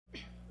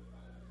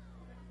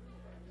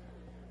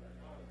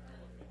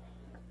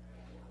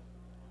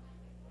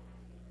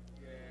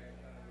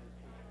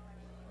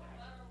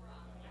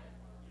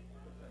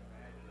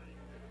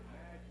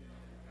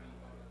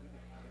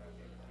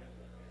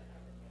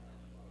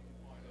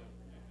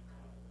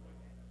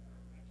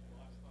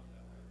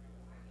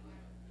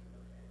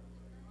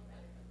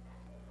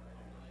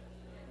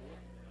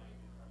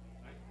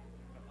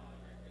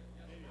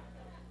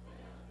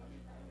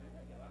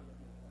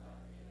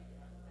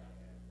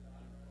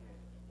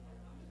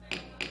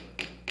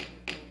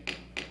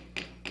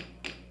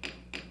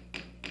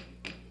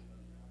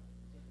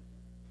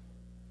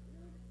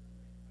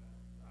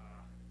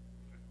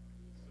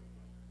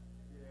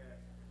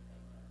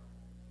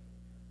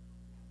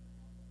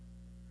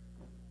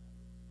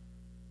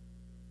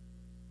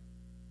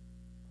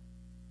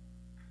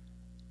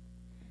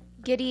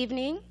Good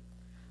evening.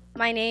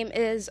 My name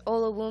is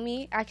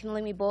Olawumi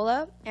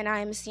Akinlemi-Bola, and I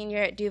am a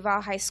senior at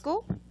Duval High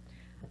School.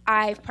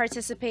 I've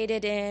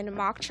participated in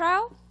mock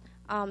trial,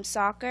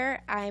 soccer.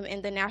 I'm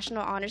in the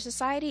National Honor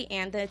Society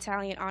and the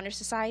Italian Honor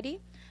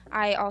Society.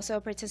 I also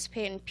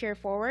participate in Peer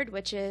Forward,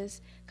 which is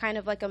kind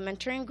of like a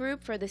mentoring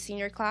group for the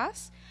senior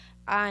class.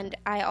 And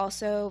I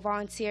also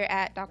volunteer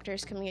at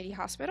Doctors Community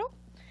Hospital.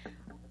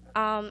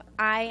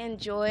 I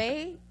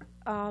enjoy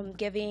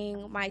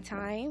giving my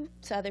time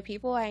to other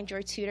people. I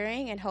enjoy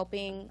tutoring and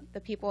helping the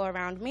people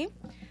around me.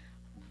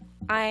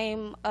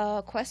 I'm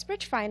a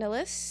Questbridge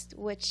finalist,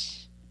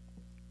 which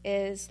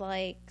is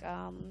like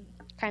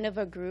kind of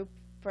a group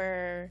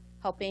for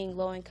helping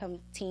low-income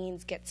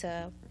teens get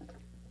to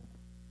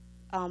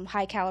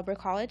high-caliber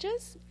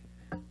colleges.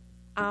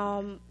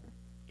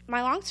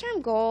 My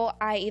long-term goal,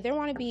 I either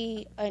want to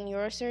be a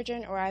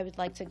neurosurgeon or I would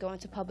like to go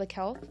into public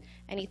health.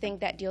 Anything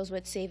that deals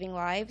with saving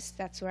lives,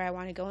 that's where I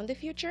want to go in the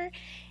future.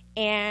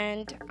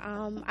 And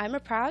I'm a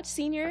proud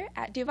senior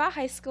at Duval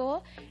High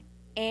School,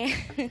 and,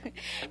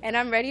 and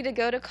I'm ready to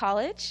go to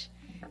college.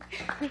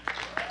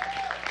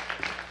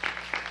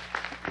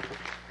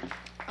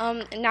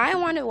 Now I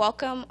want to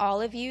welcome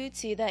all of you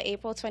to the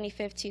April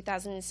 25th,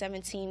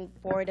 2017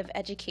 Board of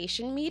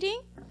Education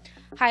meeting.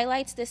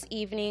 Highlights this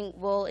evening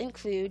will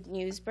include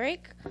Newsbreak,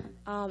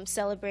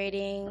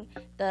 celebrating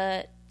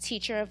the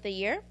Teacher of the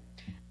Year.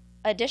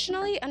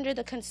 Additionally, under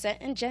the consent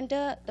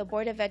agenda, the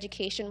Board of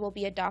Education will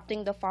be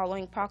adopting the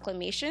following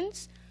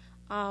proclamations.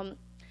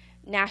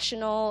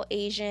 National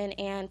Asian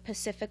and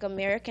Pacific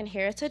American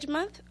Heritage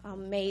Month,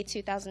 May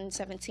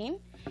 2017,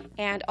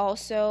 and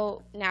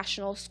also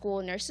National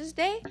School Nurses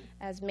Day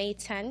as May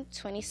 10,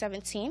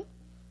 2017.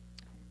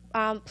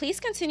 Please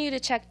continue to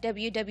check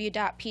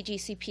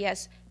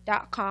www.pgcps.com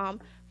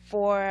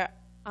for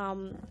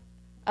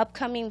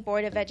upcoming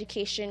Board of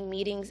Education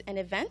meetings and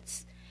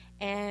events.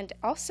 And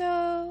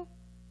also,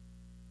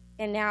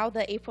 now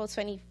the April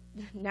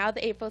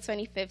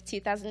 25th,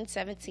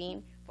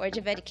 2017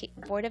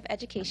 Board of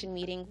Education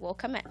meeting will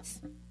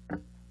commence.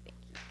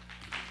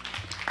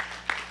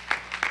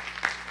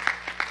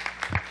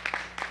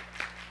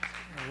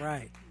 All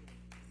right.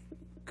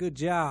 Good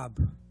job.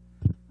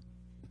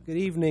 Good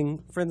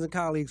evening, friends and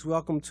colleagues.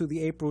 Welcome to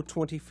the April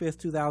 25th,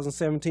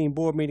 2017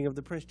 board meeting of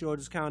the Prince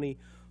George's County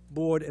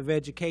Board of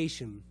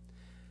Education.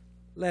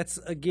 Let's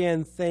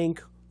again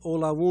thank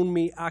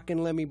Olawumi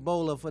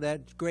Akinlemi-Bola for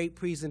that great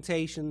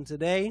presentation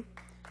today.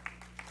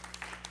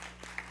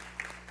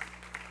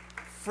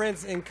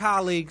 Friends and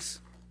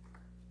colleagues,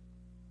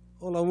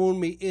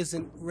 Olawumi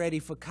isn't ready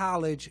for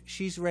college.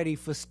 She's ready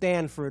for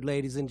Stanford,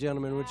 ladies and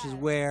gentlemen, which is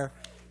where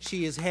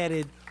she is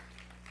headed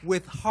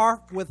with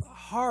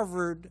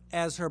Harvard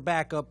as her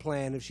backup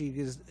plan if she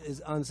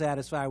is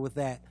unsatisfied with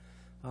that.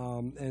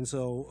 And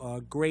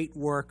so great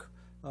work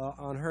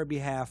on her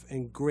behalf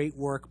and great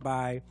work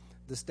by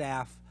the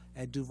staff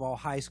at Duval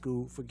High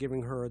School for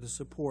giving her the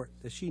support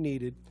that she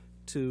needed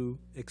to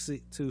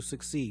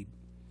succeed.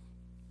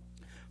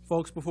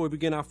 Folks, before we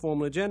begin our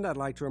formal agenda, I'd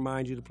like to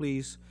remind you to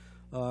please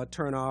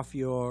turn off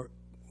your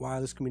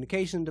wireless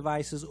communication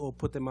devices or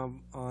put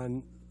them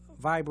on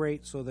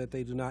vibrate so that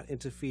they do not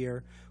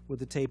interfere with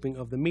the taping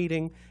of the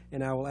meeting.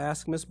 And I will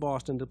ask Ms.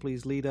 Boston to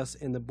please lead us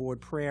in the board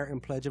prayer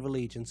and pledge of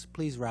allegiance.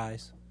 Please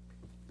rise.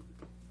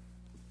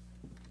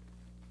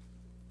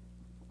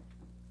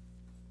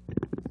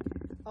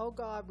 O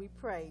God, we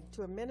pray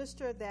to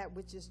administer that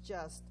which is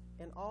just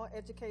in all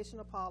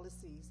educational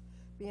policies,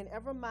 being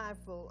ever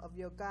mindful of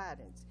your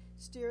guidance.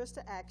 Steer us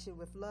to action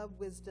with love,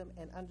 wisdom,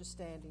 and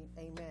understanding.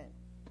 Amen.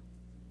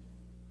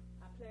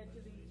 I pledge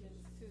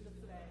allegiance to the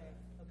flag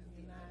of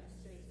the United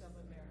States of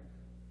America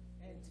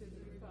and to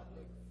the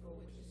republic for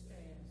which it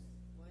stands,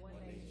 one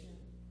nation,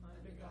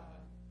 under God,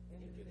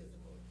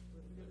 indivisible,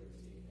 with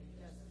liberty and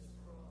justice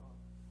for all.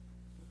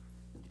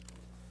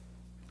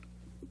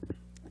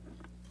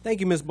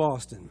 Thank you, Ms.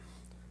 Boston.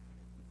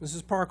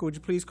 Mrs. Parker, would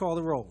you please call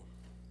the roll?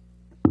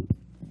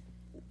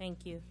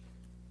 Thank you.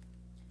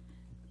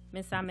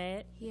 Ms.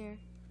 Ahmed? Here.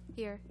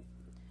 Here.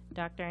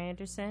 Dr.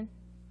 Anderson?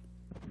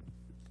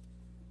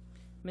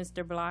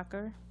 Mr.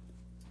 Blocker?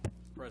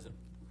 Present.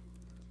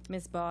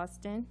 Ms.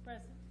 Boston?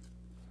 Present.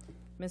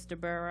 Mr.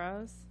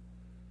 Burrows?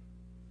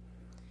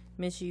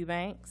 Ms.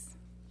 Eubanks?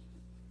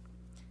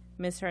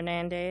 Ms.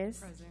 Hernandez?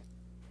 Present.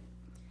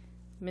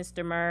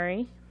 Mr.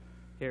 Murray?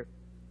 Here.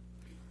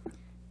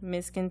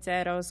 Ms.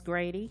 Quinteros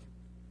Grady?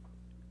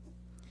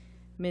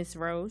 Ms.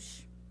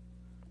 Roche?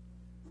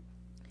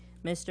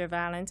 Mr.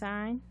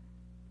 Valentine?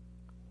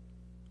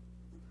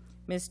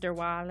 Mr.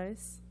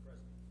 Wallace?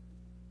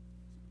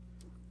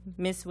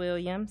 Ms.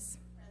 Williams?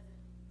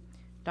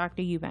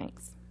 Dr.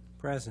 Eubanks?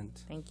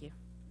 Present. Thank you.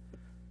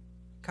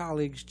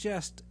 Colleagues,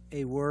 just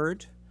a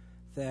word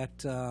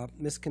that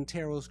Ms.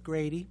 Quinteros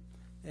Grady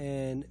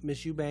and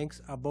Ms.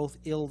 Eubanks are both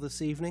ill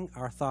this evening.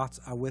 Our thoughts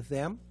are with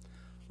them.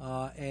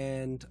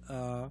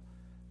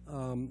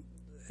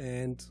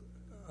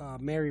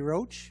 Mary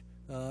Roach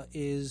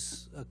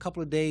is a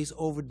couple of days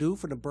overdue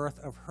for the birth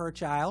of her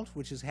child,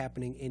 which is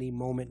happening any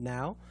moment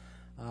now.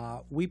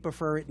 We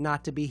prefer it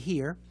not to be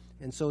here,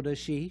 and so does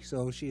she,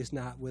 so she is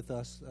not with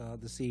us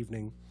this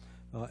evening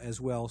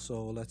as well,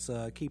 so let's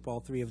keep all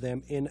three of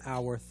them in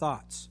our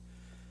thoughts.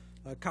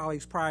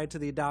 Colleagues, prior to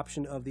the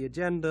adoption of the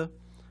agenda,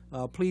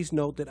 please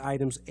note that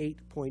items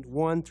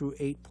 8.1 through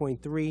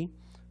 8.3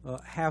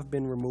 have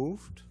been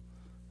removed.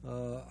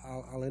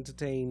 I'll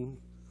entertain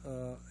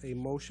a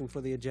motion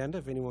for the agenda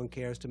if anyone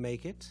cares to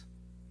make it.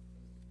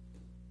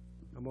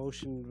 A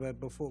motion, but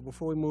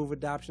before we move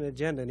adoption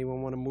agenda,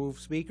 anyone want to move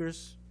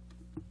speakers?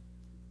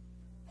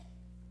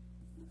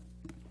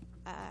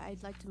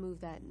 I'd like to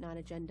move that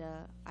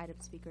non-agenda item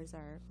speakers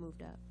are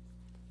moved up.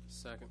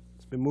 Second.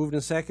 It's been moved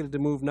and seconded to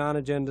move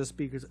non-agenda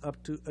speakers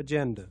up to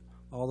agenda.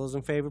 All those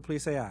in favor,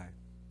 please say aye.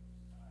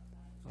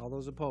 All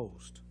those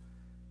opposed?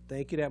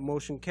 Thank you. That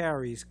motion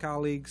carries.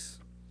 Colleagues,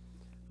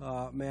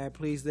 may I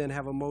please then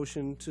have a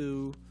motion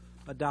to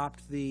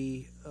adopt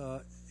the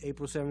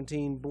April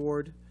 17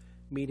 board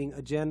meeting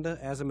agenda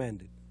as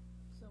amended?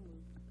 So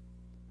moved.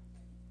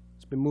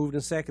 It's been moved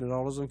and seconded.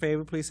 All those in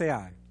favor, please say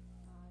aye.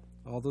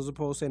 All those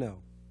opposed say no.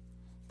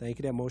 Thank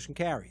you. That motion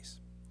carries.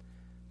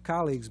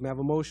 Colleagues, may I have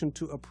a motion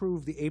to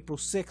approve the April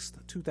 6th,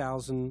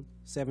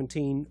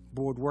 2017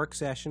 board work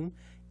session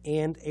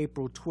and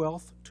April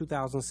 12th,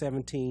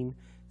 2017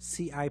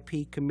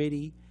 CIP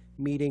committee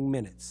meeting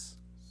minutes?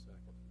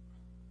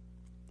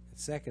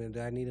 Second.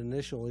 I need an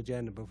initial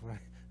agenda before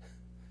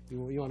you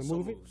want to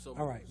move it?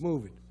 All right,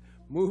 move it.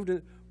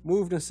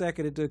 Moved and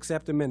seconded to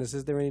accept the minutes.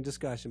 Is there any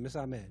discussion? Ms.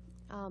 Ahmed.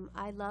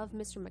 I love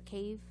Mr.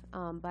 McCabe,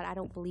 but I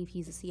don't believe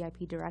he's a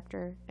CIP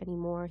director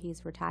anymore.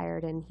 He's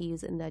retired, and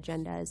he's in the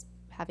agenda as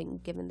having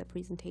given the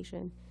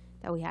presentation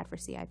that we had for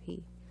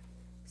CIP.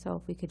 So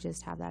if we could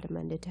just have that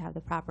amended to have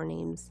the proper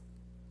names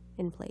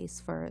in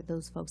place for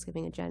those folks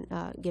giving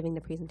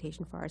the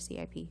presentation for our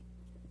CIP.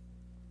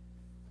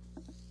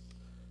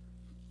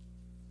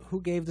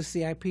 Who gave the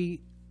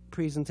CIP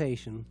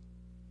presentation?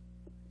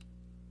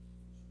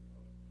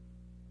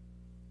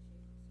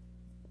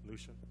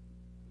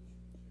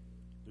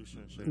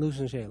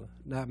 Lucian Shayla,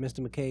 not Mr.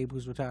 McCabe,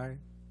 who's retired?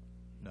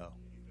 No,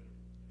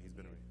 he's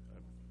been.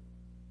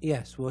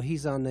 Yes, well,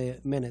 he's on the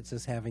minutes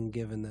as having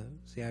given the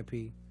CIP.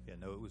 Yeah,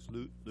 no, it was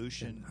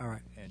Lucian. All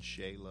right. And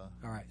Shayla.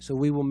 All right, so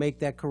we will make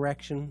that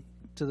correction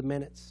to the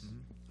minutes.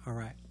 Mm-hmm. All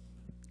right.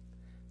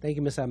 Thank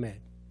you, Ms. Ahmed.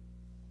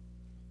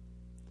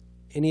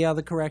 Any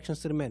other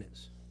corrections to the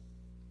minutes?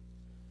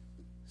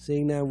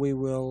 Seeing none, we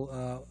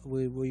will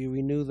you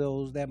renew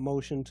that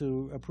motion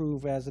to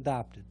approve as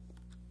adopted,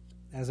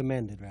 as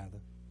amended, rather.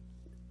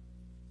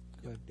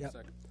 Good. Yep.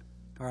 Second.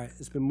 All right,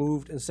 it's been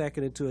moved and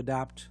seconded to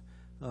adopt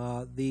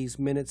these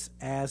minutes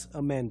as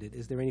amended.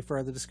 Is there any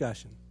further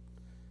discussion?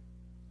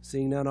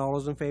 Seeing none, all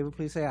those in favor,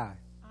 please say aye.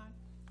 Aye.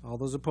 All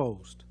those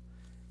opposed?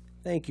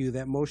 Thank you.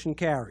 That motion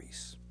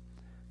carries.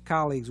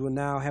 Colleagues, we'll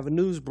now have a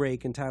news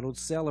break entitled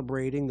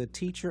Celebrating the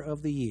Teacher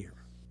of the Year.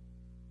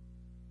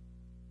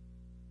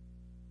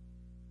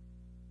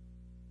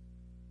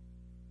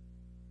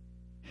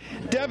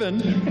 Devin,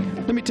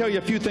 let me tell you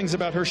a few things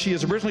about her. She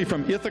is originally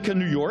from Ithaca,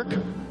 New York.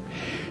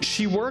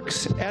 She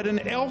works at an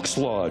Elks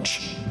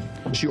Lodge.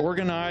 She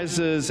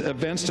organizes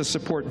events to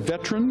support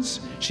veterans.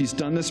 She's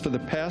done this for the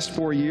past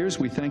 4 years.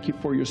 We thank you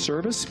for your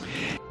service.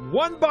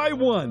 One by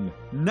one,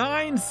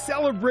 9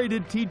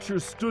 celebrated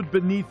teachers stood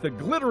beneath the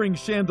glittering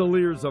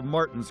chandeliers of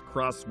Martin's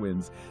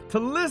Crosswinds to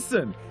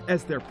listen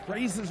as their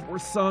praises were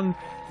sung,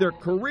 their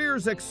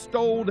careers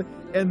extolled,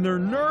 and their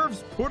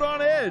nerves put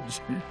on edge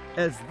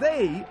as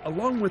they,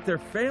 along with their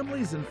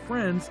families and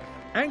friends,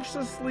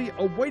 anxiously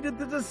awaited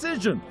the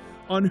decision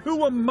on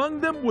who among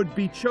them would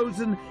be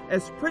chosen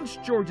as Prince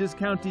George's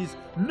County's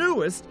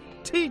newest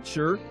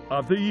Teacher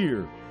of the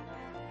Year.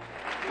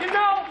 You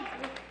know,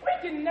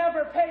 we can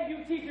never pay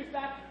you teachers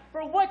back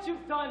for what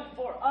you've done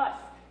for us.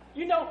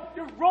 You know,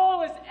 your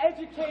role as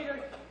educators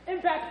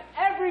impacts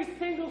every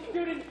single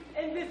student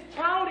in this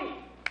county.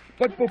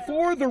 But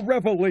before the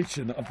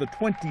revelation of the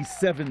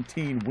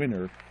 2017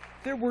 winner,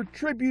 there were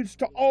tributes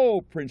to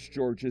all Prince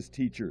George's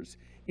teachers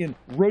in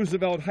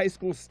Roosevelt High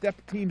School step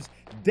team's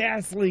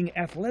dazzling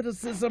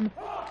athleticism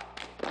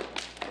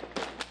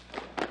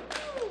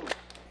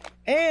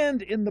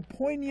and in the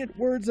poignant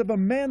words of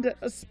Amanda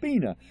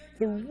Espina,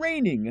 the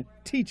reigning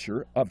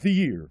Teacher of the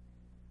Year.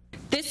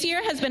 This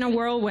year has been a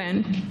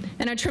whirlwind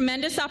and a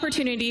tremendous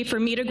opportunity for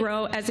me to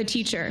grow as a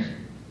teacher.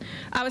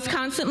 I was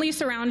constantly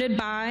surrounded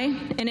by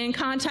and in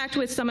contact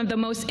with some of the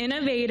most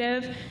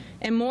innovative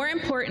and, more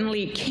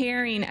importantly,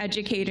 caring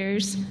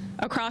educators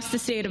across the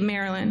state of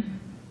Maryland.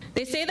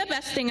 They say the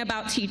best thing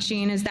about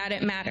teaching is that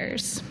it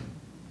matters,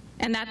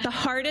 and that the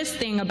hardest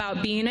thing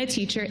about being a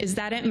teacher is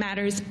that it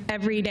matters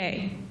every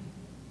day,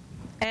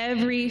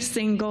 every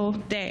single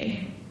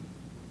day.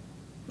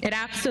 It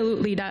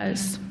absolutely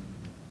does.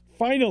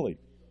 Finally,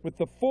 with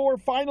the 4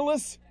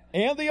 finalists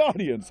and the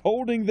audience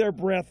holding their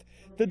breath,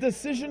 the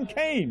decision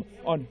came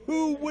on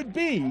who would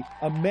be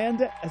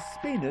Amanda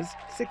Espina's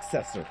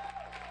successor.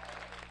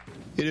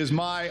 It is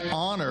my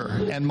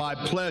honor and my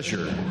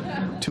pleasure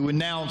to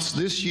announce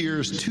this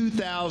year's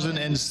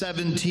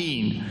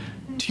 2017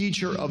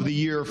 Teacher of the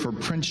Year for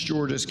Prince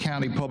George's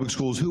County Public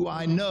Schools, who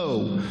I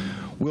know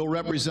will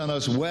represent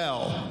us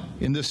well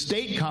in the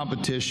state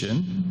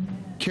competition,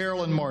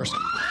 Carolyn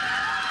Marski.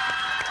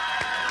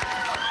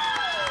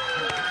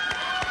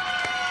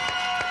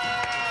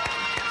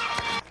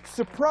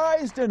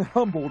 Surprised and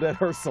humbled at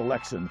her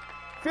selection,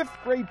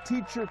 fifth-grade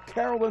teacher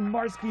Carolyn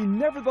Marski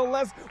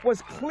nevertheless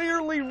was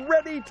clearly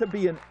ready to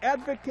be an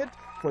advocate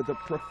for the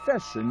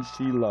profession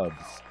she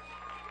loves.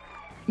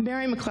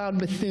 Mary McLeod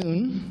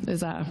Bethune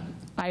is an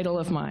idol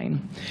of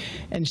mine,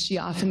 and she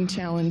often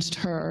challenged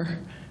her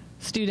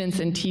students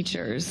and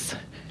teachers,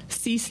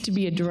 cease to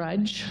be a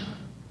drudge,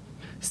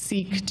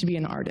 seek to be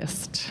an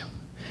artist.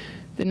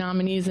 The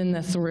nominees in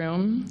this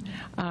room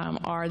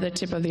are the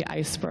tip of the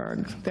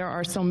iceberg. There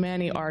are so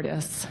many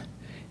artists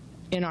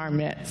in our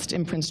midst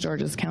in Prince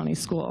George's County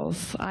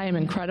Schools. I am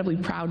incredibly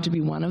proud to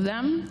be one of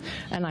them,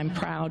 and I'm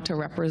proud to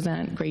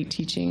represent great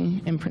teaching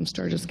in Prince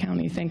George's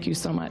County. Thank you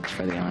so much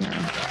for the honor.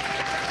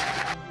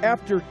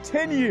 After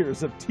 10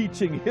 years of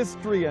teaching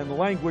history and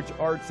language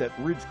arts at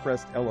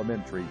Ridgecrest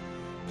Elementary,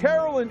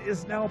 Carolyn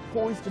is now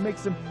poised to make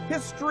some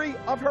history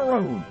of her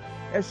own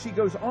as she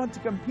goes on to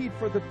compete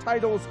for the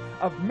titles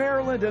of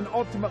Maryland and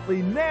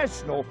ultimately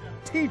National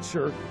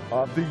Teacher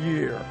of the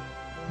Year.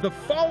 The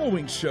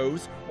following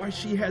shows why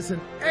she has an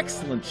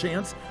excellent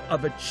chance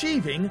of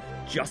achieving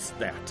just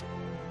that.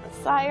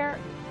 Sire,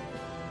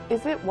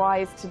 is it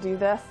wise to do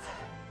this?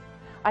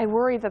 I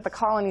worry that the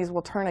colonies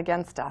will turn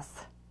against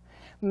us.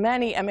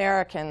 Many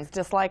Americans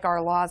dislike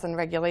our laws and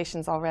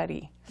regulations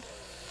already.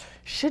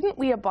 Shouldn't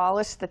we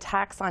abolish the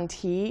tax on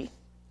tea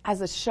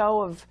as a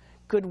show of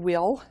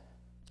goodwill?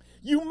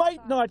 You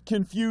might not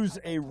confuse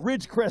a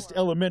Ridgecrest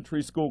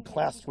Elementary School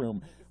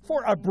classroom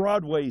for a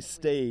Broadway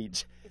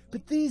stage,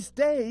 but these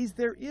days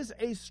there is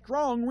a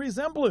strong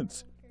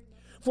resemblance.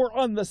 For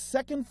on the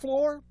second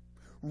floor,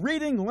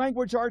 reading,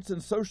 language arts,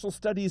 and social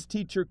studies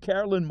teacher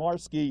Carolyn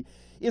Marski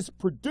is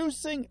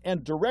producing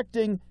and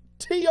directing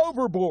Tea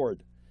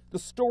Overboard, the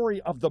story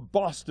of the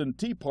Boston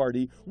Tea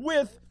Party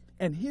with,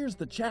 and here's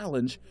the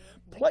challenge,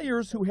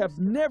 players who have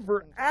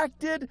never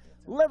acted,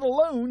 let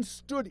alone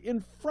stood in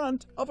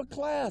front of a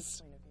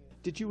class.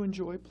 Did you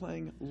enjoy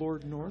playing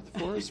Lord North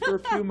for us for a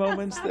few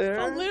moments there?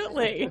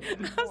 Absolutely,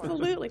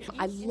 absolutely.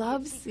 I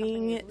love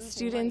seeing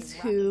students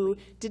who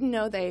didn't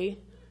know they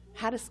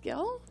had a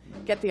skill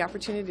get the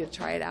opportunity to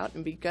try it out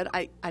and be good.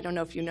 I don't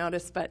know if you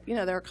noticed, but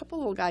there are a couple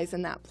little guys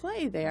in that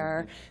play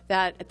there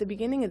that at the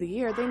beginning of the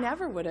year, they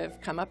never would have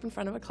come up in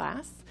front of a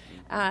class,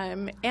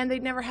 and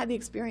they'd never had the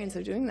experience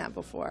of doing that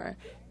before.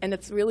 And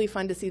it's really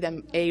fun to see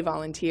them, A,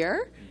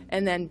 volunteer,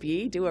 and then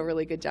B, do a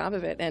really good job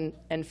of it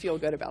and feel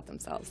good about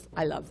themselves.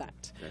 I love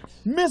that.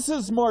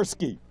 Mrs.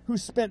 Marski, who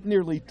spent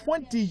nearly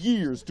 20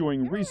 years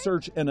doing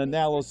research and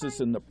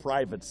analysis in the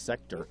private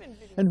sector,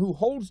 and who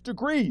holds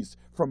degrees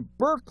from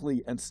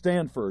Berkeley and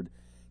Stanford,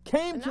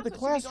 came to the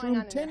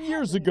classroom 10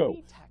 years ago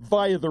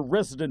via the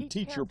resident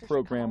teacher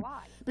program,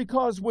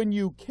 because when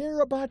you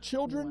care about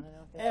children,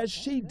 as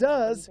she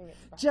does,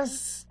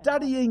 just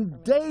studying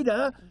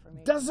data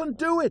doesn't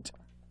do it.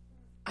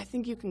 I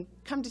think you can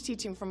come to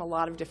teaching from a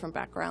lot of different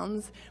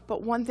backgrounds,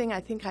 but one thing I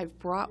think I've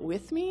brought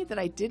with me that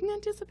I didn't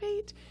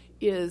anticipate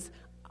is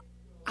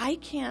I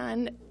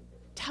can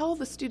tell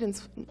the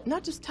students,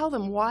 not just tell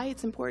them why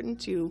it's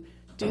important to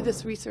do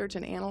this research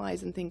and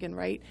analyze and think and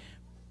write,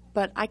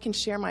 but I can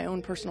share my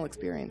own personal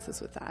experiences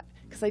with that,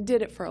 because I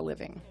did it for a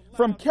living.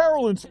 From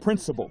Carolyn's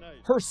principal,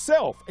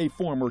 herself a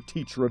former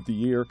Teacher of the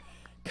Year,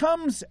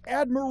 comes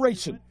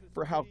admiration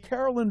for how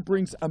Carolyn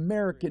brings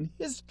American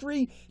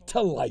history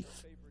to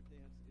life.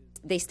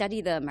 They study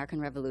the American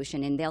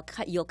Revolution, and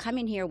you'll come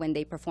in here when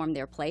they perform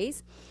their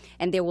plays,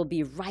 and there will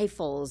be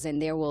rifles,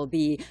 and there will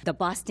be the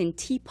Boston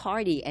Tea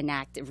Party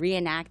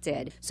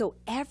reenacted. So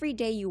every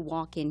day you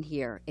walk in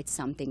here, it's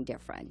something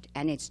different,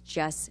 and it's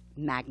just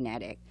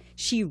magnetic.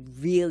 She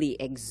really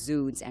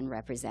exudes and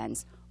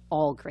represents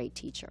all great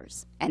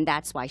teachers, and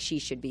that's why she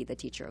should be the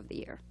Teacher of the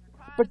Year.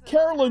 But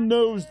Carolyn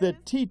knows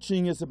that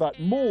teaching is about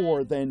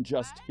more than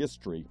just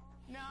history.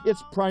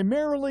 It's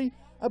primarily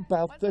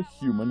about the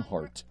human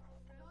heart.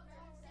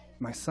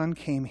 My son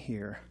came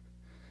here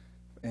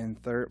in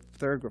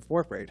third or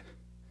fourth grade,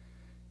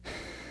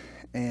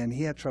 and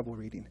he had trouble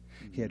reading.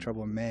 He had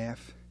trouble in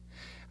math.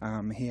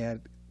 He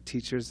had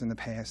teachers in the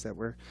past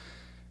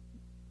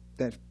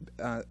that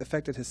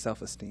affected his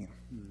self-esteem,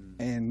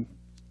 and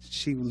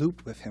she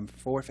looped with him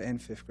 4th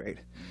and 5th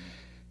grade,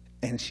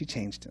 and she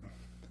changed him.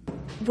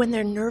 When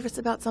they're nervous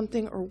about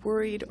something or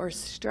worried or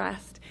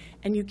stressed,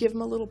 and you give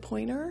them a little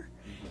pointer,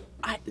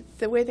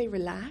 the way they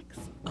relax,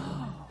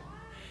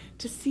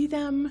 to see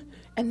them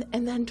and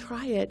then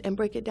try it and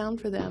break it down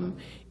for them,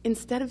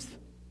 instead of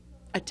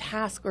a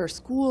task or a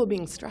school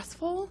being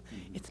stressful,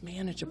 it's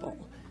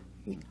manageable.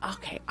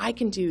 Okay, I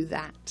can do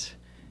that.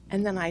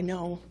 And then I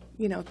know,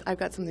 I've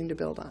got something to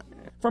build on.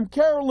 From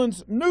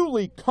Carolyn's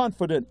newly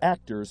confident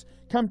actors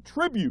come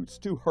tributes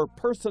to her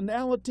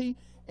personality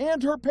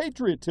and her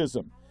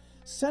patriotism.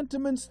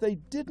 sentiments they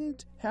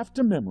didn't have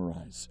to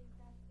memorize.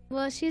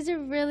 Well, she's a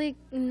really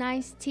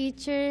nice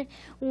teacher.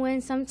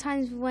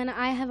 Sometimes when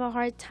I have a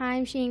hard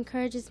time, she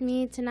encourages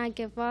me to not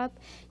give up.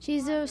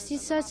 She's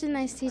such a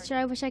nice teacher.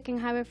 I wish I can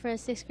have her for a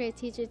 6th grade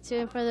teacher too,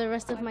 and for the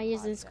rest of my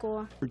years in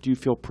school. Do you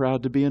feel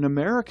proud to be an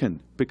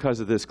American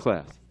because of this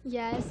class?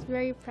 Yes,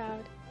 very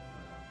proud.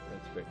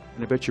 That's great.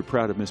 And I bet you're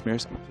proud of Miss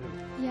Mayersky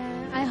too.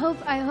 Yeah, I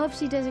hope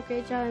she does a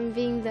great job in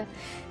being the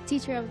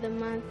teacher of the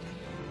month.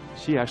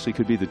 She actually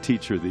could be the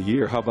teacher of the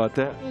year. How about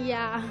that?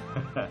 Yeah.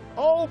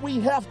 All we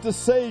have to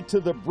say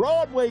to the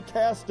Broadway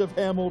cast of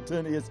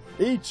Hamilton is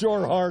eat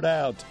your heart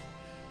out.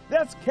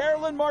 That's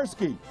Carolyn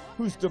Marsky,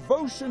 whose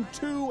devotion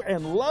to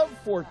and love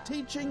for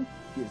teaching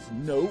is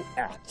no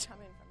act.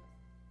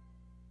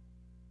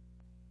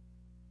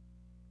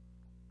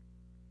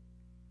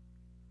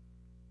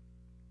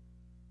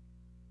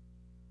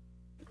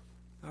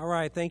 All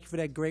right, thank you for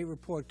that great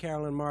report.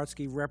 Carolyn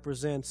Marsky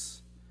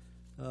represents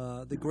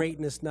the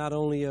greatness not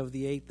only of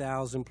the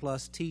 8,000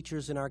 plus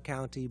teachers in our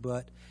county,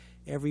 but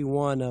every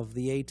one of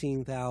the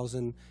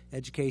 18,000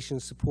 education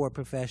support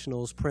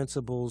professionals,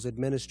 principals,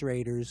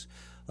 administrators,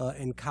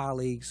 and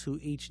colleagues who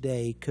each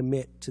day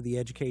commit to the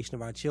education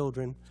of our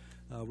children.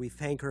 We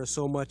thank her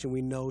so much, and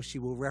we know she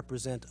will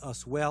represent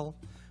us well.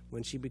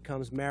 When she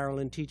becomes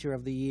Maryland Teacher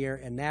of the Year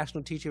and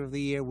National Teacher of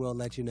the Year, we'll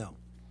let you know.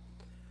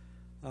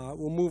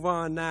 We'll move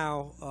on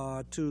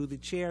now to the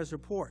chair's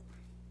report.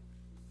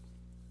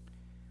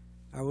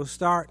 I will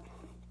start,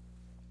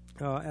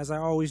 as I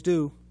always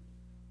do,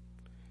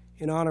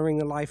 in honoring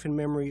the life and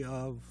memory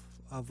of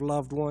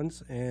loved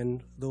ones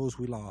and those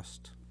we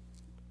lost.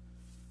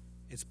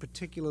 It's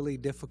particularly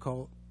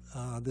difficult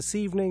this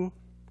evening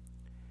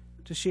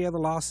to share the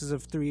losses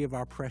of 3 of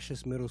our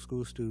precious middle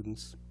school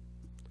students.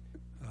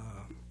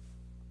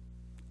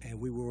 And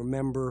we will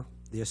remember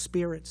their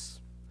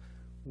spirits.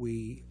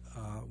 We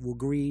will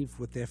grieve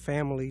with their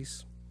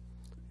families,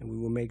 and we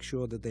will make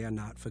sure that they are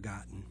not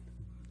forgotten.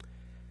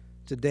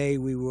 Today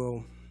we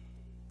will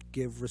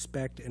give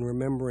respect and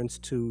remembrance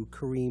to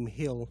Kareem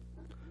Hill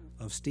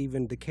of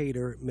Stephen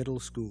Decatur Middle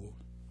School,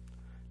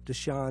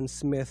 Deshaun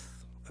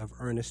Smith of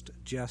Ernest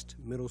Just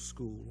Middle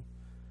School,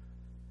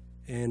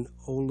 and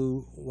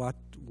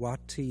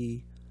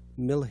Oluwati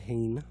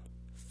Milhane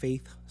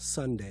Faith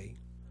Sunday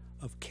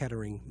of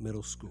Kettering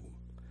Middle School.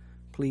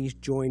 Please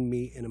join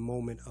me in a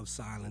moment of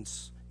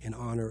silence in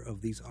honor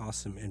of these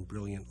awesome and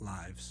brilliant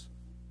lives.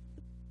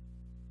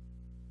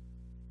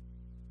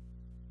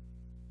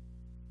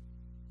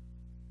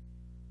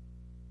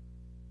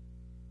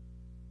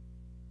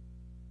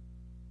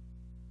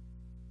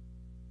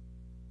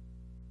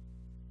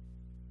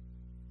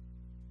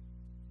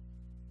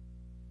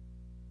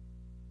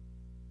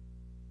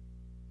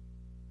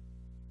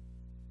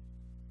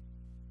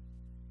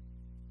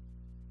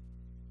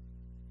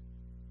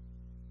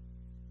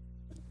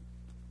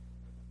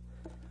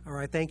 All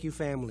right, thank you,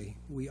 family.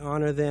 We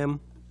honor them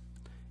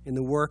in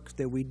the work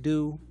that we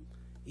do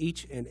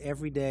each and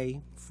every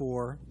day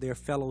for their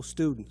fellow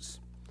students.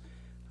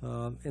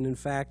 And in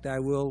fact, I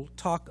will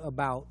talk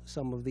about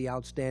some of the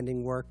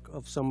outstanding work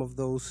of some of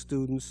those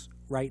students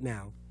right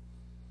now.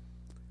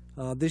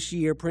 This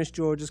year, Prince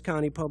George's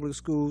County Public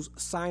Schools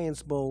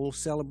Science Bowl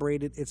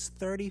celebrated its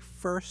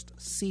 31st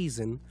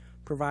season,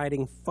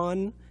 providing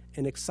fun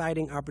and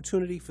exciting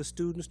opportunity for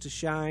students to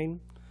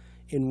shine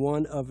in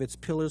one of its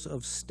pillars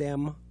of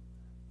STEM,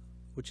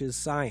 which is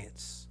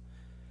science.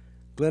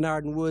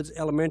 Glenarden Woods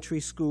Elementary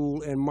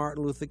School and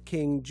Martin Luther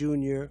King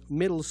Jr.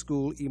 Middle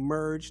School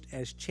emerged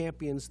as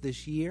champions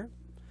this year.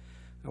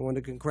 I want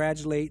to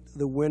congratulate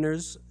the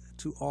winners,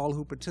 to all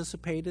who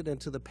participated, and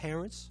to the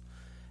parents.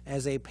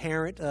 As a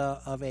parent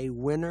of a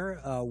winner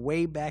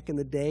way back in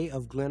the day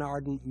of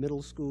Glenarden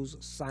Middle School's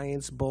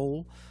Science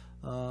Bowl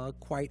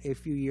quite a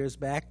few years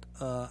back,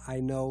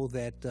 I know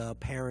that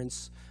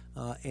parents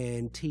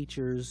and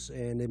teachers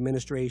and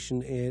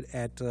administration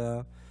at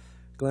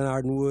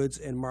Glenarden Woods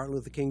and Martin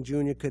Luther King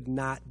Jr. could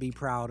not be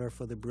prouder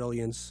for the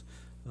brilliance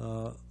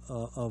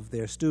of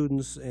their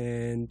students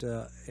and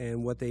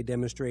what they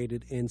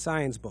demonstrated in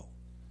Science Bowl.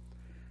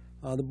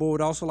 The board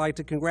would also like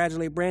to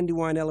congratulate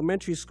Brandywine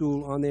Elementary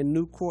School on their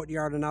new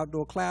courtyard and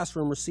outdoor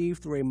classroom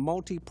received through a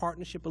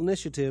multi-partnership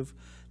initiative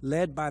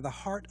led by the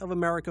Heart of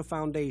America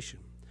Foundation.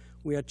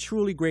 We are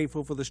truly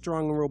grateful for the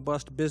strong and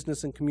robust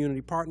business and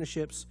community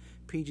partnerships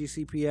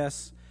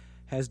PGCPS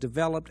has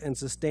developed and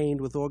sustained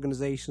with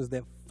organizations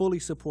that fully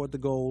support the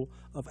goal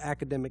of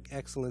academic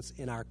excellence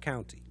in our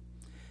county.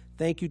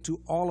 Thank you to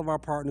all of our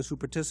partners who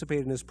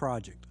participated in this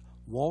project: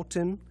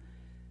 Walton,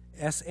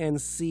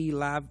 SNC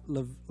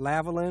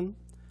Lavalin,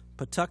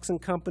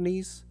 Patuxent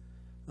Companies,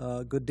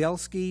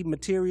 Godelski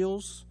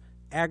Materials,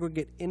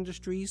 Aggregate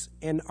Industries,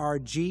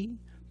 NRG,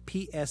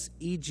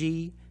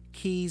 PSEG,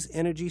 Keys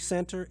Energy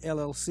Center,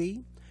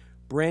 LLC,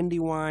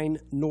 Brandywine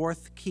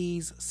North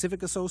Keys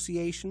Civic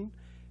Association,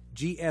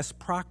 G.S.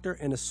 Proctor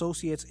and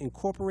Associates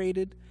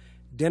Incorporated,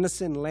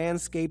 Dennison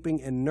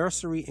Landscaping and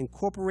Nursery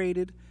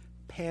Incorporated,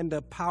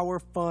 Panda Power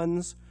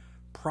Funds,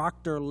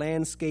 Proctor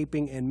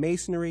Landscaping and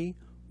Masonry,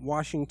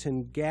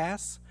 Washington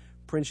Gas,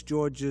 Prince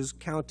George's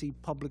County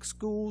Public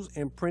Schools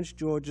and Prince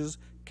George's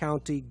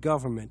County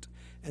government,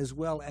 as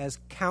well as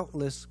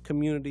countless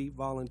community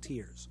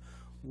volunteers.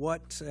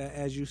 What,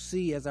 as you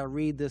see as I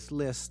read this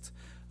list,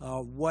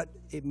 what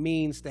it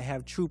means to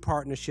have true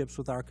partnerships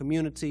with our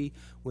community,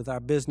 with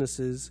our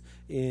businesses,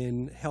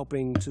 in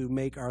helping to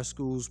make our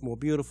schools more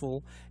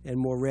beautiful and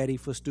more ready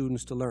for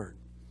students to learn.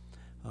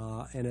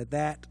 And at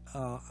that,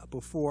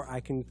 before I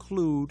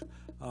conclude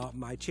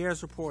my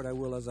chair's report, I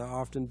will, as I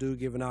often do,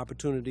 give an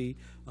opportunity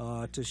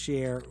to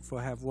share,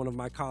 have one of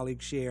my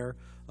colleagues share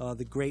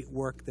the great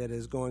work that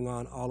is going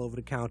on all over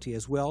the county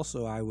as well.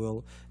 So I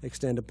will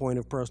extend a point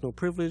of personal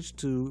privilege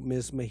to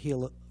Ms.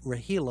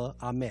 Rahila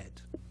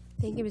Ahmed.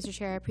 Thank you, Mr.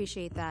 Chair. I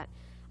appreciate that.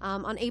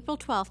 On April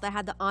 12th, I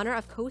had the honor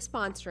of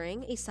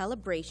co-sponsoring a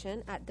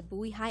celebration at the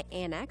Bowie High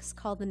Annex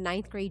called the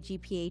 9th Grade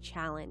GPA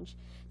Challenge.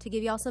 To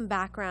give you all some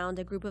background,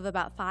 a group of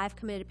about 5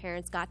 committed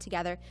parents got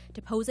together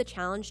to pose a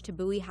challenge to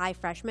Bowie High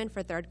freshmen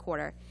for third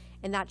quarter,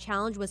 and that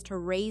challenge was to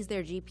raise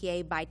their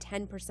GPA by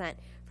 10%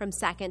 from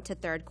second to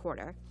third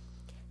quarter.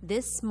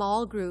 This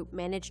small group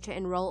managed to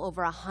enroll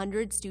over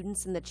 100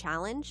 students in the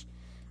challenge,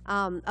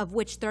 of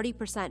which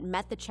 30%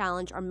 met the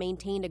challenge or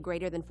maintained a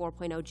greater than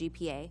 4.0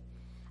 GPA.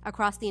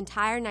 Across the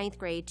entire 9th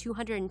grade,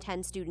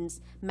 210 students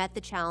met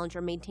the challenge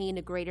or maintained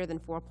a greater than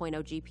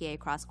 4.0 GPA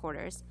across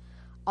quarters.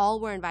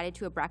 All were invited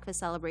to a breakfast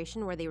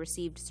celebration where they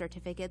received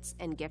certificates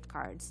and gift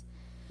cards.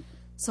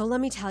 So let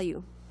me tell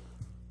you,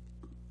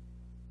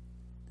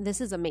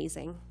 this is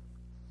amazing.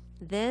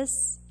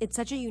 It's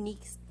such a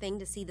unique thing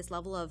to see this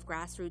level of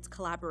grassroots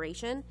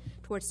collaboration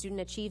towards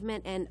student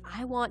achievement, and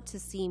I want to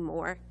see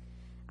more.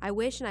 I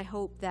wish and I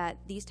hope that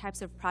these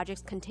types of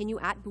projects continue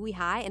at Bowie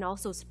High and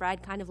also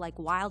spread kind of like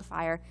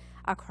wildfire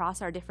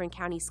across our different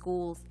county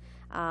schools,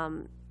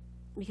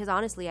 because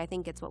honestly, I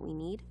think it's what we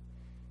need.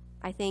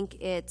 I think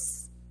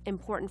it's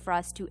important for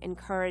us to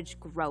encourage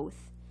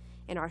growth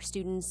in our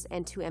students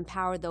and to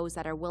empower those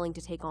that are willing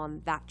to take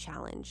on that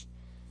challenge.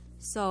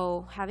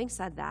 So having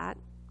said that,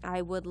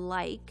 I would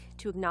like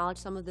to acknowledge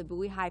some of the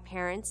Bowie High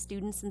parents,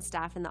 students, and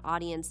staff in the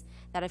audience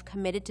that have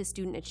committed to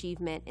student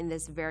achievement in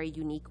this very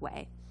unique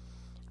way.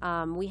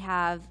 We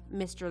have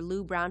Mr.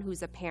 Lou Brown,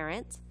 who's a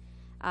parent,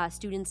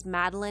 students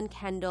Madeline,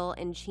 Kendall,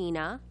 and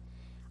Sheena,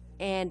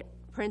 and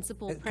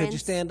Principal Prince. Could you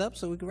stand up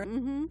so we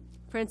can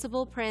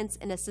Principal Prince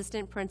and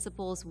Assistant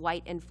Principals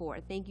White and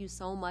Ford. Thank you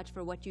so much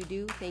for what you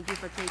do. Thank you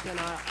for taking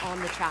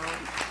on the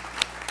challenge.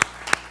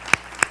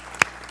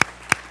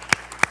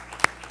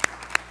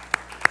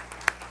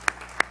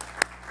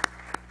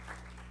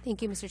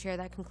 Thank you, Mr. Chair.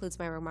 That concludes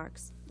my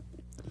remarks.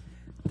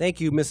 Thank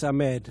you, Ms.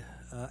 Ahmed,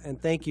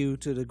 and thank you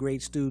to the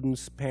great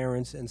students,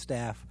 parents, and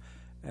staff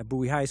at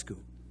Bowie High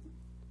School.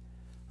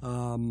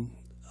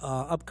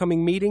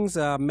 Upcoming meetings,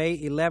 May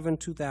 11,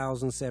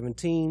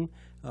 2017.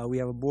 We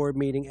have a board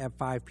meeting at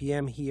 5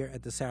 p.m. here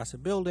at the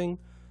Sarasa Building.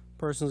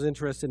 Persons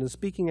interested in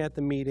speaking at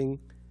the meeting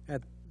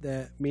of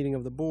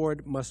the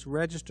board must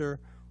register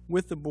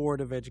with the Board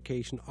of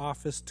Education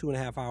office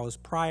 2.5 hours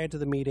prior to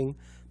the meeting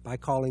by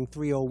calling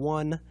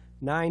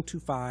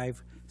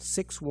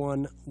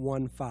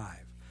 301-925-6115.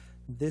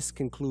 This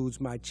concludes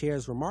my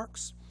chair's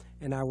remarks,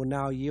 and I will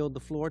now yield the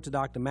floor to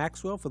Dr.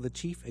 Maxwell for the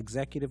Chief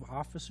Executive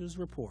Officer's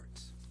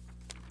reports.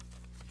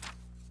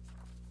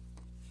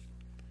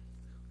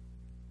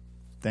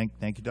 Thank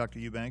you, Dr.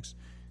 Eubanks.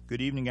 Good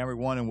evening,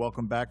 everyone, and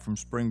welcome back from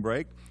spring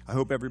break. I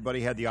hope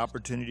everybody had the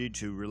opportunity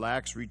to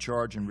relax,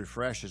 recharge, and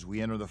refresh as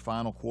we enter the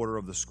final quarter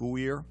of the school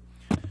year.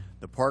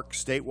 The Park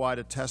statewide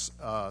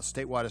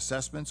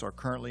assessments are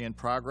currently in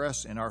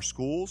progress in our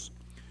schools.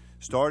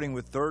 Starting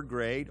with third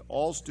grade,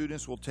 all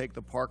students will take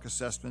the Park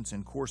assessments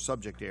in core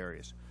subject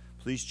areas.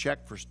 Please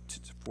check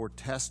for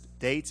test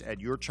dates at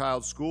your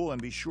child's school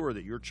and be sure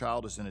that your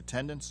child is in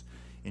attendance.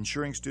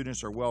 Ensuring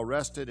students are well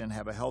rested and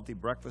have a healthy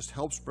breakfast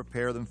helps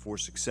prepare them for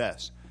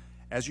success.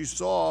 As you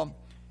saw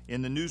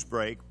in the news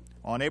break,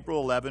 on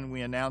April 11,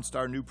 we announced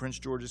our new Prince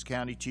George's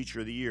County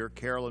Teacher of the Year,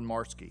 Carolyn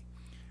Marski.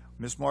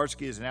 Ms.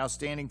 Marski is an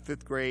outstanding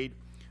 5th grade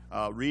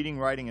reading,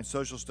 writing, and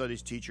social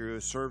studies teacher who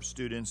has served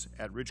students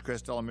at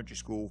Ridgecrest Elementary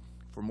School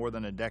for more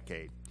than a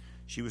decade.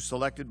 She was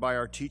selected by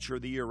our Teacher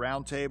of the Year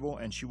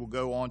Roundtable, and she will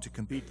go on to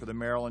compete for the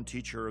Maryland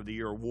Teacher of the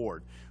Year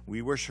Award.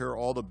 We wish her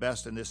all the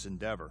best in this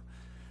endeavor.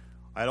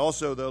 I'd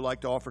also, though, like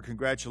to offer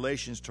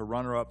congratulations to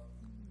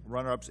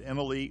runner-ups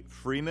Emily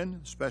Freeman,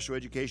 special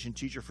education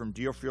teacher from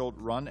Deerfield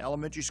Run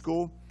Elementary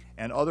School,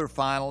 and other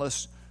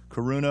finalists,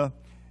 Karuna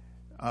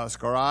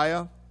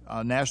Scaraya,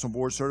 National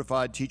Board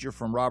Certified teacher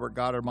from Robert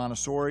Goddard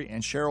Montessori,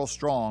 and Cheryl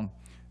Strong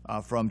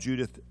from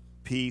Judith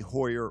P.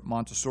 Hoyer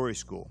Montessori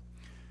School.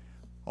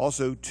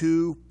 Also,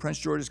 2 Prince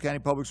George's County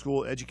Public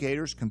School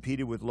educators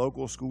competed with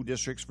local school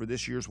districts for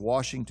this year's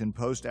Washington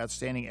Post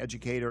Outstanding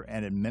Educator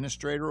and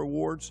Administrator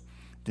Awards.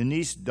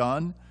 Denise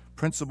Dunn,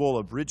 principal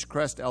of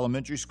Ridgecrest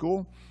Elementary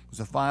School, was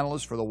a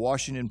finalist for the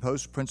Washington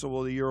Post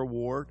Principal of the Year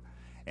Award,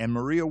 and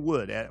Maria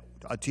Wood,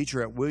 a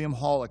teacher at William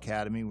Hall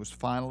Academy, was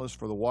finalist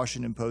for the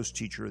Washington Post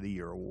Teacher of the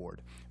Year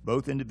Award.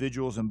 Both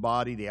individuals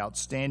embody the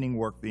outstanding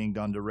work being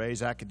done to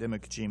raise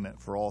academic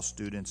achievement for all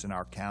students in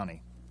our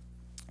county.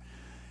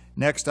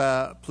 Next,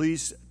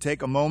 please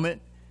take a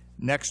moment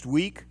next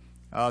week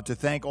to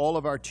thank all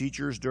of our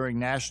teachers during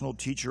National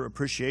Teacher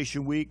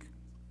Appreciation Week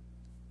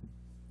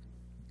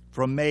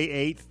from May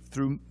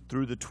 8th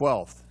through the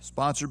 12th.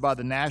 Sponsored by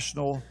the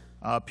National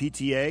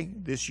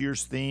PTA, this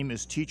year's theme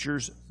is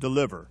Teachers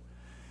Deliver.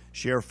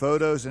 Share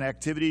photos and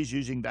activities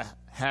using the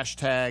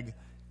hashtag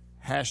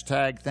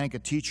Thank a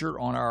Teacher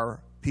on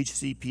our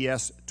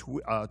PCPS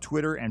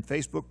Twitter and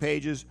Facebook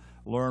pages.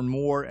 Learn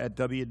more at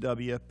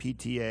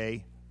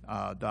www.pta.org.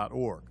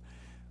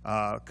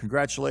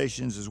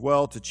 Congratulations as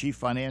well to Chief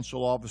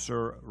Financial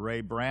Officer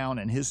Ray Brown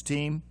and his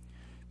team.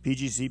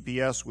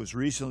 PGCPS was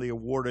recently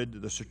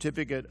awarded the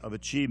Certificate of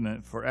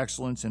Achievement for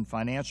Excellence in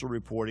Financial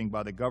Reporting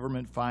by the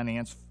Government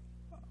Finance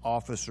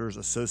Officers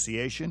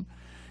Association.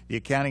 The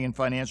Accounting and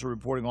Financial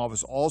Reporting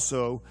Office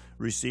also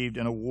received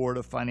an award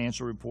of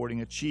Financial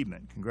Reporting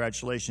Achievement.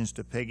 Congratulations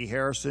to Peggy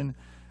Harrison,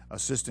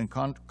 Assistant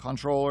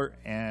Controller,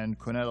 and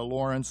Quinetta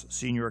Lawrence,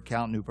 Senior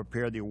Accountant, who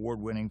prepared the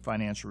award-winning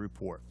financial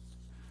report.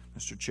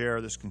 Mr. Chair,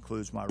 this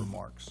concludes my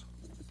remarks.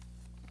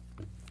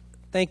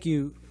 Thank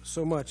you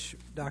so much,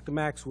 Dr.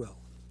 Maxwell.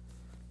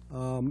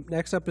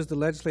 Next up is the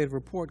legislative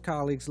report.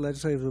 Colleagues, the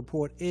legislative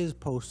report is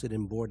posted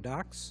in board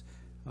docs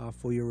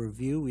for your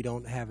review. We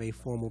don't have a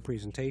formal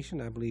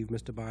presentation. I believe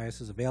Mr.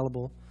 Bias is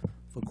available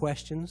for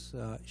questions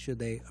should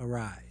they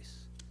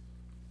arise.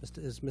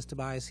 Is Mr.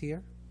 Bias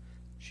here?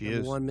 She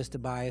Number is. one,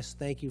 Mr. Bias,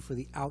 thank you for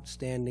the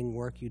outstanding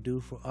work you do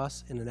for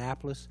us in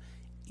Annapolis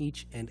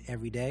each and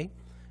every day,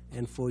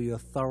 and for your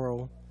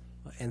thorough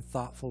and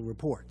thoughtful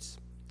reports.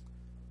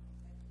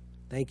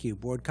 Thank you.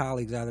 Board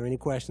colleagues, are there any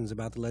questions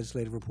about the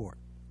legislative report?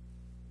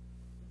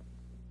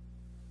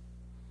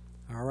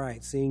 All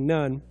right, seeing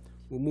none,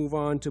 we'll move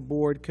on to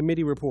board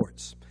committee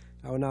reports.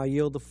 I will now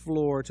yield the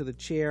floor to the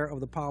chair of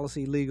the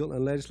Policy, Legal,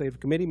 and Legislative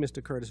Committee,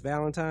 Mr. Curtis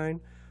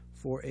Valentine,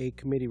 for a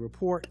committee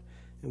report.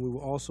 And we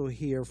will also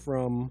hear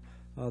from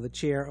the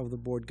chair of the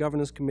Board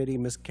Governance Committee,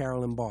 Ms.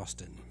 Carolyn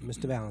Boston.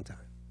 Mr. Valentine.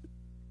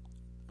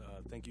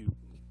 Thank you.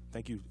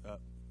 Thank you.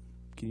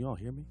 Can you all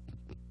hear me?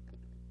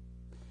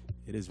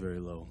 It is very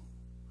low.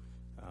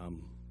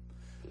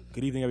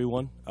 Good evening,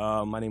 everyone.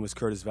 My name is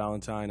Curtis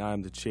Valentine. I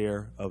am the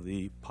chair of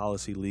the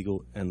Policy,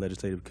 Legal, and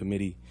Legislative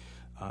Committee.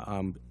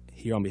 I'm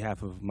here on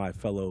behalf of my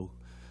fellow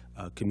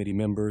committee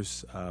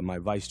members, my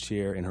vice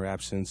chair in her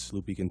absence,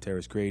 Lupe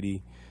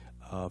Contreras-Grady,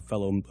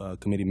 fellow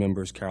committee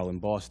members, Carolyn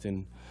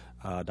Boston,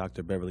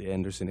 Dr. Beverly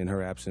Anderson in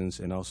her absence,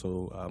 and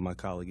also my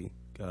colleague,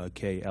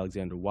 Kay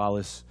Alexander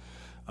Wallace.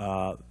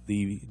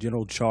 The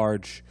general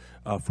charge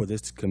for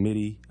this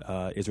committee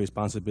is the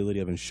responsibility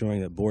of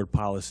ensuring that board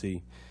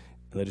policy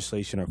and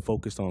legislation are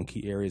focused on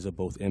key areas of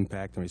both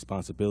impact and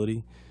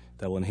responsibility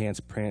that will enhance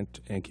parent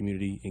and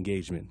community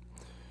engagement.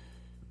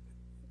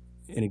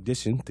 In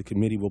addition, the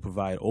committee will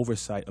provide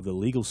oversight of the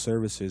legal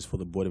services for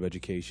the Board of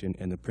Education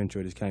and the Prince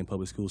George's County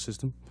Public School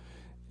System,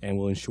 and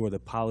will ensure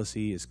that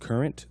policy is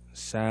current,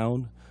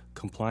 sound,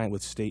 compliant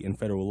with state and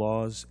federal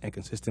laws, and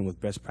consistent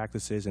with best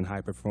practices in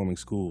high-performing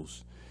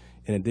schools.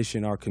 In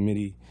addition, our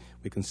committee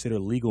will consider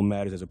legal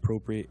matters as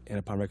appropriate and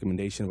upon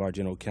recommendation of our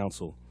general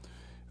counsel.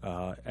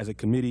 As a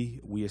committee,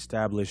 we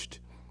established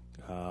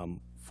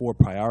 4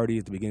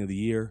 priorities at the beginning of the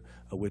year,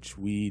 which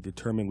we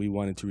determined we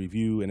wanted to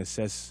review and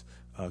assess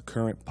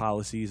current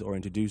policies or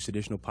introduce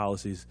additional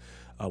policies,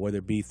 whether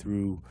it be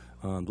through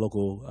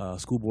local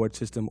school board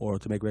system or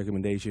to make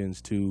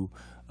recommendations to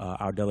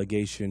our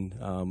delegation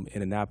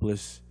in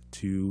Annapolis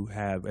to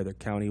have either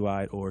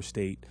countywide or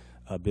state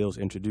bills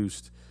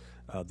introduced.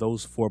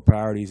 Those 4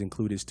 priorities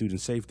included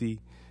student safety,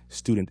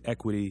 student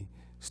equity,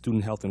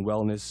 student health and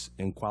wellness,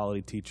 and quality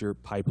teacher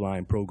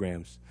pipeline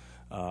programs.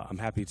 I'm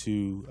happy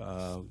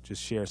to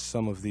just share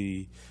some of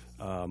the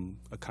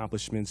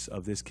accomplishments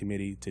of this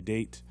committee to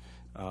date.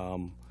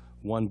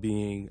 One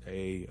being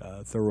a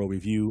thorough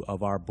review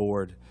of our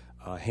board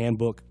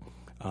handbook.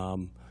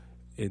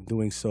 In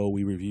doing so,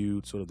 we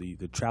reviewed sort of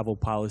the travel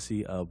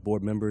policy of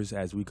board members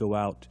as we go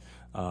out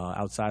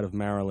outside of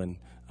Maryland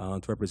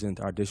to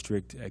represent our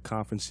district at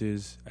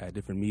conferences, at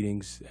different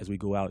meetings, as we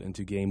go out and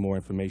to gain more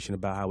information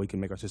about how we can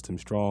make our system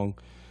strong.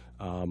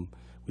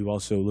 We've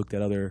also looked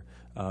at other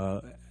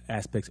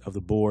aspects of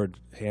the board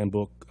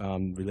handbook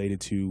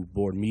related to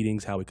board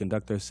meetings, how we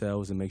conduct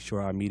ourselves and make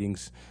sure our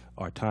meetings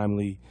are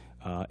timely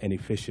and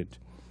efficient.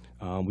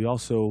 We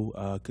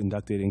also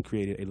conducted and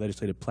created a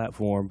legislative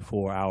platform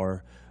for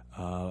our,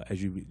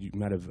 as you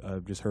might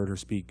have just heard her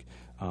speak,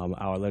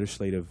 our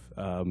legislative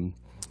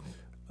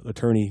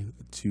attorney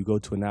to go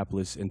to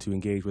Annapolis and to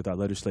engage with our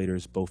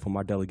legislators, both from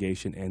our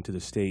delegation and to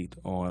the state,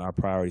 on our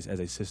priorities as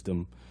a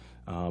system.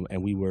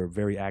 And we were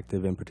very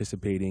active in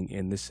participating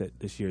in this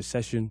year's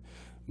session.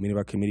 Many of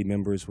our committee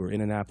members were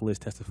in Annapolis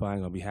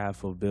testifying on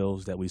behalf of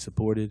bills that we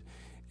supported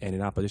and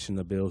in opposition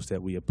to bills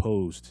that we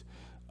opposed.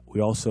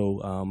 We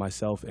also,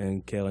 myself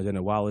and Kay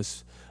Alexander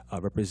Wallace,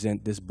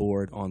 represent this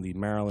board on the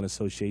Maryland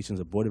Associations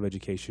of Board of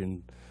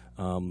Education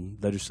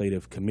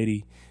legislative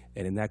committee,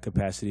 and in that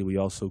capacity, we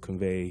also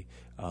convey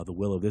the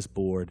will of this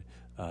board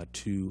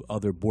to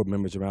other board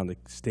members around the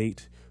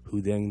state,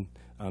 who then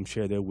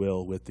share their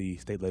will with the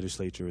state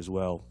legislature as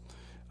well.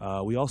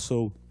 We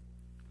also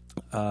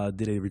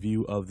did a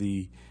review of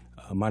the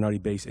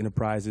minority-based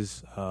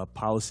enterprises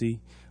policy,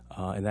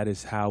 and that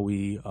is how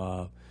we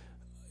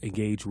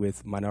engage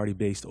with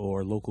minority-based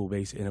or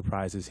local-based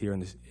enterprises here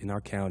in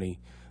our county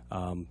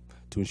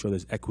to ensure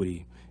there's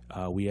equity.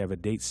 We have a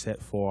date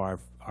set for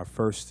our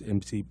first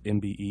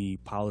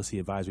MBE Policy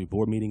Advisory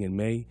Board meeting in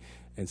May,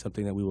 and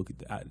something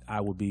that I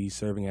will be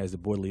serving as the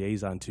board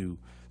liaison to,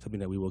 something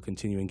that we will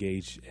continue to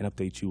engage and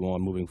update you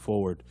on moving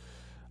forward.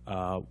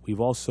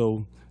 We've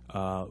also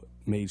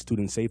made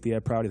student safety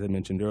a priority, as I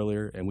mentioned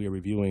earlier, and we are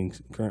reviewing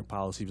current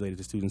policies related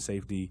to student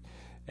safety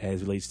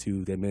as relates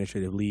to the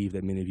administrative leave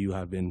that many of you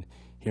have been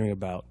hearing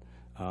about.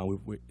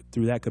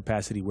 Through that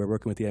capacity, we're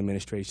working with the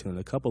administration in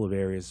a couple of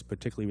areas,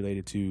 particularly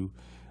related to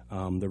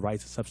the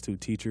rights of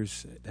substitute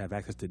teachers to have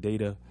access to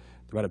data,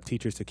 the right of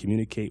teachers to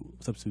communicate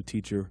with substitute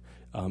teacher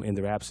in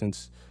their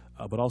absence,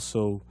 but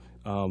also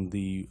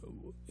the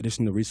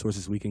additional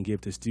resources we can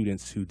give to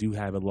students who do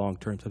have a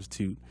long-term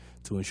substitute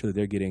to ensure that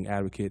they're getting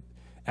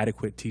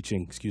adequate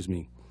teaching,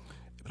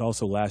 but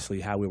also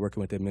lastly, how we're working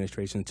with the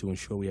administration to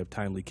ensure we have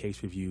timely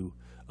case review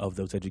of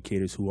those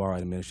educators who are on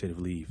administrative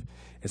leave.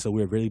 And so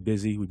we're really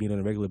busy. We meet on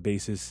a regular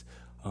basis.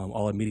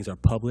 All our meetings are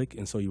public,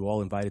 and so you're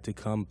all invited to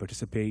come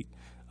participate.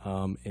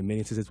 In many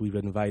instances, we've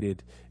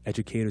invited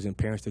educators and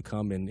parents to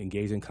come and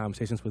engage in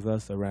conversations with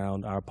us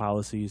around our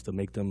policies to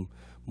make them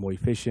more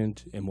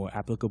efficient and more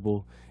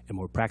applicable and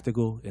more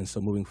practical. And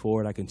so moving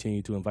forward, I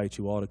continue to invite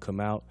you all to come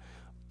out.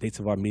 Dates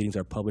of our meetings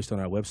are published on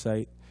our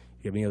website.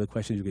 If you have any other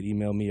questions, you can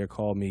email me or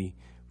call me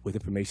with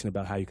information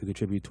about how you can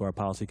contribute to our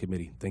policy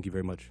committee. Thank you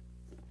very much.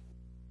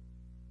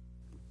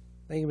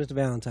 Thank you, Mr.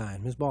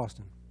 Valentine. Ms.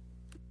 Boston.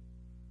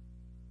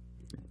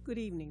 Good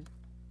evening.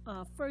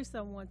 First,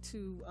 I want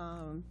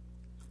to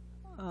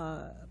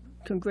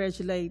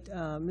congratulate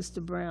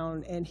Mr.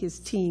 Brown and his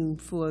team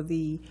for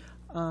the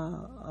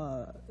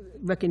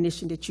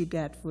recognition that you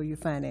got for your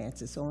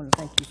finances. So I want to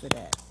thank you for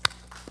that.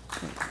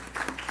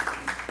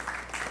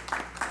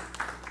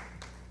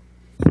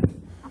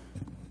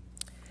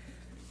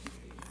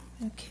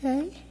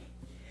 Okay.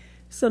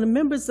 So the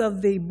members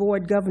of the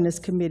Board Governance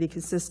Committee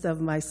consist of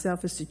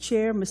myself as the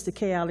chair, Mr.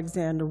 K.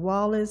 Alexander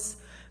Wallace,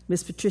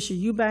 Ms. Patricia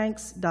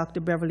Eubanks,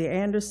 Dr. Beverly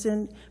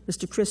Anderson,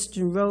 Mr.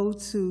 Christian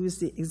Rhodes, who is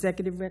the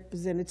executive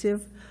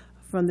representative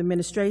from the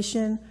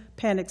administration,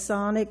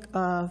 Panasonic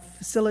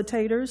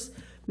facilitators,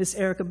 Ms.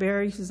 Erica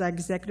Berry, who's our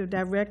executive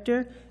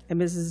director,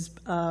 and Mrs.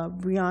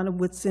 Brianna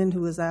Woodson,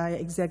 who is our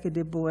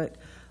executive board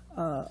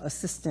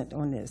assistant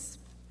on this.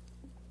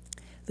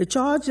 The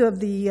charge of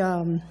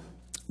the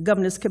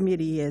Governance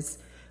Committee is,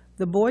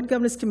 the Board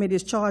Governance Committee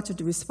is charged with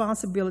the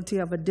responsibility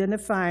of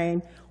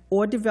identifying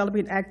or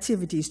developing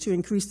activities to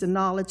increase the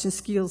knowledge and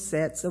skill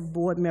sets of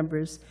board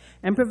members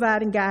and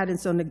providing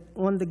guidance on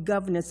the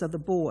governance of the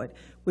board,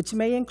 which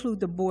may include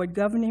the board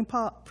governing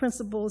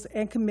principles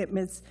and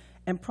commitments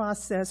and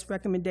process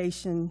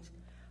recommendations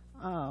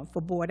for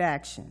board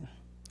action.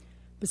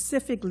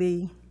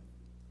 Specifically,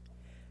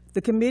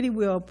 the committee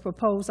will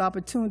propose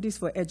opportunities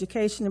for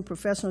education and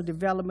professional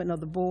development of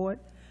the board,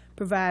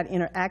 provide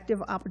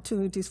interactive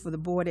opportunities for the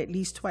board at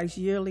least twice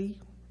yearly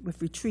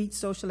with retreats,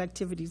 social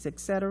activities,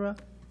 etc.,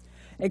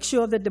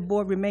 ensure that the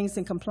board remains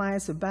in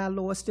compliance with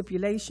bylaw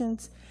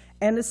stipulations,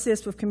 and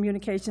assist with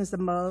communications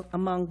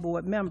among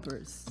board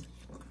members.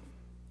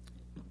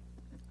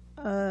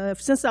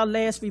 Since our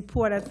last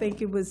report, I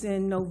think it was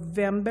in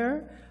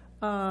November,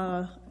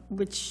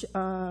 which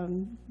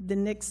the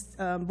next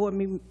board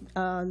meeting,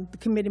 the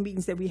committee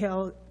meetings that we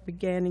held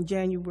began in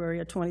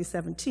January of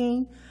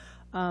 2017.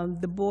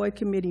 The board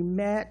committee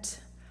met.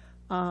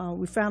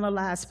 We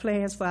finalized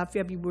plans for our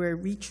February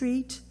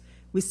retreat.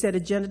 We set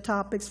agenda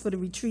topics for the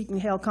retreat and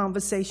held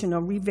conversation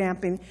on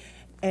revamping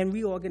and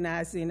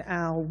reorganizing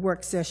our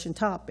work session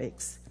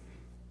topics.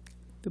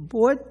 The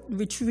board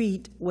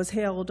retreat was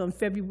held on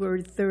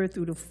February 3rd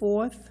through the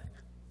 4th.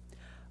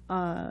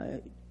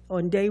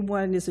 On day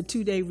one is a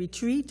 2-day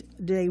retreat.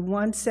 Day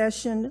one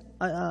session,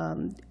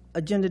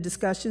 agenda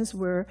discussions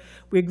where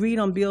we agreed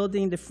on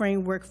building the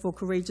framework for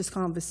courageous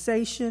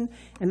conversation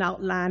and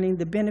outlining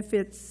the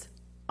benefits,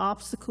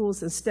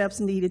 obstacles, and steps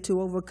needed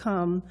to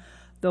overcome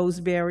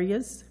those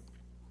barriers.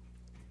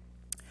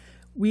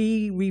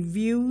 We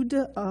reviewed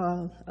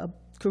a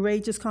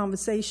Courageous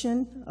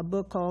Conversation, a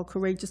book called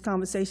Courageous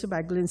Conversation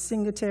by Glenn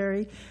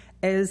Singletary,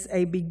 as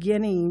a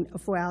beginning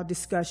for our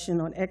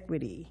discussion on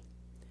equity.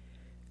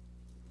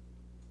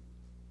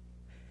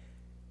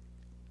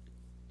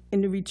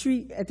 In the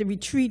retreat, the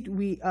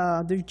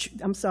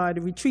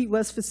retreat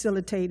was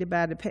facilitated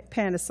by the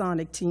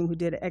Panasonic team, who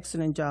did an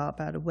excellent job,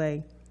 by the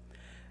way.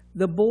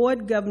 The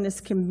Board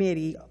Governance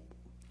Committee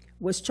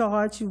was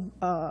charged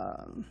by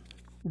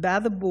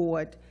the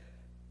board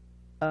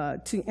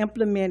to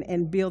implement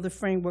and build a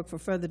framework for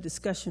further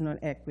discussion on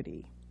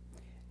equity.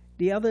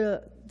 The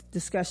other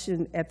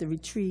discussion at the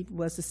retreat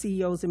was the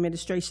CEO's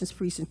administration's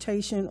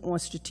presentation on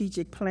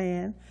strategic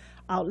plan,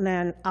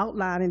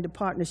 outlining the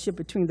partnership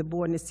between the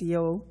board and the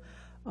CEO,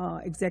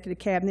 executive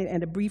cabinet,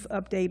 and a brief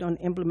update on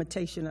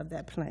implementation of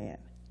that plan.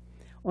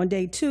 On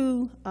day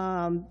 2,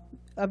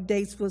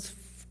 updates was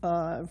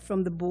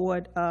from the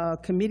board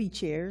committee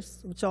chairs,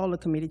 which all the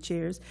committee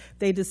chairs.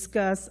 They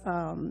discussed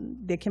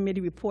their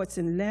committee reports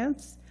in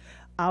length,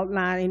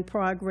 outlining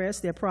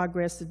their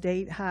progress to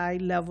date,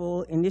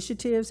 high-level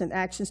initiatives and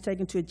actions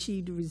taken to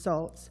achieve the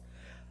results.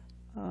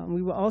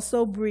 We were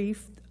also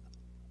briefed,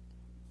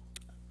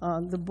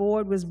 the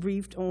board was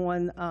briefed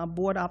on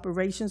board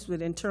operations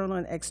with internal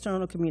and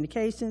external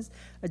communications,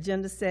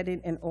 agenda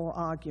setting, and oral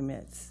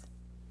arguments.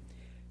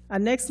 Our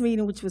next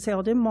meeting, which was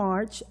held in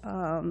March,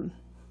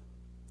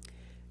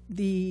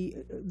 the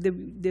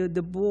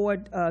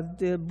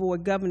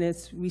board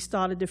governance, we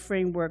started the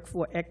framework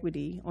for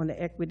equity on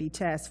the equity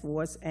task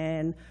force,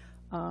 and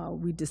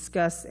we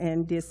discussed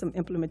and did some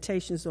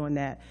implementations on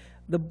that.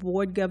 The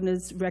board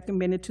governance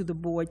recommended to the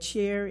board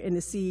chair and the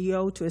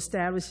CEO to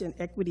establish an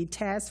equity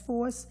task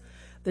force.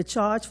 The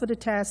charge for the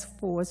task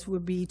force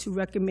would be to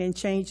recommend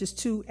changes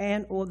to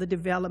and/or the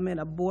development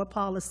of board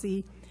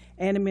policy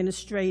and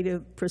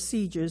administrative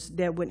procedures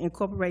that would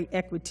incorporate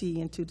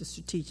equity into the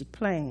strategic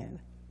plan.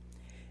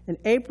 In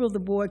April, the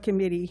board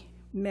committee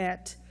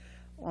met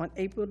on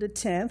April the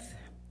 10th.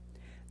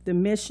 The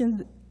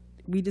mission,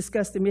 we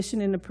discussed the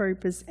mission and the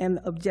purpose and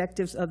the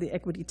objectives of the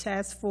Equity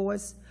Task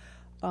Force.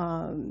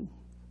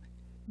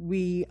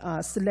 We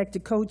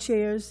selected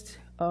co-chairs.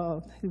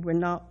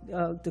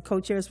 The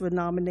co-chairs were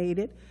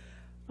nominated.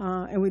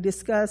 And we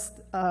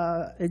discussed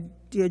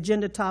the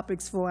agenda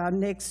topics for our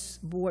next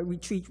board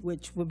retreat,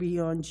 which will be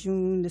on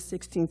June the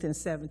 16th and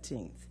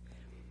 17th.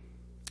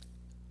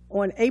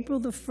 On April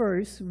the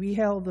 1st, we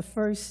held the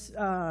first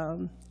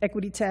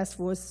Equity Task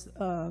Force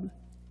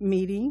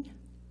meeting.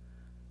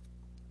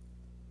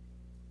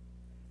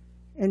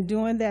 And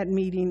during that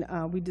meeting,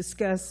 we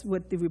discussed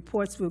what the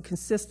reports will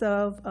consist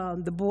of.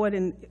 The board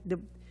and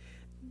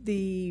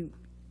the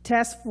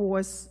task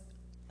force,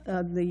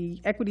 the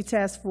Equity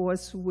Task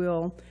Force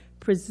will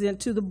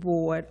present to the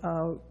board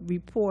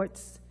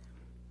reports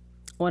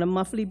on a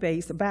monthly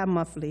basis,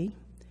 bi-monthly.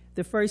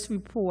 The first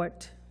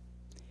report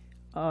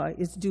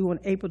is due on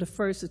April the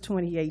 1st of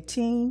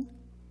 2018.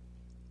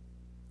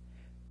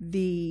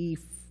 The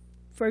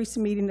first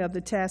meeting of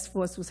the task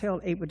force was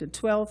held April the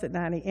 12th at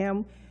 9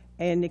 a.m.,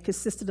 and it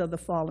consisted of the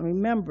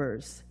following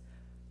members.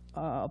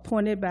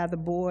 Appointed by the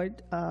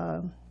board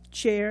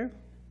chair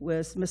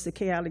was Mr.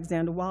 K.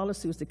 Alexander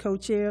Wallace, who is the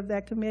co-chair of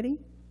that committee.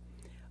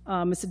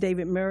 Mr.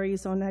 David Murray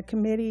is on that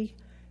committee.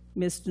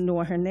 Mr.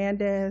 Noah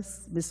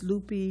Hernandez, Ms.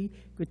 Lupe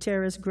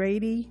Gutierrez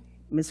Grady,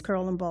 Ms.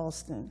 Carolyn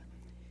Boston.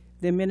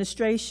 The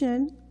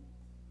administration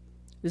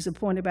is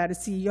appointed by the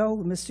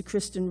CEO, Mr.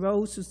 Kristen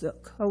Rose, who's the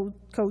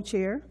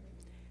co-chair,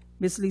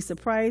 Ms. Lisa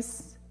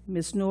Price,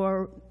 Ms.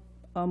 Nora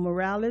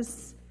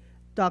Morales,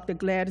 Dr.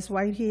 Gladys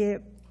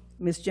Whitehead,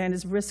 Ms.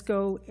 Janice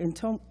Briscoe, and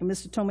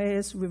Mr.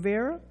 Tomas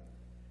Rivera.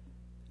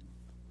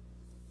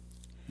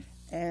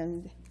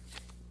 And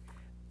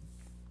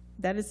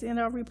that is in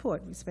our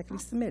report,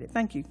 respectfully submitted.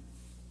 Thank you.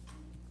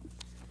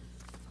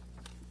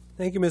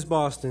 Thank you, Ms.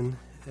 Boston.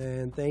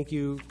 And thank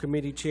you,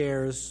 committee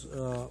chairs,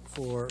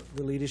 for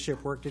the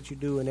leadership work that you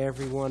do, and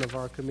every one of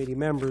our committee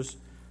members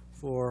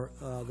for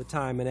the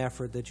time and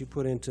effort that you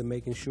put into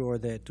making sure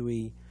that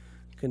we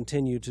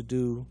continue to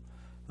do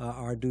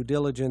our due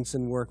diligence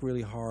and work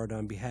really hard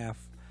on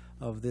behalf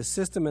of this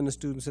system and the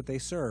students that they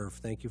serve.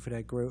 Thank you for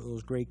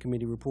those great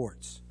committee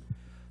reports.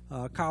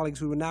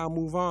 Colleagues, we will now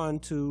move on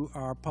to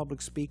our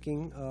public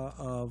speaking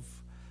of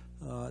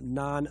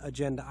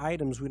non-agenda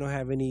items. We don't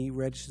have any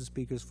registered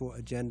speakers for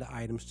agenda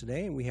items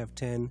today, and we have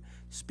 10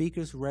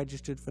 speakers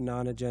registered for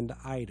non-agenda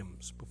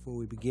items. Before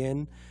we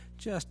begin,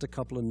 just a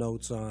couple of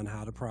notes on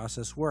how the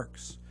process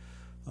works.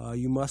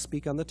 You must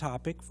speak on the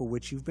topic for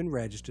which you've been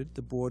registered.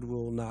 The board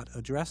will not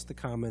address the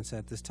comments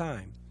at this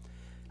time.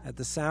 At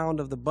the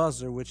sound of the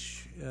buzzer,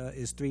 which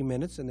is 3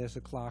 minutes, and there's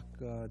a clock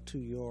to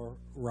your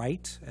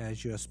right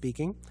as you're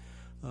speaking,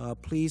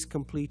 please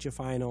complete your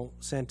final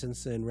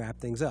sentence and wrap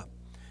things up.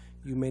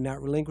 You may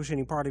not relinquish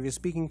any part of your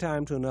speaking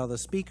time to another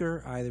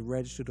speaker, either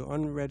registered or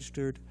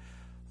unregistered.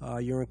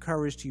 You're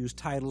encouraged to use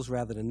titles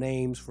rather than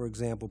names, for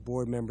example,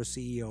 board member,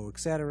 CEO,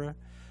 etc.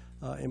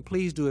 And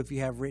please do, if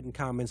you have written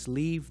comments,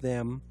 leave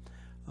them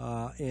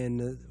in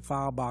the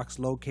file box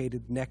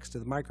located next to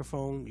the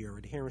microphone. Your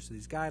adherence to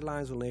these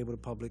guidelines will enable the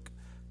public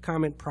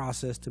comment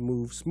process to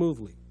move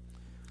smoothly.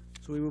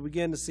 So we will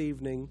begin this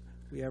evening.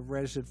 We have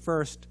registered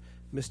first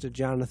Mr.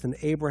 Jonathan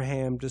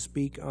Abraham to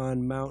speak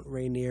on Mount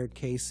Rainier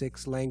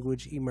K-6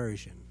 language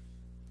immersion.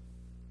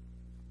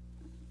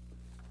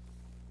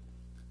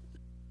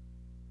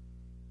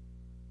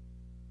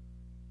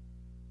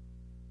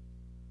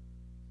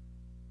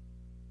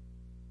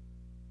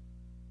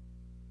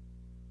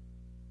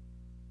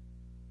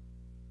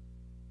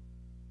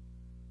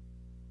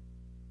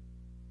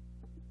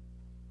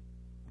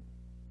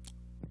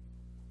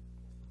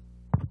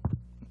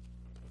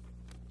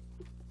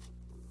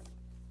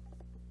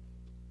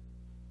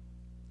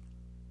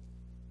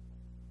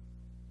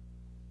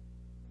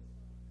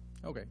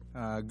 Okay.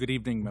 Good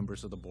evening,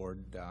 members of the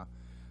board.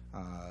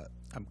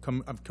 I've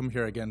come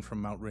here again from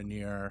Mount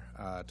Rainier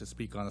to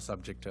speak on the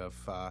subject of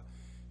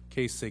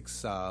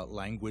K-6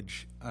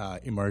 language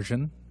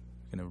immersion.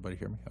 Can everybody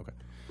hear me? Okay.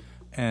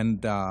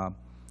 And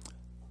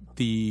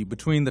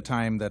between the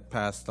time that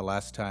passed the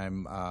last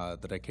time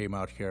that I came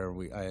out here,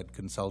 I had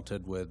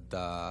consulted with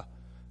the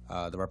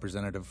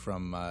representative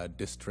from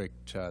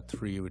District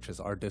 3, which is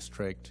our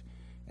district,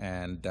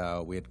 and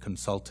we had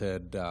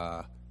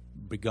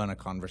begun a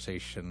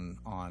conversation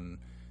on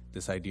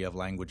this idea of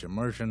language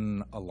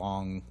immersion,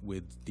 along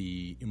with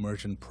the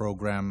immersion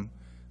program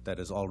that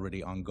is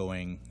already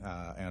ongoing.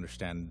 I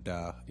understand,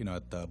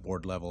 at the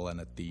board level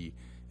and at the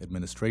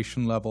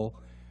administration level.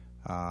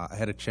 I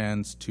had a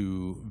chance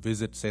to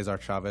visit Cesar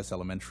Chavez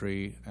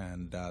Elementary,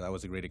 and that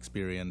was a great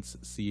experience,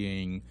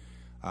 seeing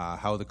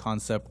how the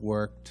concept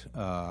worked,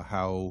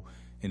 how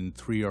in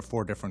 3 or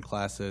 4 different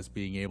classes,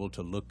 being able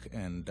to look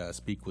and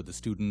speak with the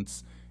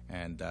students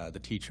and the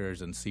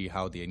teachers and see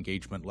how the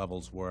engagement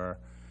levels were,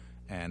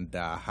 and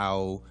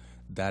how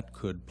that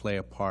could play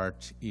a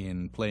part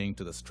in playing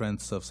to the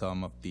strengths of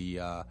some of the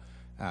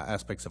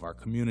aspects of our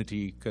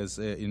community. Because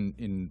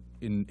in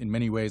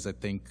many ways, I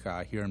think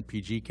here in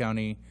PG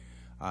County,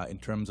 in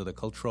terms of the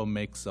cultural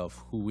mix of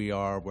who we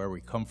are, where we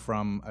come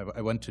from,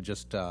 I went to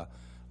just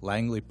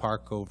Langley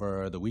Park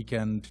over the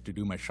weekend to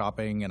do my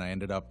shopping, and I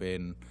ended up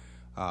in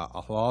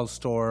a halal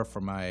store for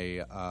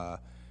my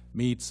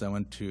meats. I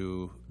went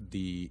to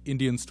the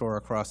Indian store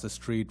across the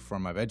street for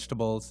my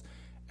vegetables,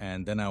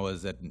 and then I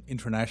was at an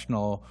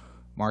international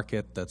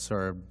market that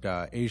served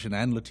Asian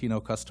and Latino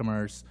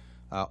customers,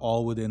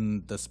 all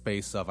within the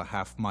space of a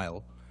half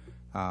mile.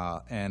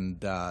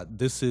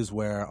 This is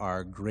where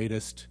our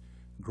greatest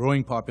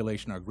growing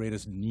population, our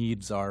greatest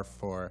needs are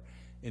for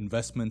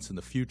investments in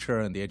the future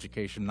and the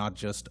education, not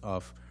just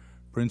of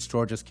Prince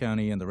George's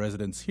County and the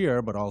residents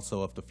here, but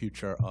also of the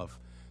future of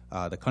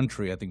the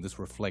country. I think this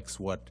reflects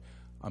what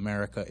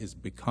America is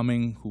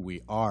becoming, who we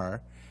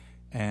are.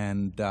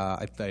 And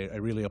I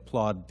really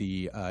applaud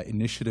the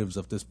initiatives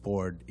of this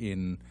board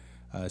in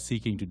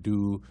seeking to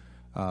do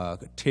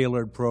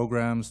tailored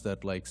programs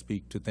that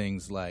speak to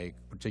things like,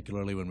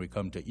 particularly when we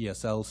come to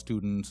ESL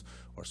students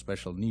or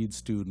special needs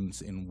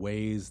students, in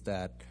ways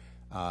that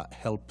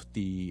help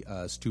the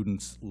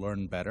students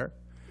learn better.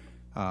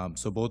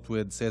 So both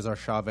with Cesar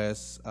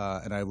Chavez,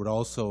 and I would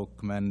also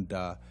commend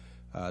the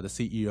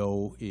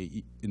CEO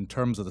in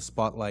terms of the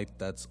spotlight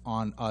that's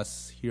on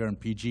us here in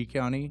PG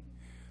County,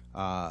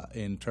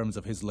 in terms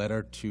of his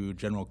letter to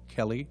General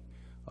Kelly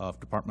of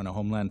Department of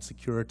Homeland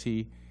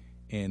Security,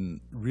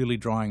 in really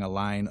drawing a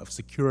line of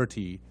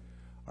security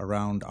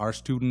around our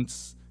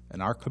students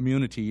and our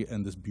community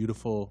and this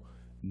beautiful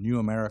new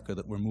America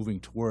that we're moving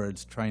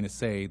towards, trying to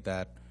say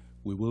that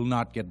we will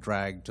not get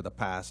dragged to the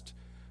past.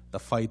 The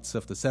fights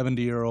of the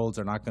 70-year-olds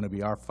are not going to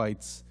be our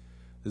fights.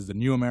 This is the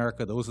new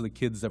America. Those are the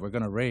kids that we're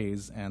going to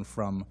raise. And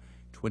from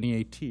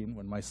 2018,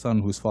 when my son,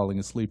 who's falling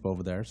asleep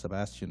over there,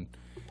 Sebastian,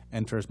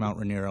 enters Mount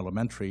Rainier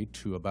Elementary,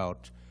 to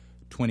about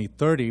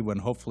 2030, when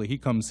hopefully he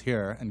comes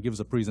here and gives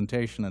a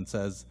presentation and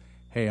says,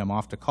 hey, I'm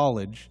off to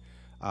college,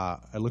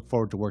 I look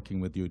forward to working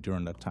with you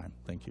during that time.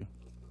 Thank you.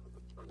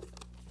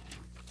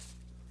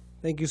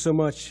 Thank you so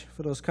much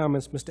for those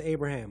comments, Mr.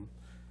 Abraham.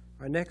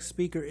 Our next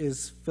speaker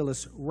is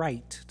Phyllis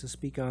Wright to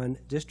speak on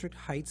District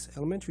Heights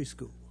Elementary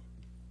School.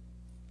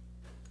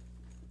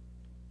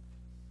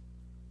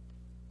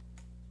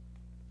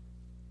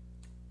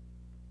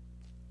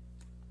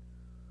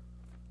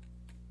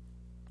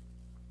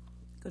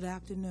 Good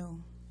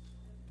afternoon.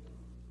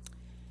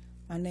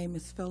 My name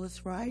is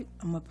Phyllis Wright.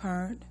 I'm a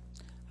parent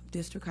of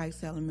District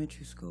Heights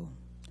Elementary School.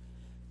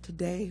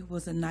 Today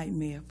was a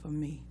nightmare for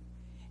me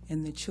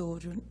and the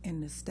children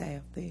and the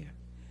staff there.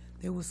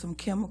 There were some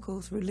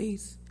chemicals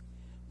released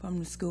from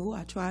the school.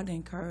 I tried to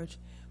encourage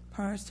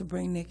parents to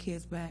bring their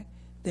kids back,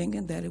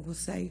 thinking that it was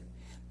safe.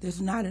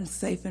 There's not a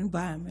safe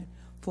environment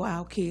for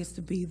our kids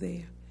to be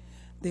there.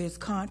 There's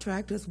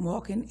contractors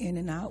walking in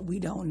and out. We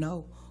don't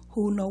know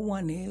who no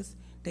one is.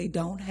 They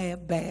don't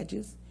have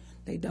badges.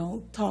 They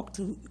don't talk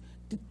to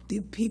the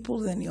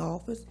people in the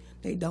office.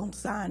 They don't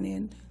sign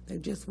in. They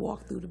just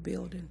walk through the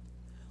building.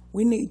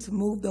 We need to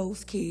move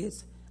those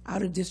kids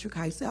out of District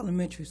Heights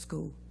Elementary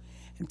School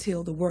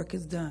until the work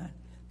is done.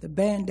 The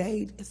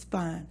Band-Aid is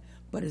fine,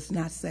 but it's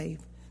not safe.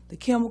 The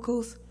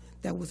chemicals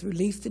that was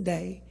released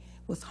today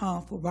was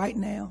harmful. Right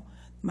now,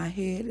 my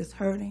head is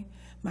hurting.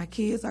 My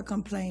kids are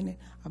complaining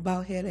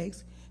about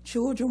headaches.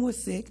 Children were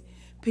sick.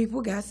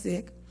 People got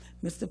sick.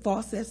 Mr.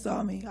 Fawcett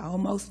saw me. I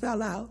almost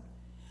fell out.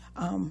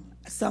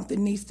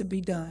 Something needs to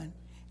be done,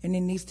 and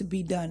it needs to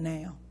be done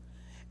now.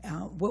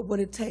 What would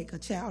it take? A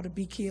child to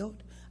be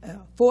killed?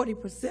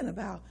 40% of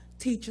our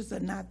teachers are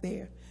not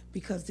there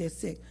because they're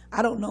sick.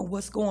 I don't know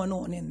what's going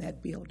on in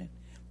that building,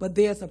 but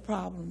there's a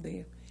problem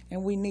there,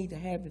 and we need to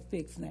have it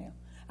fixed now.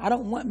 I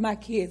don't want my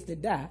kids to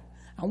die.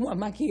 I want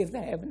my kids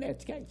to have an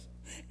education.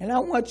 And I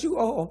want you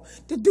all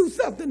to do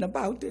something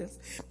about this,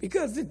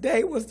 because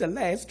today was the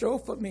last straw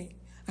for me.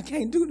 I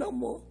can't do no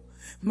more.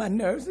 My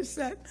nerves are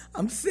shot.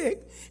 I'm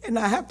sick, and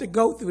I have to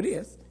go through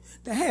this.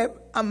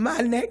 My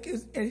neck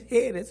and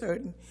head is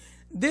hurting.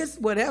 This,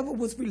 whatever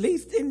was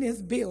released in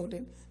this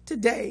building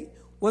today,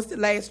 was the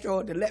last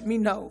straw to let me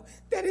know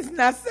that it's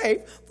not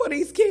safe for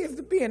these kids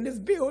to be in this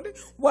building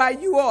while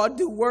you all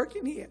do work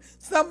in here.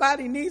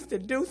 Somebody needs to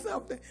do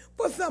something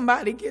before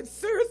somebody gets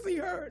seriously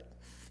hurt.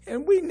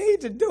 And we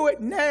need to do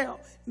it now,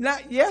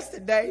 not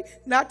yesterday,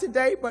 not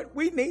today, but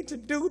we need to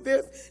do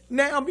this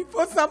now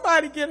before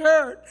somebody get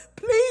hurt.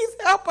 Please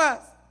help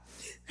us.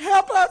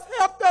 Help us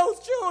help those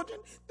children.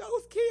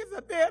 Those kids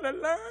are there to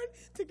learn,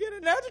 to get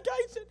an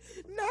education,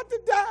 not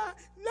to die,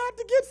 not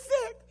to get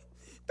sick.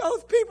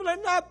 Those people are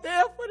not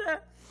there for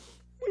that.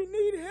 We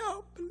need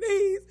help.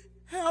 Please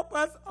help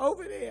us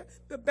over there.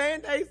 The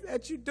Band-Aids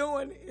that you're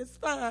doing is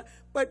fine,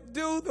 but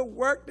do the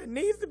work that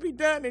needs to be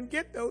done and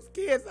get those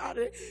kids out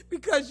of there,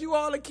 because you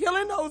all are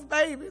killing those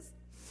babies.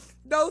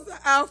 Those are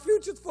our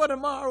futures for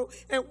tomorrow.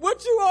 And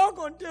what you all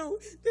going to do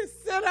is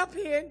sit up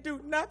here and do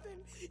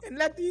nothing and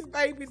let these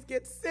babies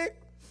get sick,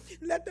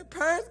 let the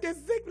parents get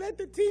sick, let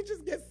the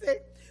teachers get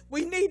sick.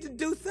 We need to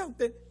do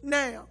something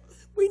now.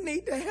 We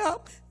need to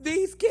help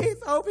these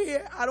kids over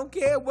here. I don't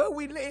care where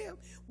we live.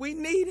 We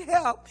need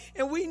help,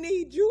 and we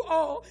need you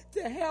all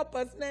to help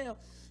us now.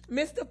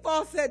 Mr.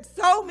 Fawcett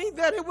told me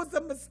that it was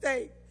a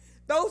mistake.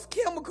 Those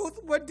chemicals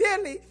were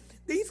deadly.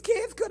 These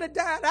kids could have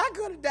died. I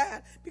could have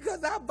died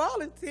because I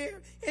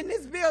volunteer in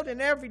this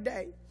building every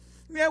day.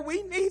 Yeah,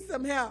 we need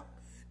some help.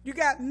 You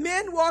got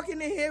men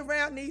walking in here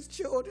around these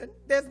children.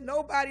 There's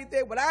nobody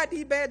there with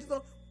ID badges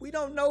on. We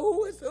don't know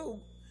who is who.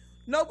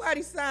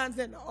 Nobody signs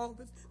in the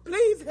office.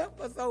 Please help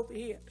us over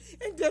here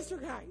in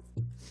District Heights.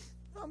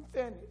 I'm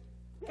finished.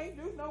 Can't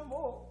do no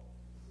more.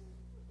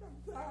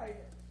 I'm tired.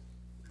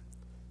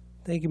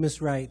 Thank you,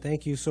 Ms. Wright.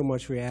 Thank you so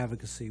much for your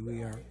advocacy.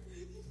 We are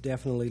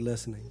definitely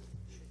listening.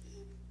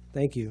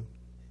 Thank you.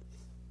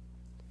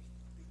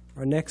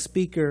 Our next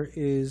speaker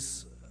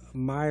is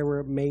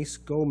Myra Mace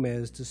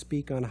Gomez to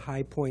speak on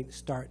High Point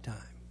start time.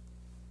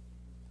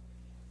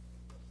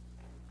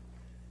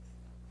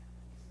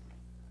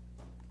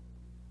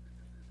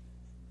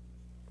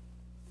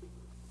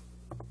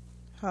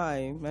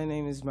 Hi, my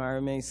name is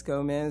Myra Mace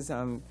Gomez.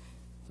 I'm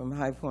from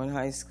High Point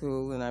High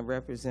School, and I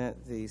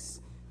represent the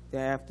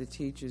staff, the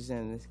teachers,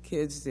 and the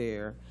kids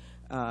there.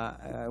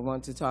 I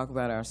want to talk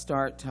about our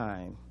start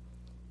time.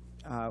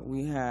 Our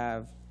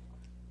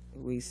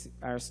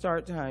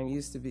start time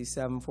used to be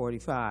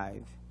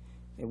 7:45.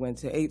 It went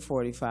to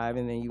 8:45,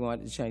 and then you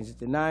wanted to change it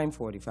to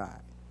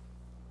 9:45.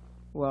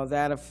 Well,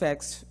 that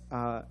affects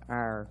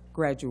our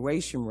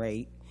graduation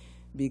rate,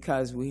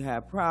 because we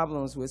have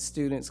problems with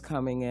students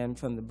coming in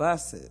from the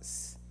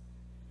buses.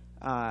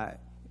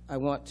 I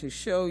want to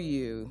show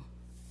you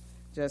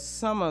just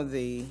some of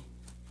the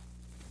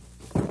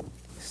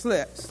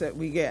slips that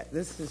we get.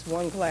 This is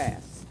one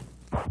class,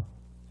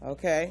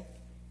 okay?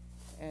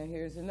 And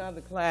here's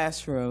another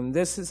classroom.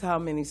 This is how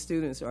many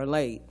students are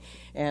late,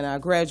 and our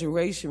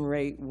graduation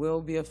rate will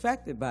be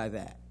affected by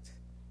that.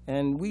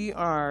 And we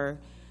are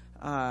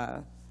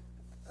a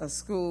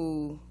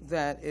school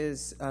that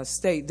is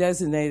state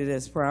designated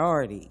as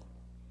priority.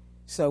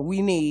 So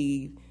we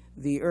need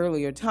the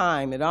earlier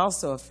time. It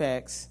also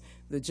affects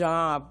the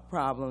job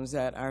problems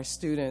that our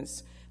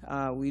students,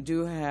 we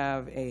do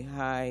have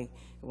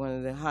one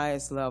of the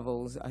highest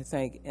levels, I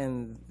think,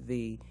 in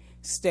the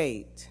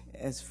state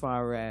as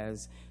far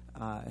as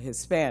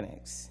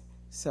Hispanics.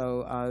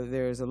 So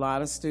there's a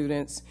lot of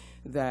students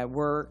that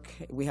work.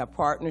 We have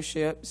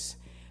partnerships,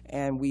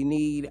 and we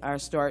need our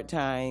start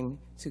time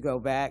to go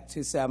back to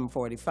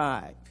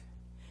 7:45.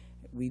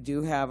 We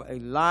do have a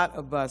lot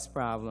of bus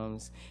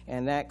problems,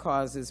 and that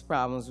causes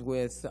problems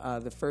with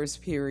the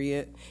first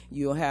period.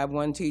 You'll have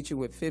one teacher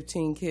with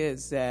 15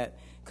 kids that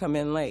come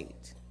in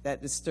late.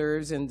 That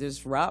disturbs and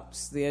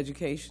disrupts the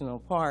educational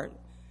part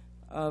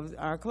of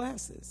our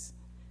classes.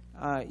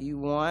 You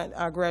want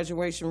our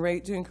graduation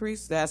rate to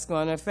increase? That's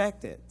going to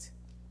affect it.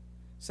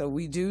 So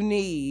we do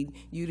need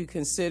you to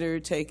consider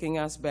taking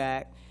us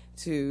back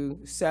to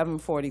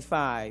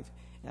 7:45.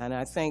 And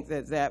I think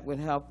that that would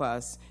help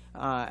us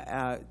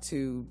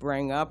to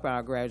bring up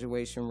our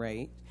graduation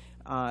rate.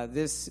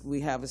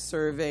 We have a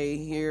survey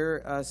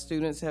here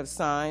students have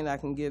signed. I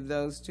can give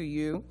those to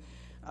you.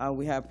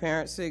 We have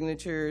parent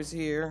signatures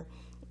here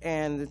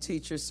and the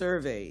teacher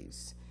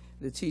surveys.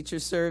 The teacher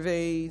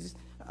surveys,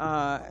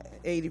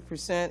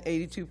 80%,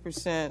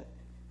 82%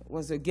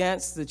 was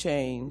against the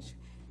change,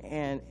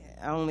 and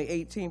only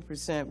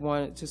 18%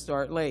 wanted to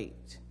start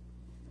late.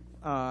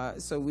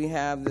 So we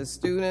have the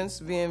students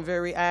being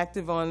very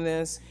active on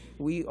this.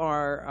 We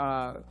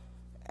are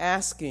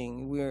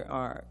we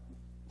are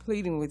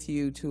pleading with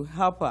you to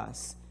help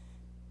us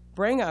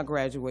bring our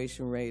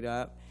graduation rate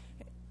up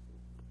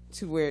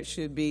to where it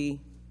should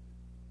be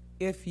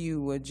if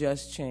you would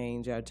just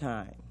change our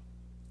time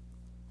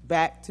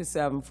back to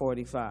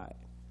 7:45.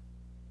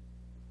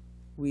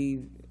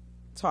 We've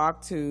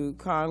talked to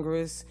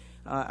Congress,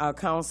 our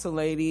council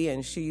lady,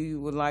 and she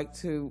would like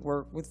to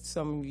work with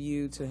some of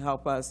you to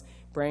help us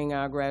bring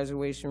our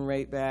graduation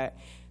rate back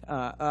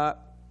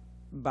up.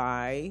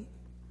 by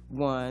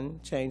one,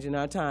 changing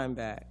our time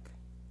back.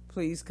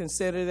 Please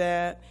consider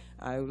that.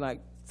 I would like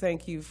to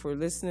thank you for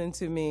listening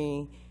to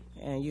me,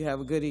 and you have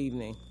a good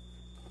evening.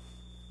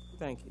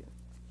 Thank you.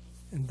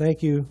 And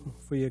thank you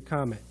for your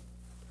comment.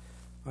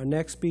 Our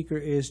next speaker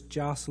is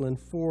Jocelyn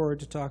Ford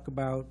to talk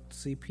about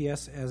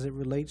CPS as it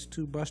relates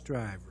to bus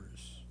drivers.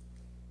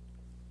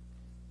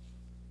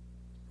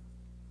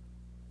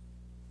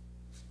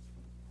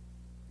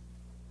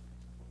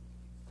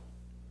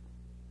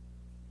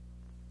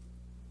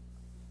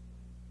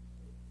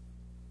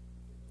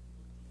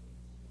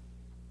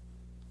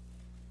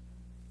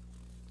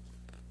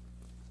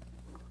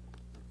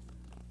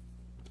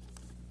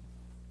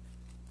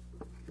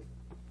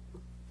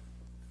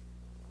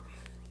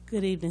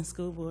 Good evening,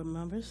 school board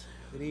members.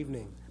 Good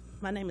evening.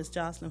 My name is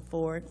Jocelyn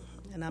Ford,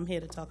 and I'm here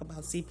to talk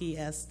about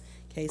CPS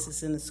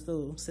cases in the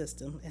school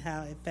system and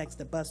how it affects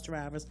the bus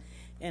drivers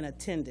and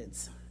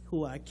attendants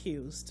who are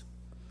accused.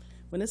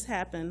 When this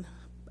happened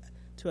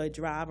to a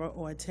driver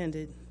or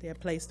attendant, they're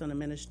placed on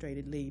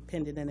administrative leave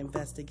pending an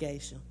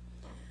investigation.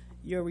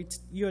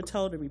 You're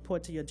told to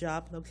report to your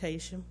job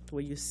location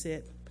where you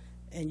sit,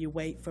 and you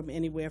wait from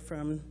anywhere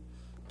from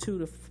 2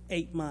 to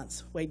 8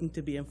 months waiting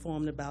to be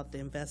informed about the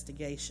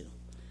investigation.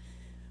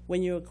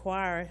 When you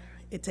acquire,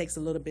 it takes a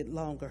little bit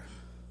longer.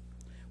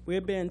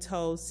 We're being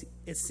told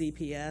it's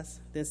CPS,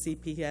 then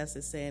CPS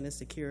is saying it's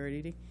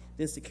security,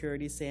 then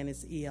security is saying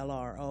it's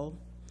ELRO.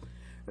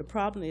 The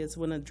problem is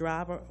when a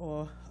driver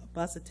or a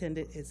bus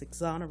attendant is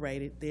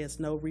exonerated, there's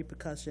no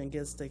repercussion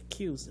against the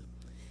accuser.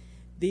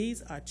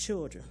 These are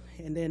children,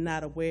 and they're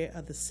not aware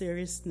of the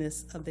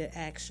seriousness of their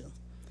action.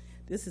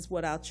 This is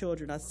what our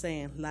children are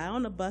saying. Lie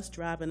on the bus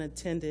driver and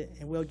attendant,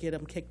 and we'll get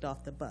them kicked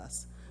off the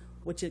bus,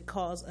 which it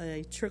cause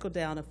a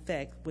trickle-down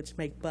effect, which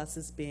make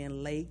buses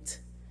being late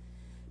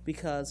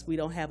because we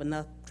don't have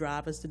enough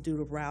drivers to do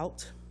the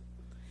route.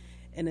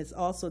 And it's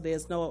also,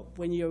 there's no,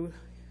 when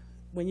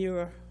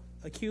you're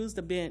accused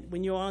of being,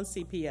 when you're on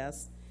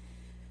CPS,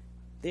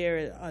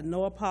 there are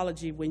no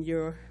apology when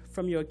you're,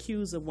 from your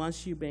accuser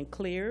once you've been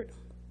cleared.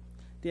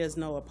 There's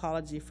no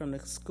apology from the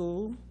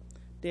school.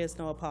 There's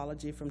no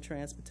apology from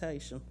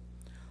transportation.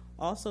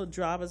 Also,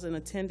 drivers and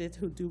attendants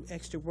who do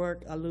extra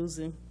work are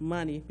losing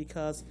money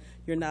because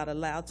you're not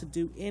allowed to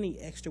do any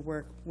extra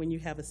work when you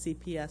have a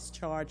CPS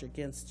charge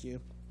against you.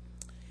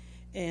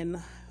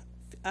 And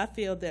I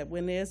feel that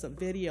when there's a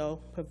video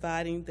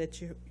providing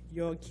that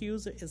your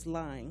accuser is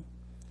lying,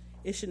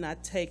 it should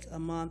not take a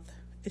month,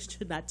 it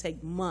should not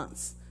take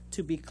months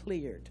to be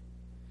cleared.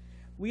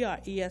 We are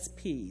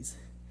ESPs.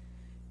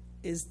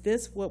 Is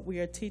this what we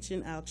are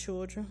teaching our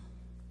children?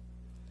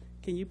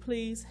 Can you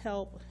please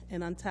help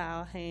and untie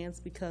our hands,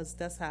 because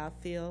that's how I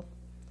feel.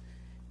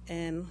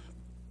 And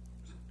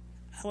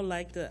I would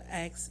like to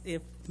ask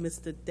if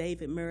Mr.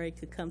 David Murray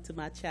could come to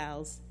my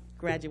child's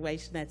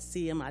graduation at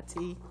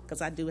CMIT,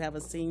 because I do have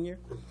a senior.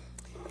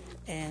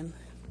 And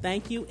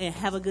thank you, and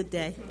have a good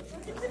day.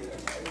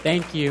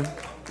 Thank you.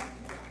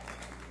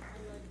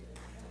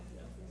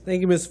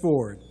 Thank you, Ms.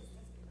 Ford.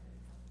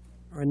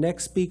 Our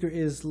next speaker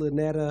is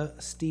Lynetta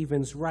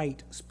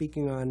Stevens-Wright,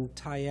 speaking on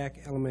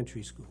Tyack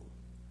Elementary School.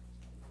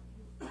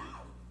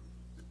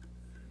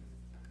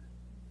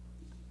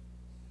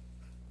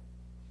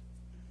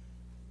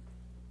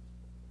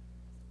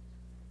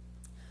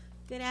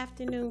 Good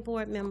afternoon,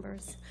 board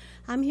members.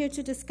 I'm here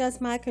to discuss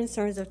my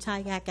concerns of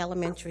Tyack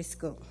Elementary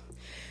School.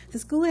 The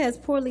school has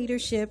poor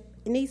leadership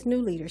and needs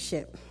new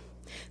leadership.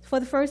 For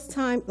the first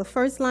time, the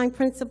first-line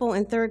principal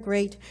and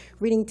third-grade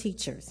reading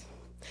teachers.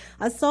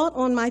 Assault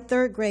on my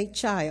third-grade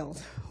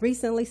child.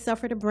 Recently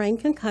suffered a brain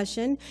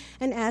concussion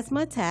and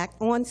asthma attack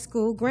on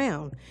school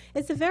ground.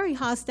 It's a very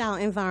hostile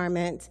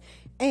environment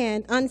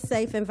and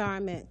unsafe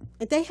environment.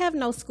 They have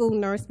no school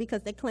nurse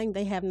because they claim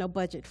they have no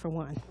budget for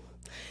one.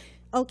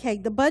 Okay,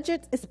 the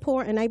budget is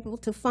poor and able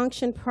to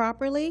function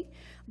properly,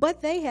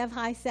 but they have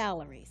high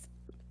salaries.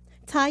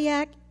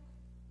 Tyack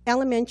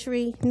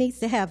Elementary needs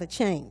to have a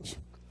change.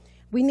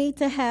 We need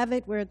to have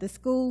it where the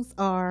schools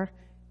are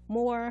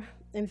more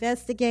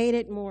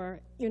investigated, more,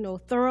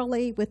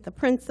 thoroughly with the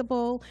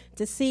principal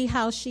to see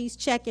how she's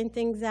checking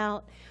things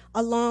out,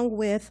 along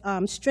with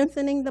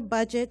strengthening the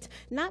budget.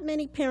 Not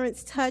many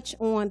parents touch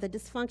on the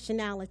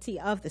dysfunctionality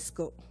of the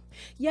school.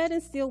 Yet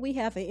and still we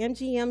have an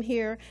MGM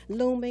here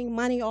looming,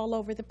 money all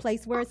over the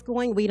place. Where it's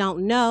going, we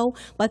don't know,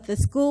 but the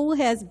school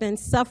has been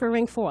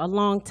suffering for a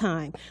long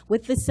time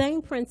with the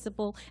same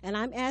principal, and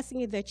I'm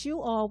asking you that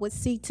you all would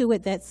see to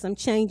it that some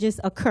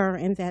changes occur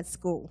in that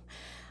school.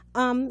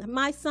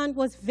 My son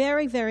was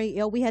very, very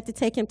ill. We had to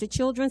take him to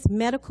Children's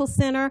Medical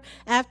Center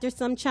after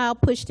some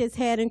child pushed his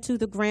head into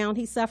the ground.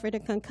 He suffered a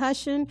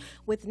concussion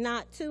with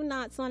 2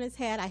 knots on his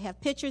head. I have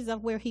pictures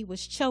of where he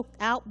was choked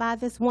out by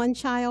this one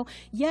child.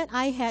 Yet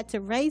I had to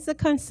raise a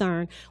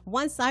concern.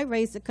 Once I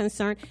raised a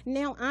concern,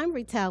 now I'm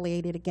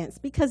retaliated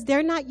against because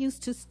they're not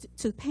used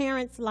to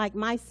parents like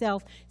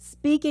myself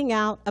speaking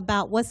out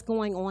about what's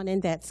going on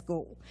in that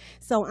school.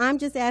 So I'm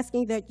just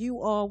asking that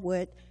you all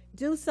would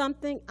do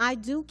something. I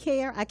do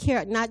care. I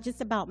care not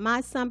just about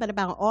my son, but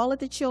about all of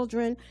the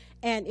children.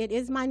 And it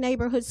is my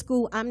neighborhood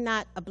school. I'm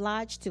not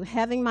obliged to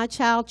having my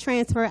child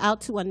transfer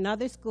out to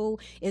another school.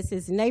 It's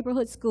his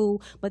neighborhood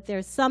school. But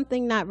there's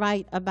something not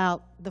right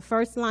about the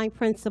first line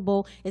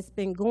principal. It's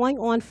been going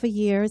on for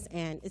years,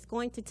 and it's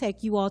going to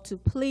take you all to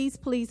please,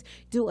 please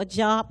do a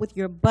job with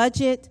your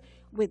budget.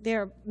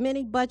 There are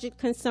many budget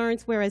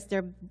concerns, whereas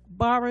they're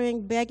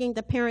borrowing, begging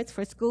the parents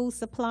for school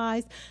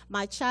supplies.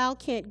 My child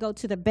can't go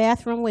to the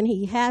bathroom when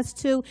he has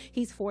to.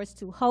 He's forced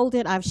to hold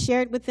it. I've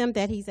shared with them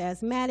that he's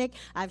asthmatic.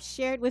 I've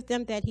shared with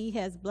them that he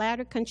has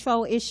bladder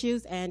control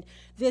issues, and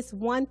this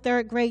one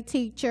third-grade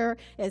teacher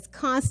is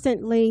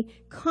constantly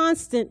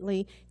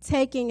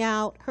taking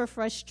out her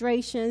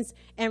frustrations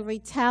and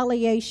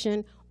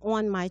retaliation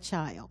on my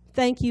child.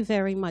 Thank you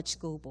very much,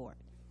 school board.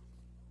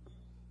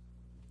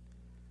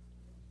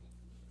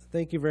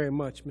 Thank you very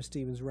much, Ms.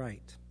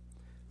 Stevens-Wright.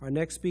 Our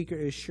next speaker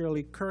is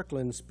Shirley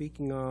Kirkland,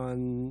 speaking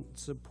on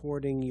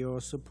supporting your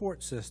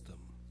support system.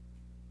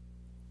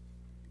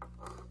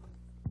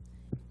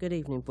 Good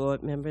evening,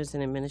 board members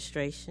and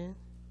administration.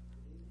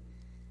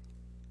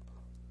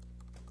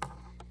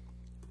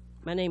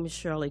 My name is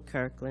Shirley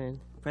Kirkland,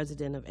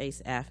 president of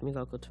ACE AFME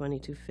Local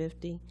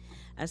 2250.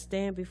 I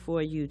stand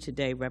before you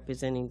today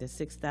representing the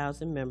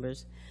 6,000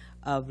 members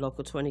of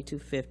Local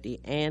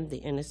 2250 and the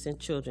innocent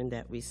children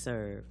that we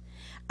serve.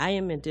 I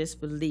am in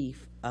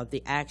disbelief of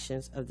the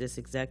actions of this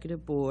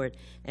executive board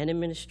and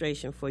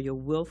administration for your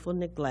willful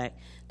neglect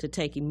to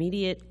take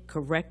immediate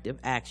corrective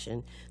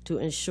action to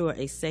ensure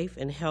a safe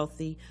and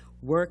healthy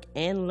work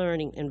and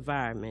learning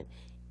environment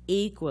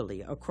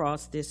equally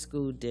across this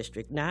school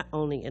district, not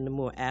only in the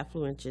more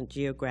affluent and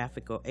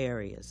geographical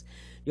areas.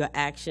 Your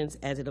actions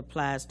as it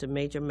applies to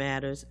major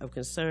matters of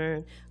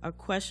concern are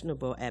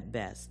questionable at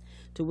best.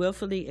 To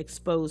willfully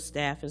expose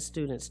staff and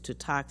students to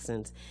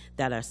toxins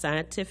that are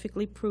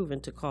scientifically proven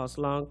to cause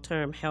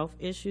long-term health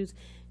issues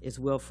is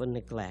willful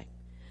neglect.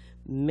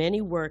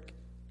 Many work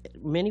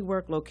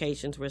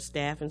locations where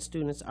staff and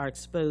students are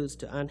exposed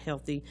to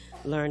unhealthy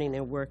learning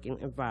and working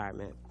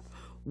environment.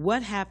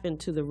 What happened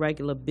to the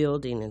regular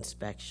building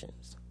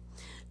inspections?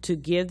 To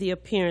give the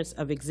appearance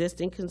of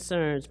existing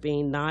concerns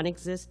being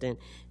non-existent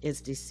is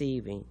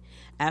deceiving.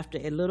 After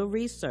a little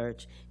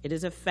research, it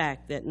is a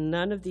fact that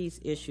none of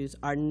these issues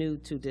are new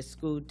to this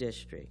school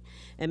district.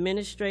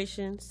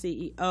 Administration,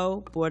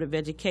 CEO, Board of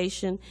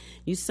Education,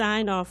 you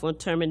sign off on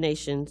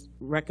termination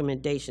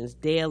recommendations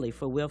daily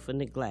for willful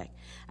neglect.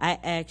 I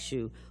ask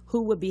you,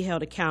 who would be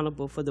held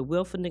accountable for the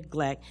willful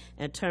neglect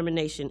and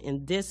termination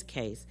in this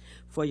case,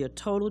 for your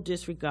total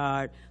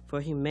disregard for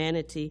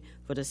humanity,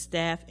 for the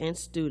staff and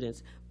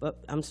students,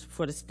 but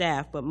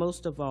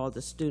most of all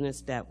the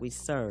students that we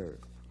serve?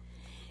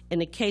 In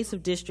the case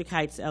of District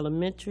Heights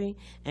Elementary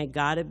and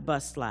Goddard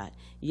Bus Lot,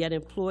 yet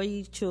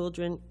employee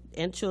children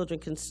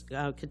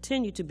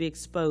continue to be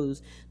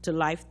exposed to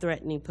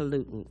life-threatening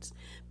pollutants.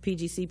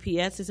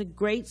 PGCPS is a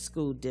great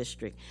school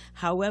district.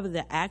 However,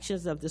 the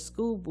actions of the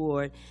school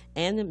board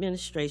and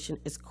administration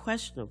is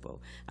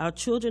questionable. Our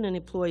children and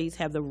employees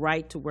have the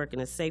right to work in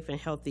a safe and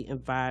healthy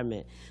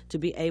environment to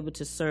be able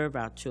to serve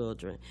our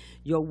children.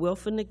 Your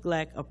willful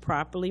neglect of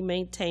properly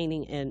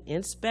maintaining and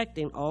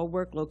inspecting all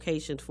work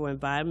locations for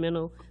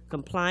environmental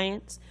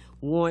compliance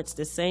warrants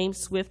the same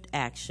swift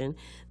action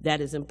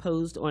that is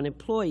imposed on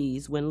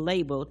employees when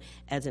labeled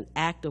as an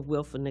act of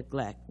willful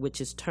neglect, which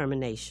is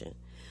termination.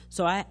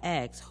 So I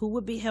ask, who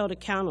would be held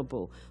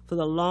accountable for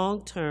the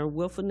long-term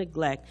willful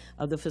neglect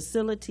of the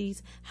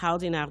facilities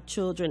housing our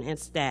children and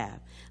staff?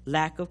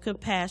 Lack of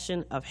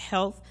compassion of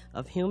health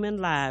of human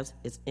lives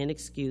is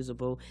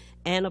inexcusable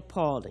and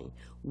appalling.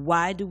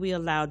 Why do we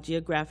allow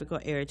geographical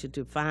area to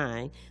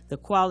define the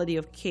quality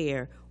of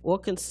care or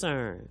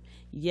concern?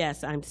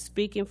 Yes, I'm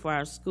speaking for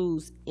our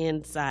schools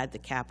inside the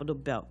Capital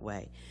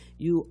Beltway.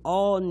 You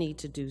all need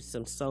to do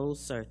some soul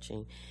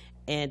searching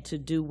and to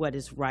do what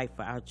is right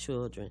for our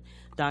children.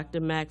 Dr.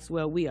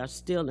 Maxwell, we are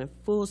still in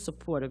full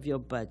support of your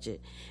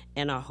budget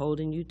and are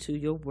holding you to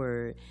your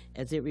word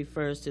as it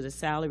refers to the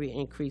salary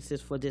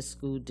increases for this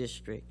school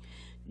district,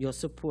 your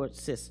support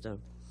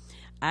system.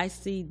 I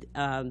see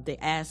they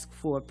ask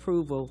for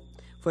approval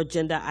for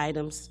agenda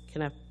items.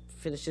 Can I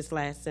finish this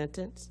last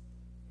sentence?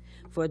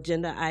 For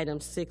agenda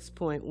items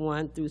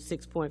 6.1 through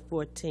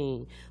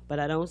 6.14, but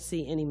I don't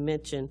see any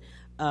mention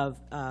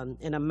of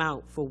an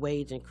amount for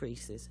wage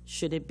increases.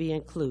 Should it be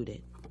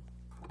included?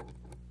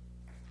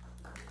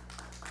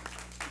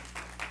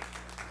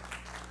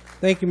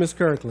 Thank you, Ms.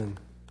 Kirkland.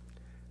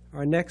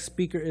 Our next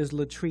speaker is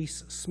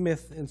Latrice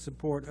Smith in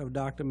support of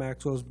Dr.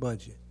 Maxwell's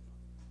budget.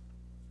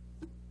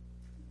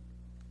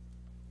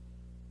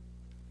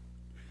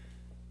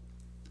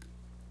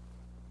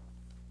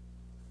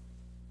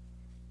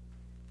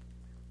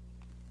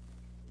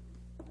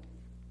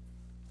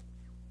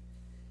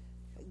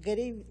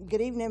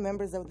 Good evening,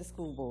 members of the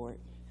school board.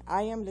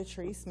 I am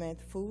Latrice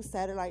Smith, Food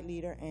Satellite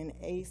Leader and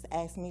ACE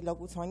AFME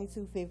Local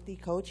 2250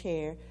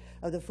 Co-Chair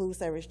of the Food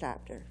Service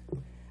Chapter.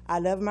 I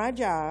love my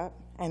job,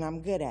 and I'm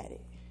good at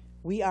it.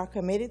 We are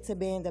committed to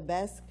being the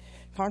best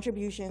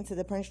contribution to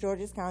the Prince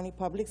George's County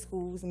Public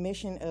Schools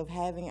mission of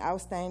having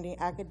outstanding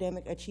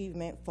academic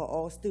achievement for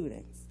all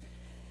students.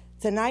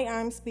 Tonight,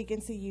 I'm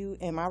speaking to you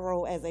in my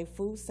role as a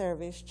food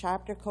service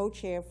chapter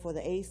co-chair for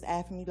the ACE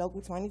AFME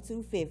Local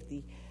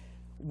 2250.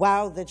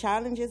 While the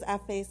challenges I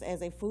face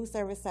as a food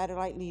service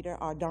satellite leader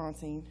are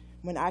daunting,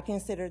 when I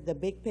consider the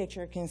big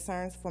picture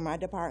concerns for my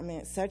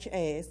department, such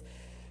as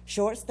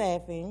short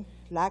staffing,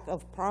 lack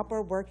of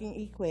proper working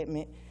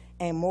equipment,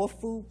 and more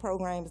food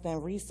programs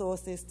than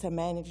resources to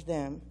manage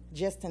them,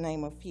 just to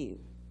name a few.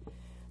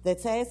 The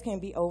task can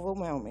be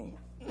overwhelming.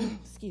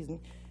 Excuse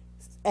me.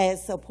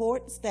 As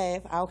support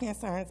staff, our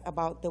concerns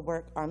about the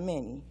work are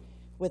many.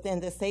 Within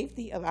the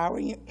safety of our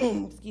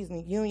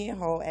union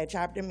hall at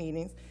chapter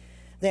meetings,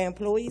 the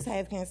employees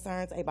have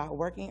concerns about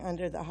working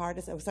under the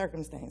hardest of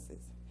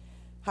circumstances.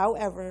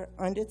 However,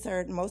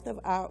 undeterred, most of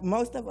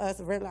us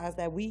realize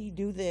that we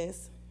do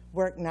this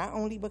work not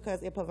only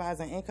because it provides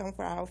an income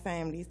for our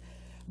families,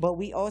 but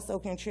we also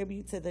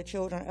contribute to the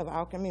children of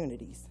our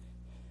communities.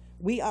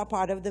 We are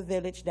part of the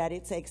village that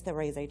it takes to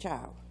raise a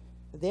child.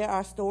 There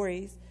are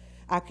stories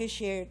I could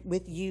share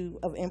with you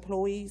of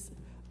employees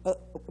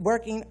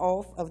working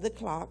off of the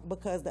clock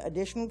because the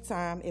additional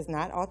time is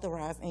not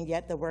authorized and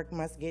yet the work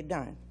must get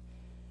done.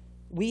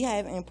 We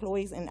have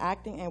employees in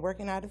acting and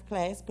working out of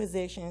class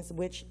positions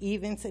which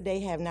even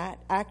today have not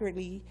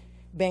accurately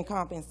been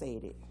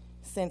compensated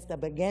since the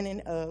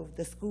beginning of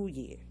the school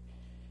year.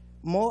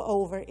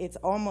 Moreover, it's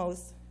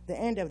almost the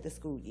end of the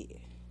school year.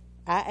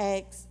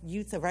 I ask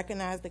you to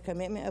recognize the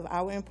commitment of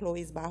our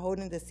employees by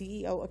holding the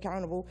CEO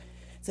accountable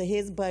to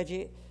his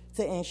budget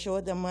to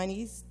ensure the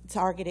monies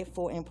targeted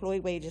for employee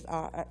wages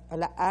are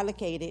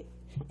allocated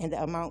in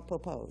the amount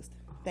proposed.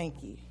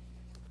 Thank you.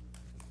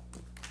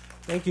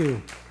 Thank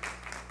you.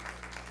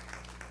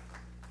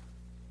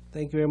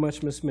 Thank you very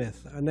much, Ms.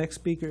 Smith. Our next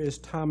speaker is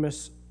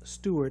Thomas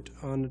Stewart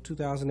on the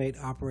 2008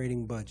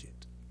 operating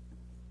budget.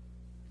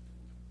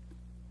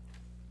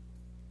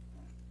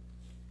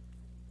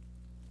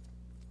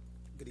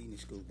 Good evening,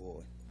 school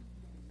board.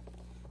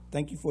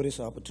 Thank you for this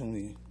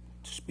opportunity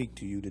to speak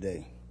to you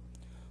today.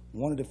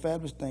 One of the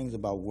fabulous things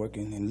about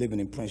working and living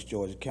in Prince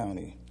George's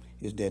County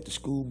is that the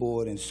school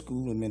board and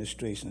school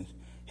administrations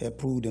have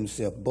proved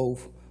themselves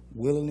both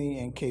willingly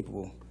and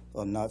capable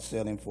of not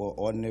settling for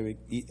ordinary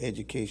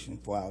education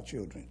for our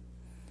children.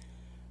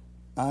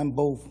 I'm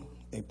both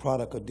a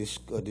product of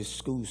this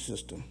school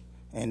system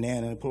and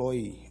an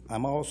employee.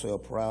 I'm also a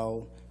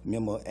proud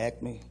member of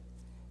AFME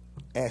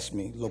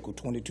Local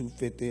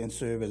 2250 and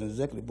serve as an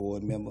executive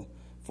board member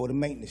for the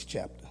maintenance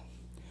chapter.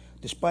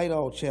 Despite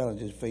all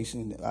challenges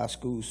facing our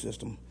school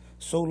system,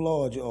 so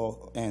large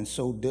and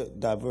so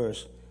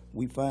diverse,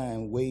 we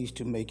find ways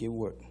to make it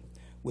work.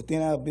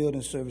 Within our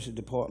building services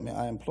department,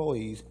 our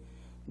employees,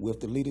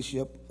 with the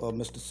leadership of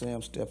Mr.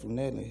 Sam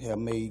Stefanelli, have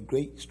made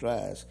great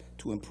strides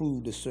to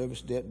improve the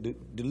service that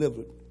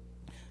delivered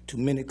to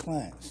many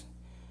clients.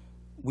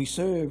 We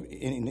serve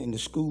in the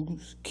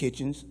schools,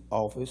 kitchens,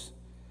 office,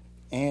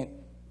 and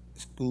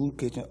school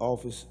kitchen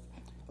office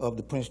of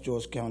the Prince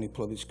George's County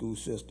Public School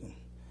System.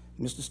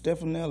 Mr.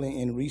 Stefanelli,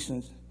 in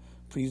recent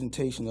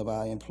presentation of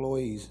our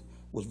employees,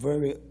 was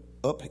very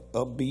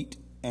upbeat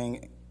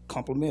and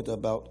complimentary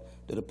about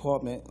the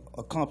department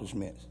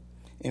accomplishments.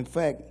 In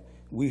fact,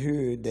 we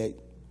heard that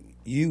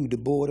you, the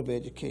Board of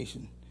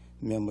Education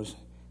members,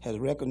 has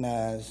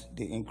recognized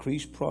the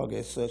increased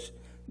progress such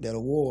that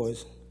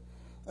awards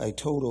a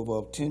total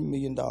of $10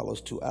 million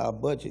to our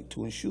budget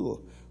to ensure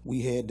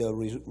we had the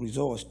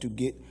resource to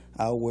get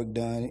our work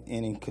done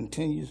in a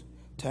continuous,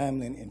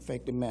 timely, and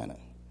effective manner.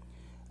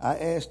 I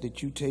ask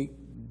that you take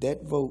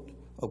that vote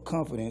of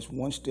confidence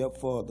one step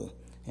further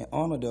and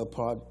honor the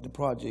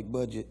project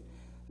budget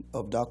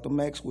of Dr.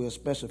 Maxwell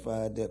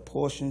specified that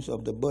portions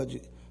of the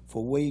budget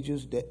for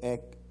wages that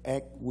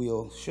act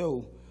will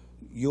show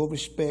your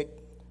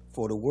respect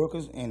for the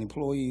workers and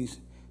employees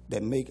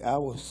that make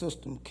our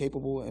system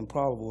capable and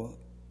probable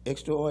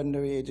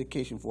extraordinary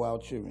education for our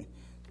children.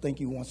 Thank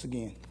you once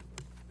again.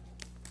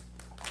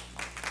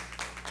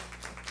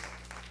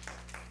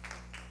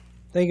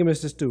 Thank you,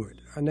 Mr. Stewart.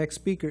 Our next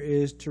speaker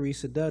is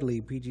Teresa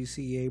Dudley,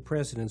 PGCEA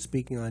President,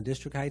 speaking on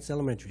District Heights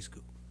Elementary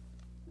School.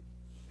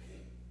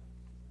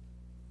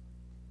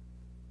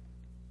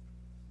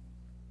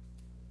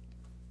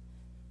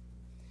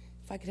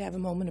 If I could have a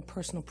moment of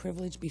personal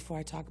privilege before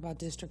I talk about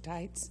District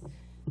Heights,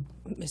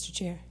 Mr.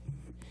 Chair.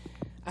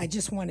 I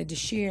just wanted to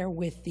share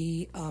with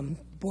the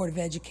Board of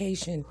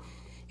Education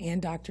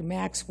and Dr.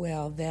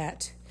 Maxwell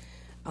that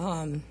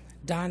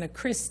Donna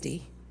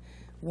Christie,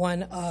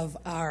 one of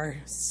our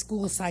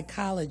school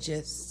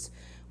psychologists,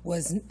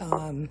 was,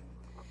 I'm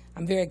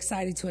very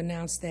excited to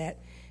announce that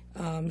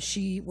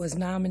she was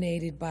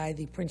nominated by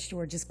the Prince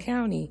George's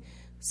County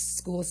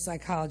School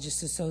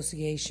Psychologists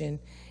Association,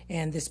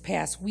 and this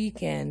past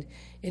weekend,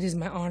 it is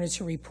my honor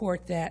to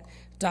report that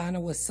Donna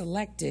was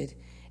selected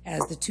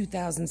as the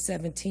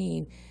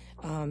 2017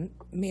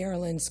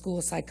 Maryland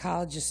School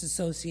Psychologists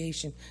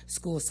Association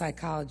School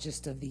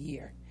Psychologist of the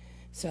Year.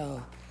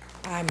 So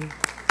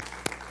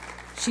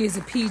She is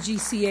a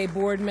PGCA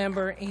board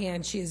member,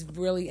 and she has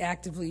really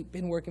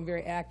been working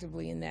very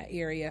actively in that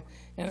area,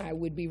 and I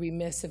would be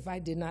remiss if I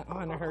did not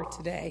honor her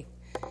today.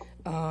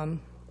 I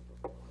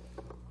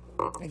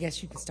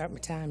guess you can start my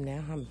time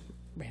now. I'm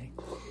ready.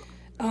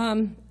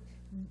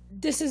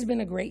 This has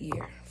been a great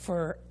year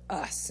for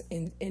us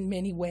in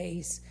many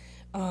ways.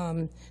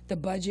 The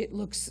budget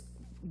looks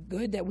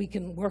good that we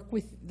can work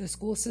with the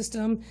school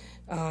system,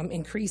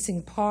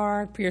 increasing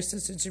PAR, peer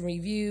system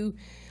review,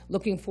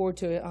 looking forward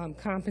to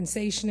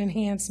compensation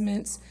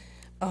enhancements,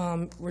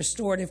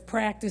 restorative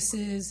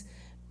practices,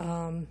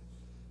 and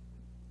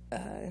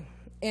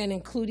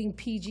including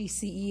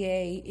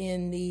PGCEA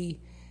in the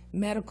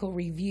medical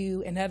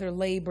review and other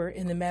labor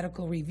in the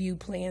medical review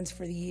plans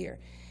for the year.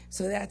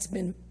 So that's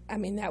been,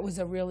 that was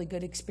a really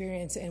good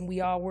experience, and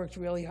we all worked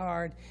really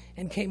hard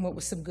and came up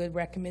with some good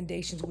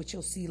recommendations, which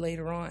you'll see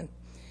later on.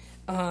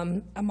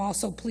 I'm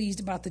also pleased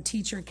about the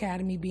Teacher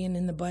Academy being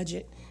in the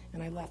budget,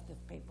 and I left the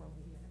paper over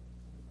here.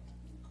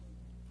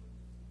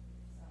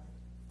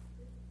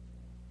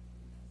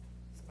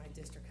 It's my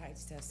District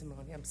Heights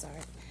testimony, I'm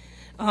sorry.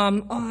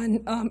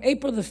 On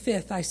April the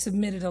 5th, I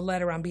submitted a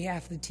letter on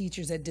behalf of the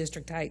teachers at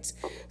District Heights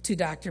to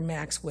Dr.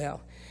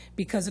 Maxwell,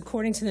 because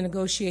according to the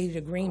negotiated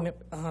agreement,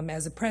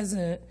 as the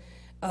president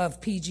of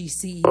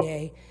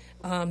PGCEA,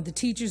 the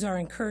teachers are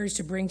encouraged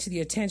to bring to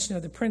the attention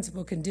of the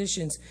principal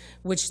conditions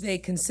which they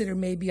consider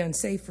may be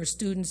unsafe for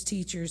students,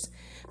 teachers,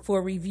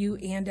 for review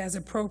and as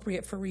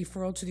appropriate for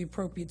referral to the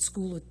appropriate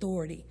school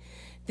authority.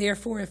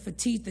 Therefore, if the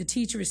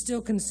teacher is still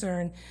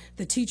concerned,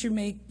 the teacher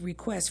may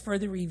request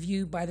further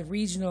review by the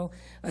regional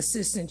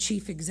assistant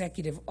chief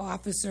executive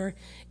officer.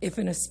 If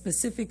in a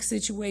specific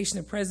situation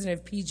the president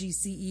of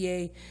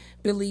PGCEA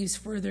believes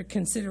further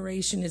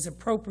consideration is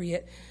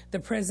appropriate, the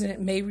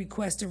president may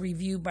request a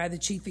review by the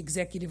chief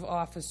executive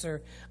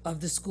officer of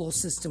the school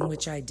system,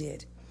 which I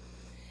did.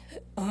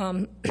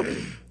 And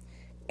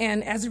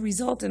as a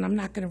result, and I'm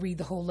not going to read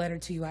the whole letter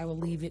to you, I will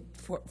leave it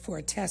for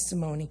a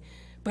testimony,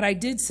 but I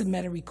did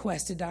submit a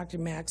request to Dr.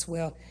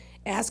 Maxwell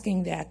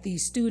asking that the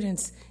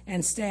students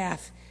and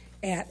staff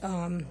at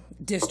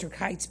District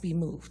Heights be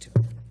moved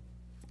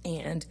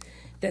and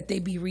that they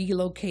be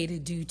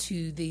relocated due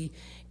to the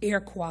air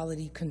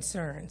quality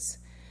concerns.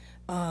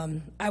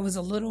 I was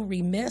a little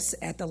remiss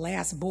at the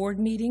last board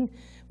meeting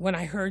when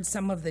I heard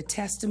some of the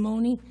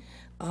testimony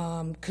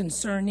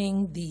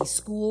concerning the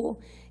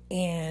school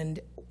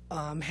and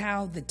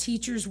how the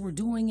teachers were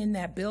doing in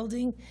that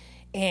building.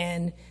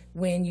 And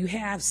when you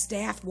have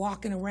staff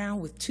walking around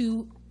with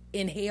 2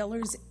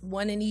 inhalers,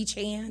 1 in each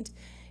hand,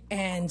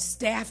 and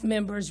staff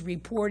members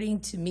reporting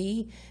to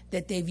me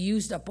that they've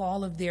used up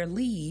all of their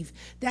leave,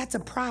 that's a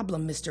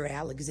problem, Mr.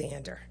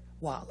 Alexander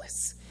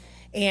Wallace.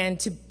 And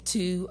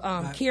to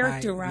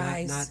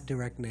characterize... Not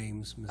direct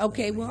names, Ms.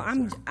 Okay, well,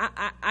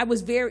 I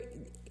was very...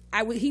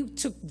 he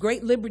took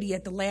great liberty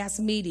at the last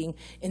meeting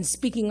in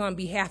speaking on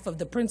behalf of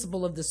the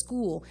principal of the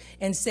school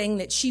and saying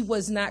that she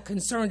was not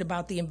concerned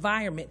about the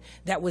environment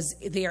that was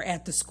there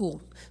at the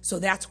school. So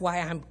that's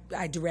why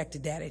I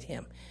directed that at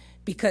him,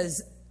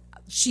 because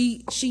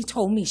she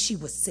told me she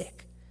was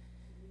sick.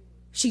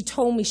 She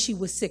told me she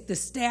was sick. The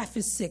staff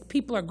is sick.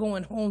 People are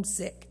going home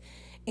sick.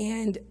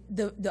 And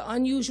the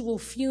unusual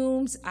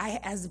fumes,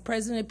 as the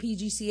president of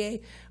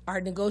PGCA,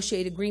 our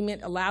negotiated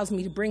agreement allows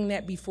me to bring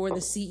that before the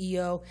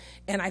CEO,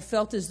 and I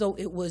felt as though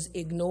it was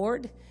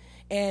ignored.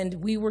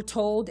 And we were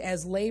told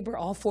as labor,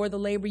 all 4 of the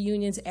labor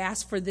unions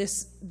asked for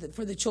this,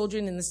 for the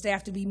children and the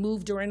staff to be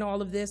moved during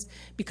all of this,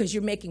 because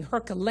you're making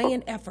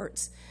Herculean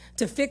efforts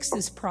to fix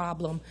this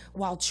problem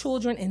while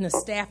children and the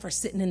staff are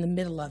sitting in the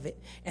middle of it,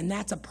 and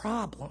that's a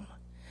problem.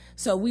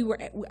 So we were,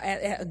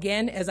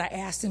 again, as I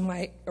asked in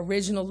my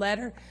original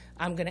letter,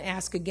 I'm going to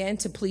ask again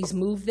to please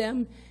move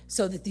them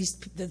so that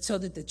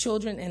the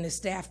children and the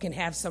staff can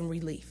have some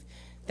relief.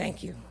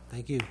 Thank you.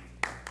 Thank you.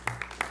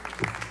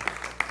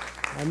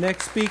 Our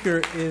next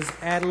speaker is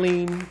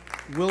Adeline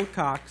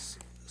Wilcox,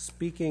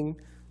 speaking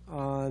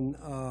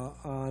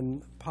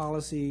on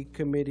Policy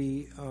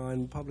Committee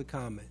on Public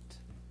Comment.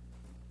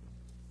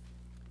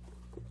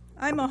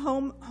 I'm a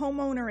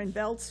homeowner in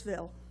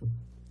Beltsville.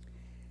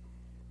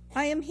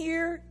 I am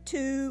here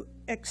to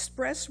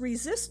express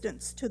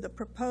resistance to the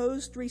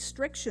proposed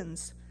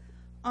restrictions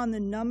on the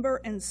number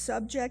and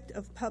subject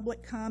of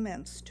public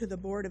comments to the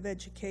Board of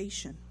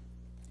Education.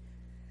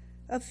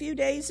 A few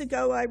days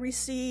ago, I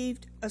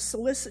received a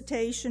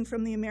solicitation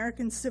from the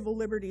American Civil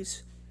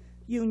Liberties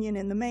Union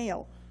in the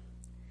mail.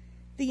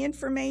 The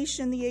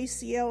information the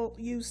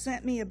ACLU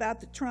sent me about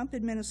the Trump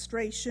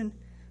administration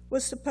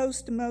was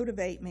supposed to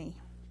motivate me.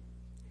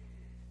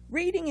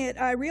 Reading it,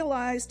 I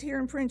realized here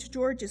in Prince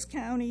George's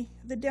County,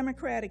 the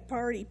Democratic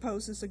Party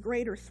poses a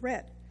greater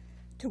threat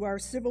to our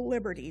civil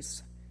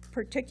liberties,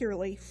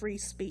 particularly free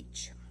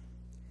speech.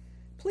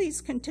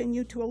 Please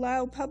continue to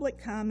allow public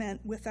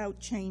comment without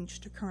change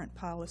to current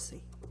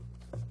policy.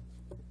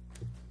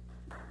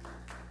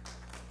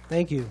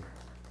 Thank you.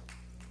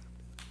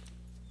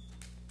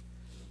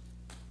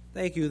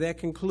 Thank you. That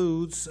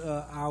concludes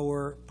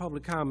our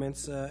public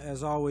comments.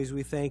 As always,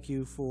 we thank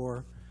you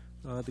for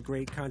the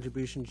great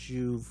contributions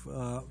you've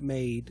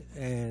made.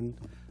 And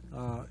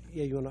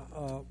yeah, you want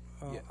to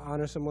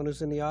honor someone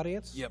who's in the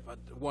audience? Yep, I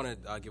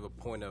want to give a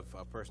point of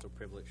personal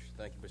privilege.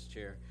 Thank you, Mr.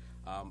 Chair.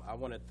 I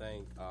want to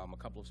thank a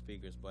couple of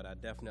speakers, but I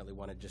definitely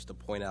wanted just to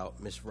point out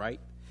Ms. Wright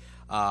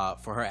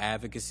for her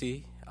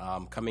advocacy,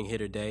 coming here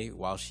today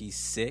while she's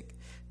sick,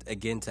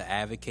 again, to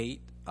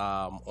advocate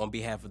on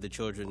behalf of the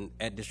children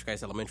at District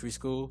Heights Elementary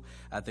School.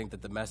 I think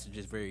that the message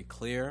is very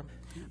clear.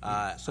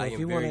 So I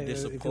am very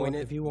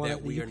disappointed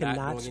that we are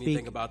not doing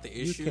anything about the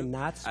issue. You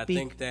cannot speak I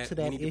think that to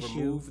that we need issue. to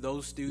remove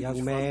those students Young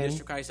from man,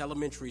 District Heights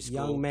Elementary School.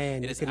 Young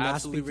man, it you is cannot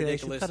absolutely speak to that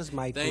issue. ridiculous. Cut his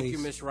mic, Thank you,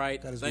 please. Ms.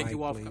 Wright. Cut his Thank mic,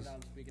 you all for please. coming down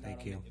and speaking Thank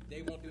out. you. If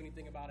they won't do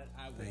anything about it,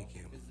 I will. Thank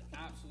you. This is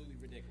absolutely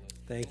ridiculous.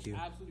 Thank you.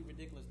 It's absolutely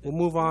ridiculous. We'll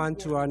move on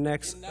to our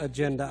next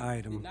agenda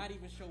item. Not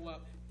even show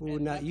up. Well,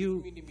 not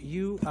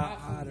you are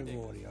out of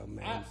order, young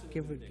man.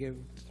 Give.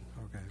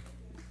 Okay.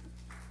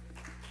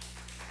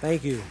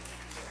 Thank you.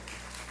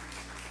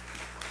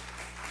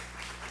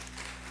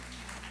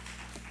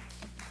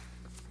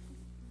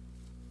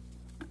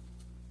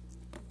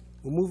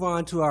 We'll move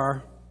on to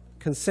our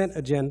consent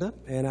agenda,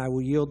 and I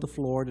will yield the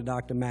floor to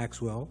Dr.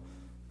 Maxwell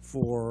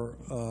for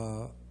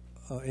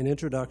an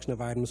introduction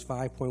of items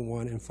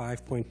 5.1 and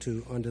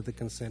 5.2 under the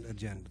consent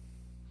agenda.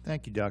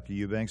 Thank you, Dr.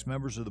 Eubanks.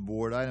 Members of the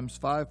board, items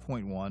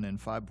 5.1 and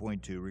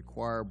 5.2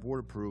 require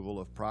board approval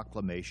of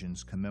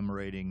proclamations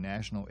commemorating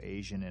National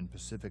Asian and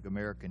Pacific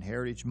American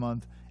Heritage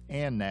Month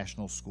and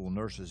National School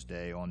Nurses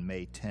Day on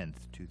May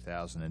 10th,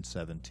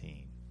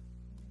 2017.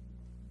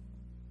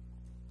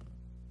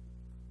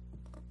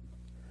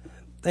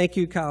 Thank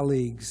you,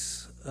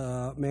 colleagues.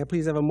 May I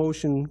please have a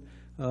motion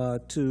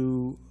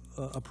to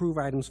approve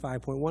items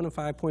 5.1 and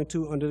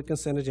 5.2 under the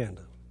consent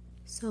agenda?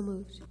 So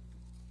moved.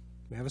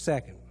 May I have a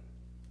second?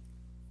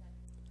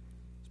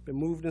 It's been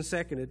moved and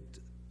seconded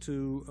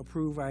to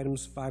approve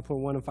items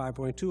 5.1 and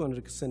 5.2 under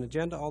the consent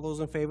agenda. All those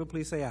in favor,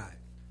 please say aye.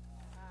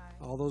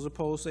 Aye. All those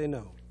opposed, say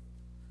no.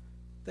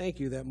 Thank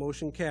you. That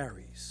motion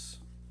carries.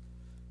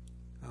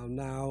 I'll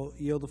now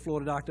yield the floor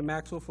to Dr.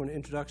 Maxwell for an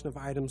introduction of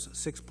items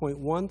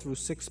 6.1 through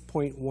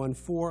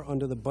 6.14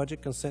 under the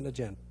budget consent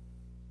agenda.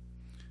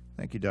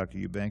 Thank you, Dr.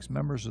 Eubanks.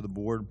 Members of the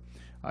board,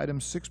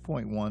 items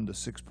 6.1 to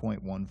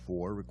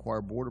 6.14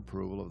 require board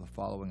approval of the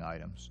following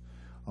items: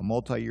 a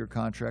multi-year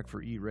contract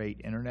for E-rate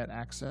internet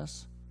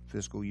access,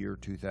 fiscal year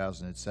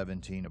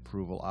 2017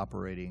 approval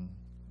operating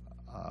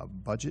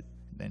budget,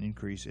 an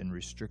increase in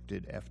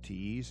restricted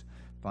FTEs,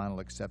 final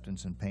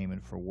acceptance and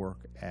payment for work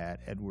at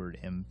Edward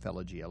M.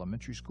 Feligy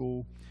Elementary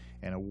School,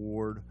 an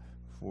award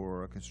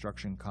for a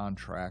construction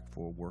contract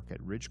for work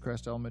at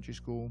Ridgecrest Elementary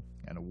School,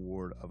 an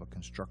award of a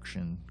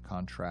construction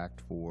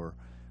contract for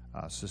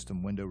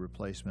system window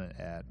replacement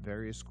at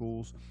various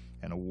schools,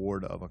 an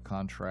award of a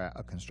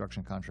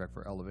construction contract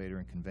for elevator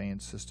and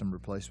conveyance system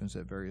replacements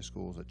at various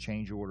schools, a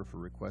change order for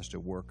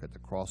requested work at the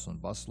Crossland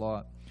bus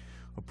lot,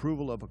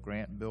 approval of a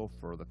grant bill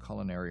for the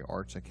Culinary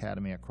Arts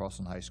Academy at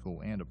Crossland High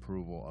School, and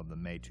approval of the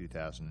May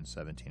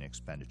 2017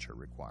 expenditure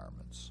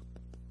requirements.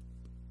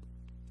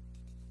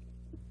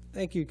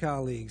 Thank you,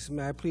 colleagues.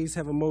 May I please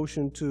have a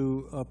motion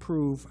to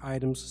approve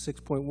items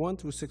 6.1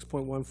 through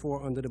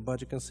 6.14 under the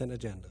budget consent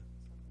agenda?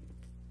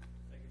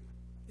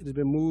 It has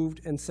been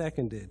moved and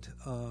seconded.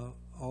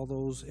 All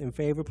those in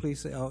favor, please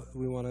say,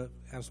 we want to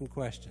have some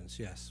questions.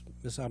 Yes,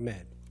 Ms.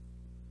 Ahmed.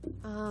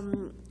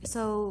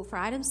 So for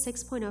items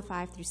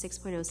 6.05 through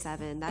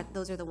 6.07,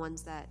 those are the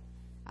ones that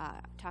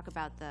talk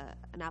about the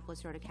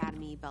Annapolis Road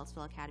Academy,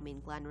 Beltsville Academy,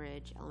 and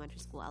Glenridge Elementary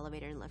School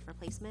elevator and lift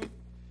replacement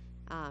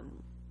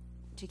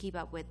to keep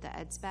up with the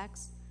ed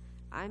specs.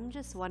 I'm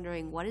just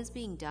wondering what is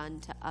being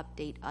done to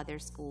update other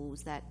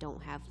schools that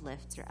don't have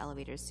lifts or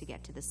elevators to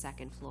get to the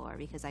second floor,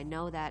 because I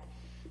know that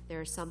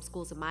there are some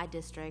schools in my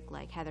district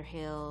like Heather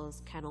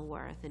Hills,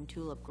 Kenilworth, and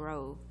Tulip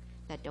Grove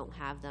that don't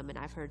have them, and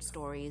I've heard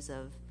stories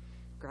of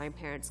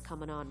grandparents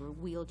coming on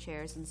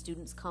wheelchairs and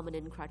students coming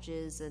in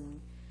crutches and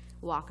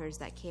walkers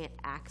that can't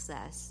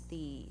access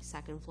the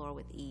second floor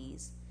with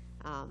ease.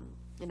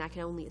 And I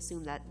can only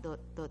assume that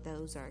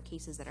those are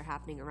cases that are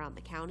happening around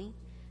the county.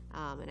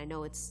 And I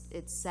know it's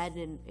said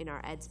in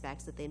our ed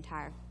specs that the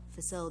entire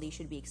facility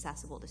should be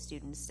accessible to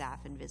students,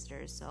 staff, and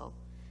visitors. So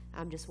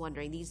I'm just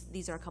wondering,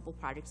 these are a couple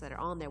projects that are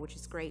on there, which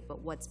is great,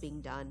 but what's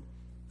being done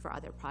for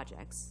other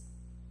projects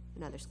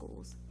in other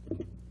schools?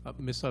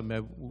 Ms.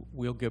 Ahmed,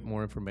 we'll get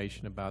more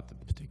information about the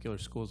particular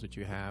schools that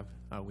you have.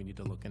 We need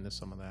to look into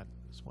some of that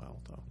as well,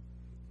 though.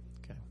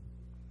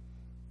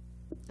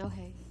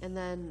 Okay, and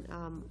then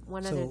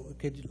one So other.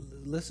 could you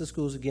list the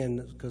schools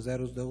again, because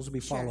those will be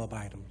follow-up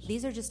items.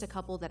 These are just a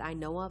couple that I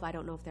know of. I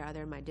don't know if there are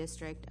other in my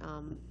district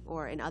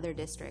or in other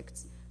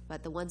districts,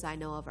 but the ones I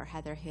know of are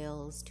Heather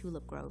Hills,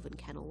 Tulip Grove, and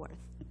Kenilworth.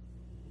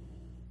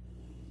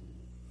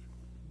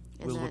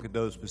 And We'll look at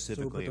those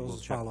specifically, and we'll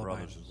check for follow-up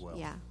others as well.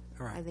 Yeah,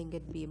 All right. I think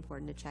it'd be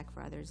important to check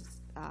for others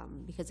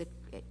because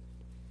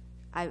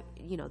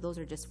those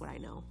are just what I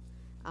know.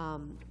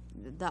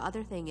 The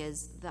other thing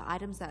is the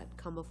items that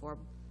come before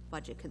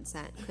budget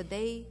consent,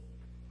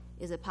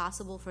 is it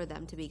possible for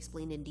them to be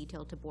explained in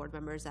detail to board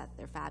members at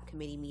their FAB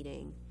committee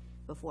meeting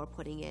before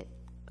putting it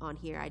on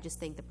here. I just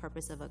think the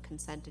purpose of a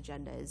consent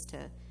agenda is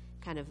to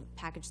kind of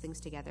package things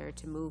together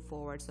to move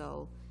forward,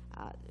 so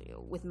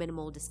with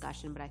minimal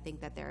discussion. But I think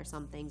that there are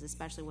some things,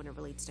 especially when it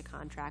relates to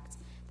contracts,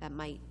 that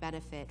might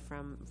benefit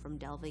from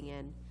delving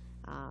in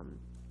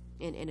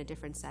a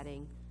different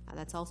setting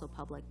that's also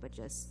public, but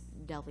just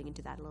delving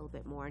into that a little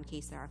bit more in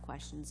case there are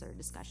questions or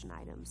discussion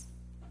items.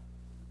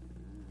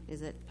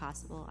 Is it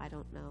possible? I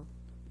don't know.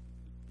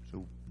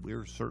 So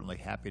we're certainly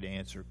happy to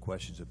answer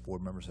questions that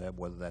board members have,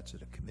 whether that's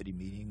at a committee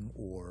meeting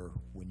or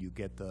when you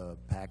get the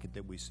packet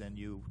that we send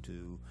you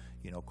to,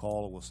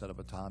 call, or we'll set up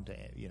a time to,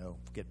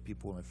 get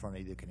people in front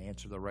of you that can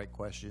answer the right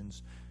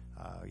questions,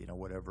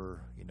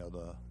 whatever,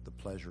 the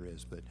pleasure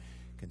is. But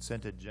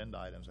consent agenda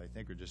items, I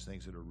think, are just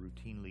things that are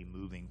routinely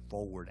moving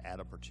forward at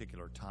a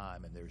particular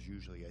time, and there's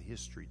usually a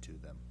history to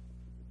them.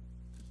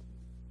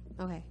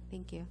 Okay,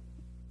 thank you.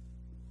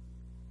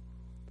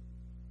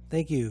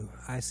 Thank you.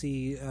 I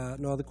see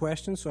no other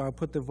questions, so I'll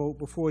put the vote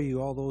before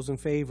you. All those in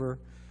favor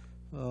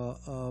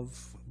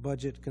of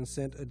budget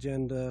consent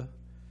agenda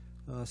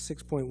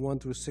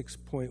 6.1 through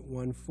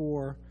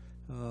 6.14,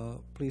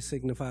 please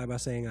signify by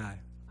saying aye.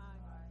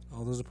 Aye.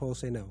 All those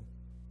opposed say no.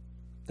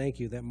 Thank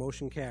you. That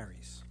motion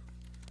carries.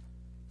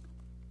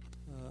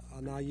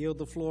 I'll now yield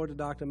the floor to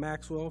Dr.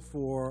 Maxwell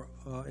for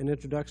an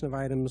introduction of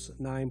items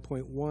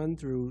 9.1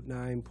 through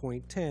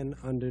 9.10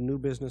 under new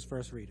business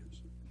first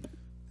readers.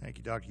 Thank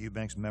you, Dr.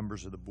 Eubanks,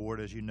 members of the board.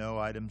 As you know,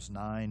 items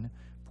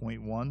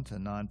 9.1 to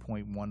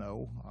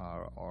 9.10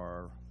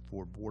 are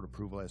for board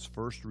approval as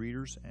first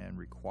readers and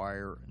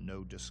require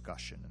no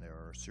discussion. There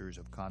are a series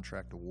of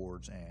contract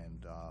awards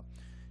and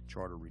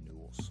charter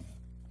renewals.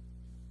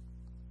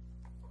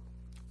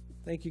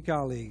 Thank you,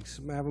 colleagues.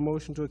 May I have a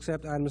motion to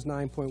accept items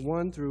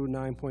 9.1 through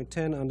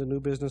 9.10 under new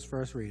business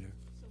first reader?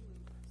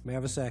 May I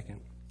have a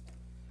second?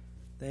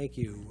 Thank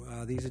you.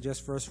 These are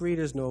just first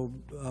readers, no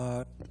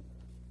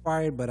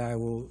required, but I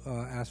will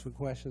ask for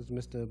questions.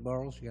 Mr.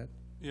 Burrows, you got?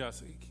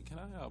 Yes. Can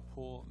I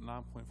pull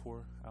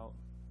 9.4 out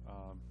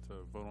to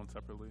vote on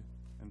separately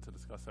and to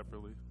discuss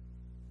separately?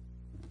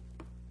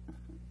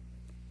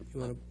 You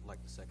want to? I'd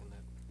like to second that.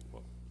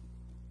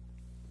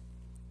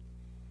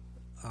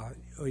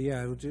 Oh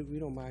yeah, we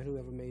don't mind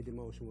whoever made the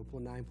motion. We'll pull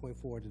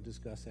 9.4 to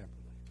discuss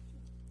separately.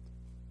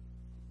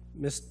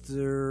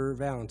 Mr.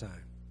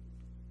 Valentine.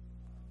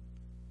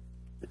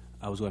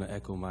 I was going to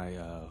echo my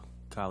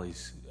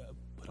colleagues,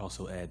 but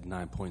also add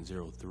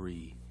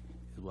 9.03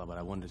 as well. But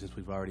I wondered, since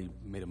we've already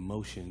made a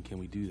motion, can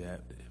we do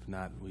that? If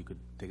not, we could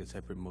take a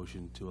separate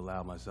motion to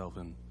allow myself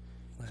and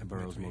Mr.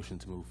 Burrows' motion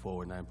to move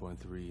forward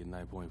 9.3 and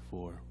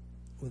 9.4.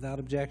 Without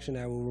objection,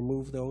 I will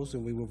remove those,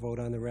 and we will vote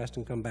on the rest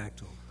and come back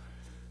to them.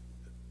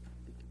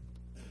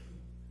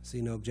 See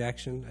no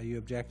objection. Are you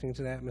objecting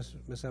to that,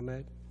 Ms.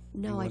 Ahmed?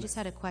 No, I just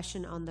had a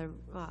question on the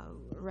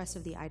rest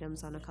of the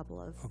items on a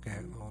couple of. Okay,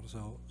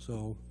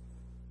 so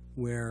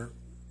we're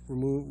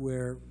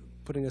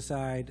putting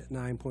aside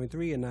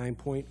 9.3 and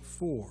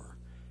 9.4.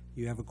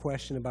 You have a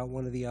question about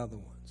one of the other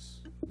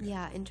ones.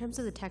 Yeah, in terms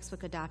of the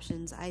textbook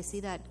adoptions, I see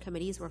that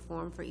committees were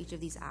formed for each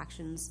of these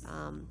actions.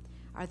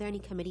 Are there any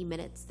committee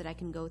minutes that I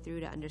can go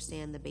through to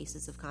understand the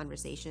basis of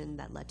conversation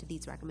that led to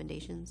these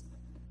recommendations?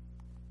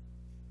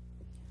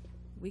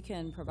 We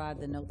can provide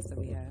the notes that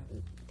we have.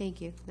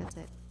 Thank you. That's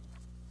it.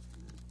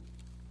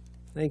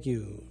 Thank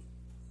you.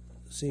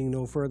 Seeing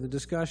no further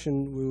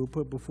discussion, we will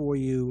put before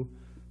you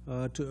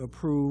to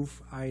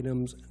approve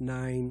items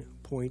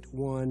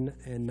 9.1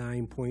 and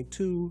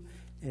 9.2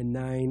 and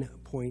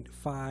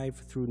 9.5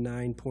 through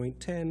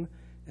 9.10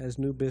 as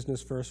new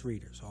business first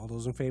readers. All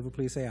those in favor,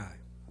 please say aye.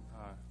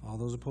 Aye. All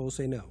those opposed,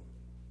 say no.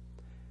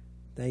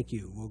 Thank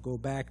you. We'll go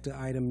back to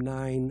item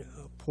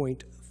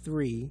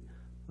 9.3.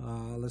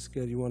 Let's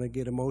get, you want to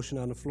get a motion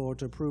on the floor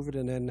to approve it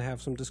and then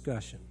have some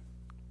discussion?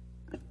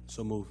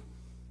 So move.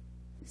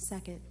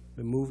 Second.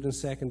 Been moved and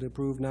second to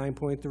approve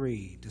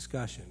 9.3.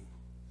 Discussion.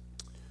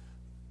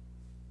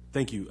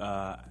 Thank you.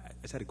 I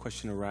just had a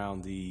question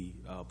around the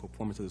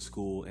performance of the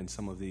school and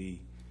some of the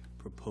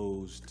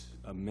proposed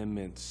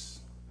amendments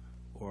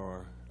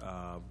or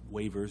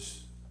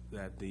waivers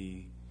that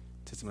the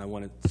system, I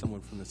wanted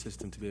someone from the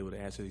system to be able to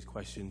answer these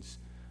questions.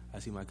 I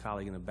see my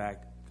colleague in the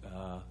back.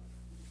 How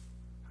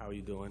are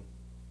you doing?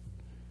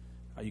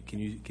 Can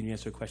you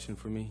answer a question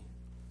for me?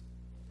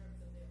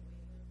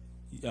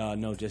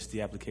 No, just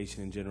the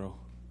application in general.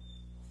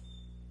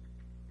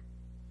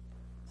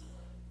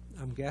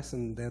 I'm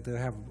guessing that they'll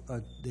have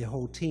the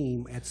whole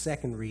team at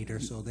second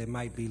reader, so they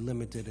might be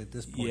limited at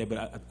this point. Yeah,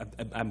 but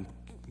I'm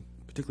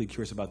particularly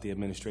curious about the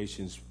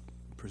administration's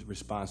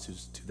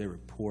responses to their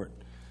report.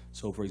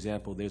 So, for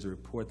example, there's a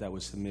report that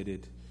was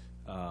submitted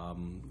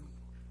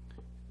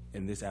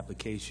in this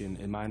application,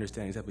 and my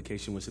understanding, this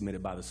application was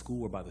submitted by the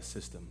school or by the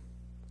system?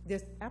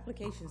 This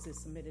applications is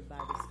submitted by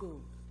the school.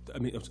 I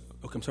mean,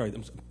 okay, I'm sorry,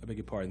 I beg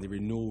your pardon. The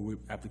renewal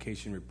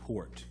application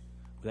report,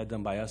 was that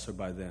done by us or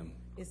by them?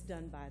 It's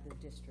done by the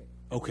district.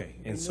 Okay,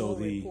 and so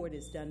the report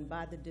is done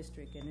by the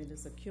district, and it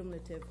is a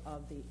cumulative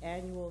of the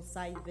annual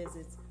site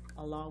visits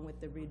along with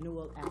the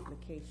renewal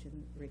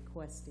application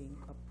requesting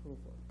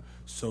approval.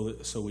 So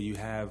where you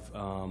have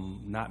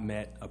not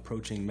met,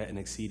 approaching, met, and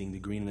exceeding, the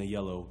green and the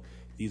yellow,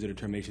 these are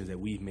determinations that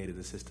we've made of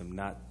the system,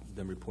 not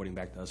them reporting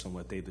back to us on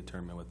what they've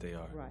determined what they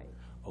are. Right.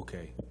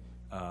 Okay.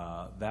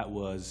 That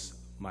was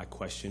my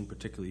question,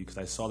 particularly because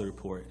I saw the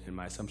report, and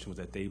my assumption was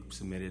that they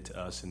submitted to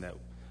us, and that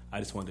I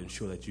just wanted to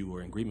ensure that you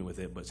were in agreement with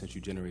it, but since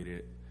you generated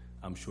it,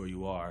 I'm sure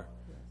you are.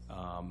 Yes.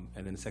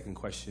 And then the second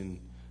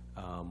question,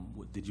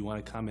 did you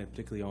want to comment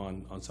particularly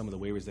on some of the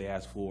waivers they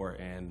asked for,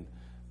 and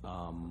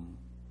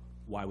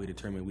why we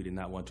determined we did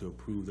not want to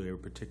approve the waiver,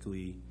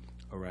 particularly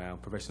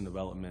around professional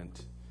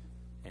development,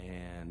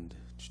 and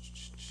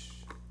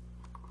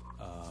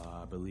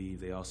I believe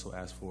they also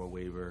asked for a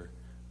waiver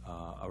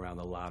around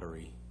the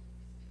lottery.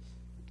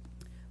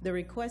 The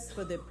request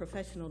for the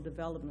professional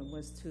development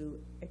was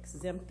to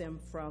exempt them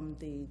from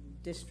the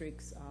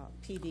district's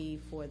PD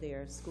for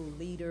their school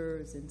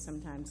leaders and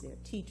sometimes their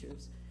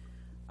teachers.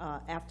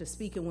 After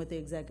speaking with the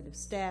executive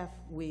staff,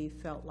 we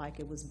felt like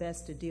it was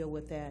best to deal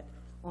with that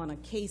on a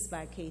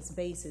case-by-case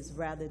basis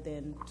rather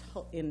than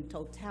in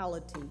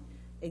totality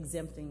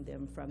exempting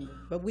them from it.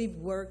 But we've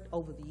worked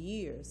over the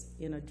years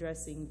in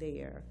addressing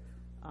their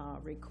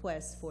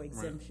requests for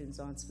exemptions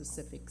on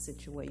specific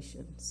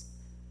situations.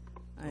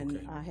 And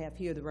Okay. I have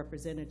here the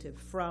representative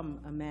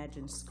from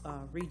Imagine's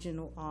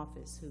regional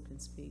office who can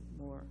speak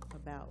more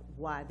about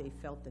why they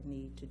felt the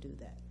need to do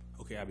that.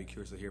 Okay, I'd be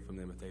curious to hear from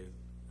them if they,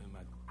 in my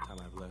time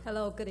I've left.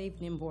 Hello, good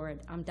evening,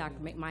 Board. I'm Dr.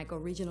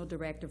 McMichael, Regional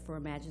Director for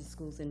Imagine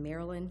Schools in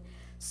Maryland.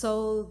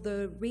 So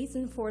the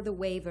reason for the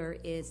waiver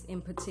is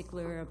in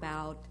particular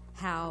about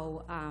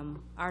how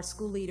our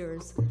school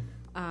leaders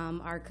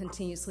are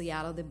continuously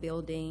out of the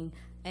building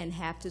and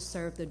have to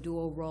serve the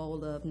dual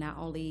role of not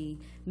only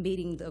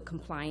meeting the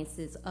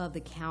compliances of the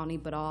county,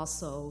 but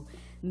also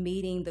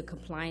meeting the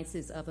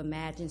compliances of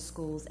Imagine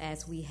Schools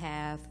as we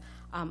have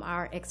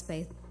our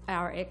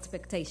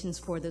expectations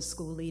for the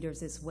school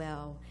leaders as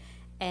well.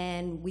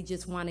 And we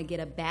just want to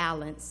get a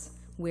balance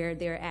where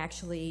they're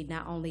actually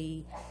not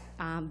only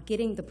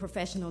getting the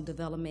professional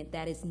development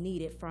that is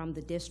needed from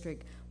the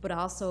district, but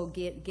also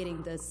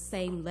getting the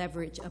same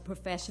leverage of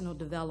professional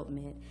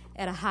development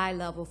at a high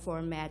level for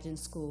Imagine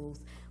Schools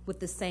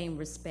with the same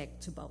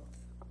respect to both.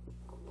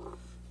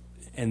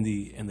 And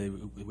the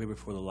waiver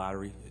for the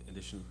lottery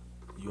edition,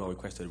 you all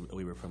requested a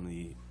waiver from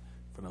the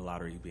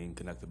lottery being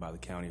conducted by the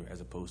county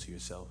as opposed to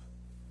yourself.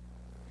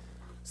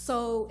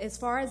 So as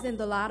far as in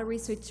the lottery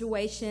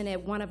situation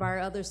at one of our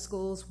other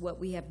schools, what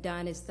we have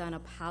done is done a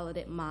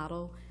piloted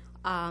model,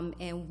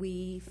 and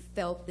we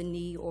felt the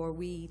need, or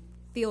we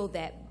feel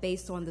that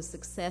based on the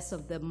success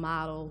of the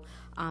model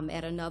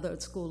at another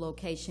school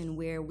location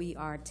where we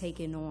are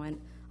taking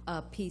on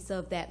a piece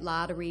of that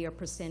lottery or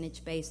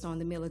percentage based on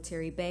the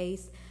military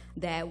base,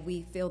 that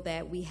we feel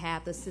that we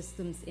have the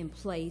systems in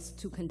place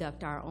to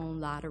conduct our own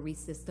lottery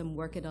system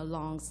working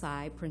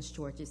alongside Prince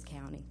George's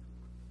County.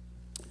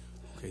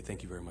 Okay,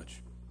 thank you very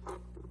much.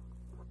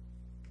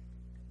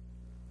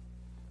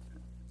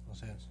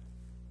 Mr.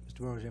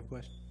 Rose, you have a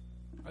question?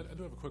 I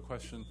do have a quick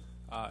question.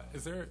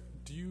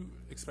 Do you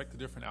expect a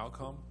different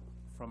outcome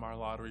from our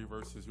lottery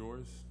versus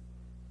yours?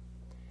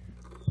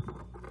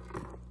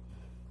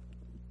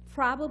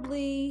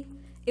 Probably,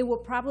 it will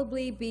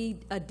probably be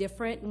a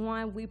different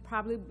one. We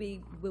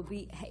probably will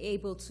be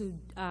able to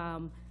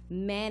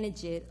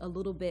manage it a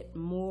little bit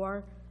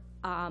more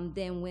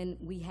than when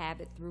we have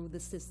it through the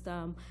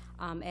system.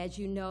 As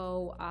you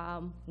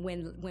know,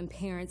 when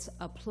parents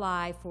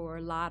apply for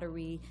a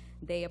lottery,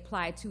 they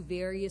apply to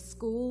various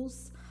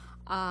schools.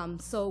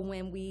 So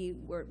when we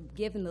were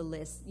given the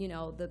list, you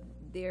know,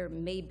 there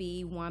may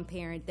be one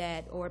parent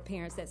or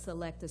parents that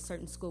select a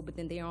certain school, but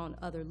then they're on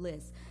other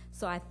lists.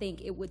 So I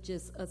think it would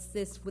just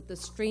assist with the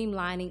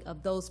streamlining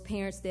of those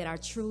parents that are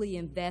truly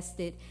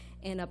invested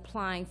in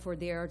applying for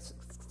their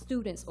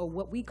students, or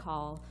what we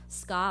call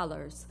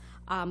scholars,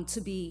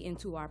 to be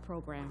into our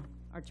program,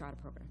 our charter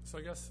program. So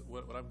I guess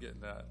what I'm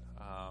getting at,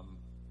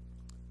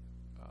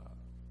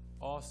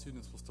 all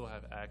students will still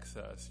have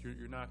access.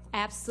 You're not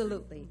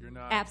Absolutely. You're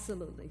not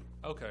Absolutely.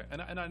 Okay,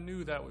 and I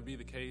knew that would be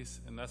the case,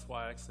 and that's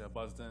why actually I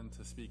buzzed in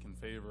to speak in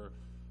favor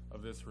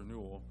of this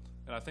renewal.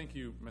 And I thank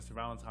you, Mr.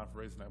 Valentine, for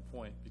raising that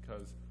point,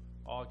 because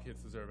all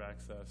kids deserve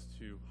access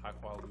to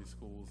high-quality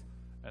schools,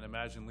 and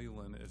Imagine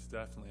Leland is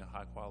definitely a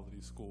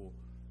high-quality school.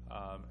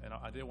 And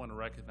I did want to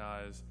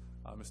recognize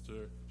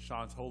Mr.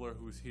 Sean Toller,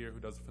 who's here, who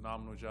does a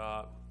phenomenal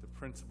job, the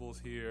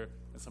principals here,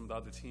 and some of the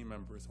other team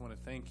members. I want to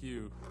thank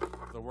you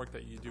for the work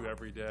that you do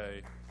every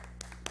day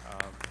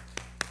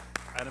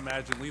at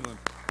Imagine Leland.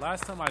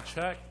 Last time I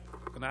checked,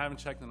 and I haven't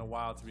checked in a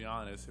while, to be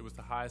honest, it was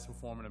the highest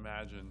performing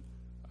Imagine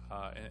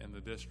in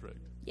the district.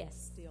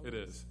 Yes. It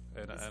is.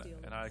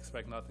 And I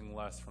expect nothing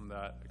less from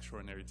that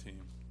extraordinary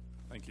team.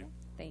 Thank you.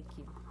 Thank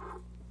you.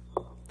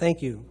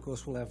 Thank you. Of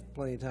course, we'll have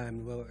plenty of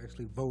time. We'll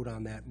actually vote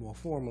on that more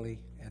formally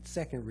at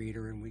second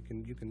reader, and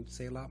you can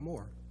say a lot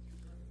more.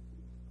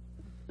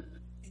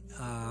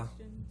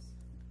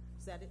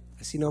 Is that it?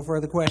 I see no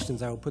further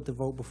questions. I will put the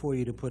vote before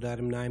you to put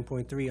item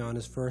 9.3 on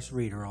as first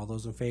reader. All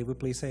those in favor,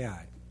 please say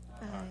aye.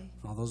 Aye.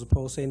 All those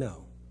opposed, say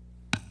no.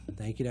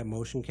 Thank you. That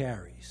motion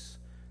carries.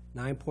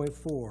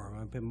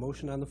 9.4, I've been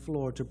motion on the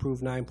floor to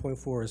approve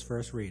 9.4 as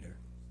first reader.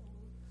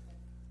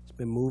 It's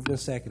been moved and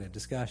seconded.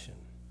 Discussion.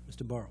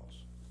 Mr.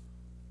 Burrows.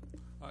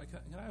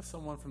 Can I have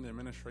someone from the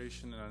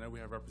administration, and I know we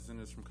have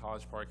representatives from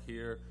College Park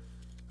here,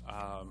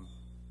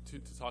 to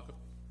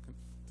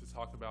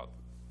talk about,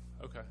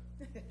 okay.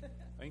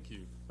 Thank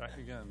you. Back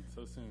again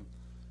so soon.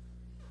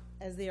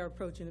 As they are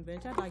approaching the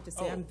bench, I'd like to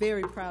say I'm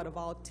very proud of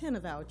all 10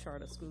 of our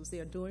charter schools. They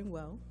are doing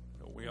well.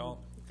 We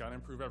all got to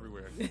improve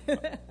everywhere.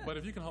 But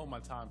if you can hold my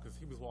time, because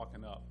he was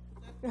walking up.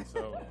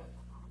 So,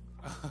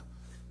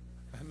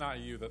 not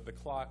you, the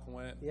clock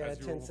went. Yeah, as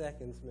 10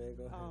 seconds, man.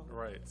 Go ahead.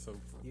 Right, so,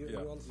 You yeah.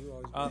 always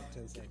get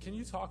 10 seconds. Can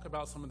you talk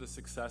about some of the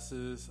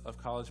successes of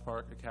College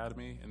Park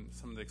Academy and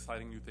some of the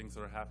exciting new things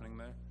that are happening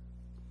there?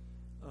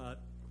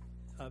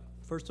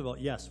 First of all,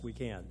 yes, we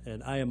can.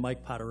 And I am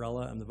Mike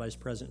Potterella. I'm the Vice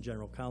President and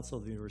General Counsel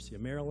of the University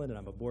of Maryland, and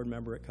I'm a board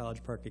member at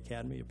College Park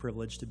Academy. A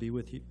privilege to be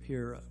with you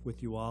here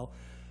with you all.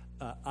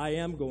 I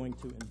am going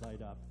to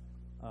invite up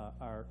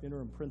our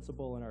interim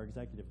principal and our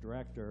executive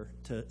director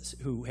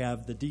who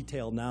have the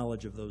detailed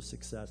knowledge of those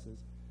successes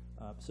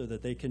so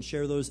that they can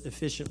share those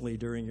efficiently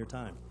during your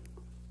time.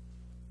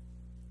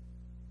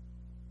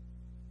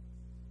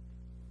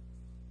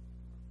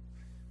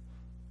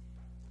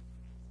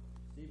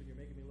 Stephen, you're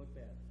making me look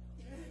bad.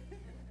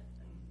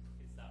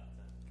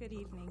 Good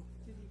evening.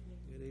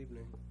 Good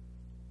evening.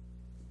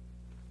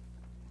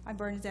 I'm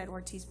Bernadette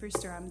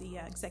Ortiz-Brewster. I'm the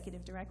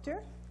executive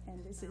director,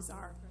 and this is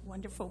our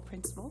wonderful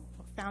principal,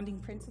 or founding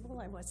principal,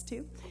 I was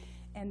too,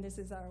 and this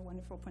is our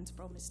wonderful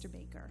principal, Mr.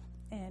 Baker.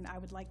 And I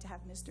would like to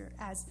have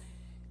as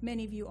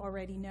many of you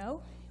already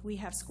know, we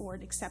have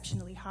scored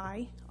exceptionally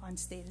high on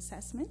state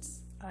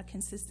assessments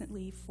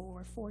consistently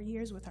for 4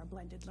 years with our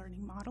blended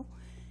learning model.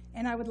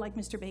 And I would like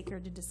Mr. Baker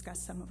to discuss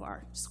some of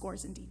our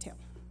scores in detail.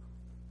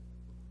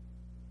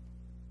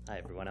 Hi,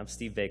 everyone. I'm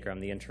Steve Baker.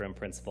 I'm the interim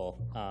principal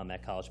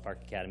at College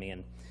Park Academy,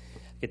 and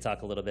I could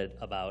talk a little bit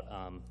about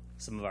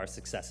some of our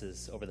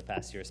successes over the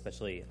past year,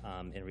 especially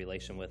in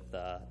relation with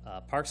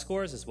park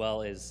scores, as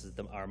well as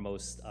our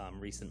most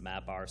recent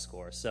MAP-R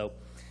score. So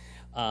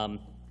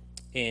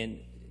in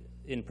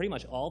pretty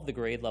much all of the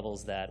grade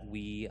levels that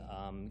we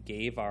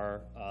gave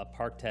our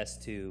park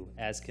test to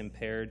as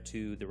compared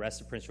to the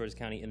rest of Prince George's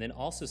County, and then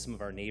also some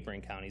of our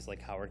neighboring counties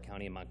like Howard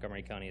County and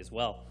Montgomery County as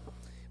well,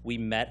 we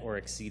met or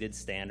exceeded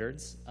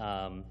standards.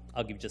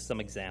 I'll give just some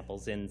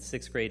examples. In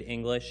 6th grade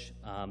English,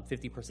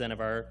 50% of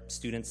our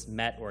students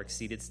met or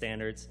exceeded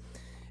standards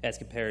as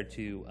compared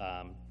to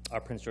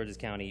our Prince George's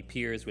County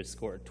peers, which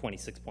scored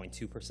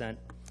 26.2%.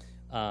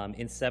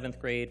 In 7th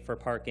grade for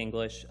Park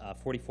English,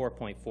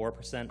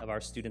 44.4% of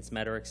our students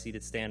met or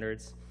exceeded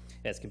standards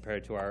as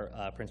compared to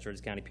our Prince George's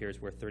County peers,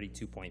 where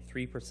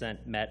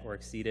 32.3% met or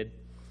exceeded.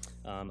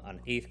 On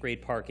 8th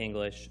grade Park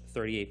English,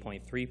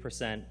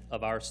 38.3%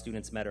 of our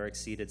students met or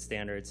exceeded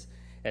standards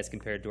as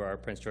compared to our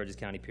Prince George's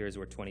County peers,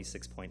 where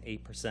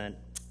 26.8%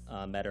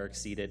 met or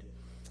exceeded.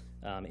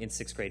 In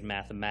 6th grade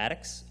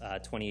Mathematics,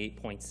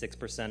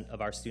 28.6% of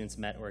our students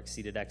met or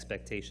exceeded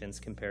expectations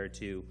compared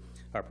to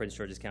our Prince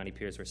George's County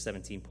peers, were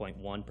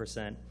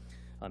 17.1%.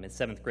 In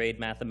 7th grade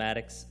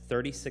Mathematics,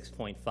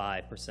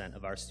 36.5%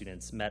 of our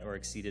students met or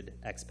exceeded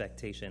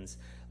expectations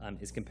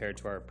as compared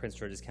to our Prince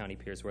George's County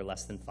peers, where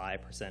less than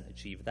 5%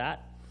 achieved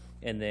that.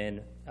 And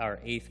then our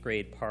 8th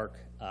grade Park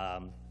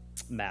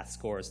math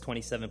scores,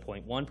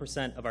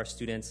 27.1% of our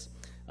students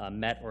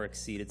met or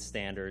exceeded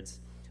standards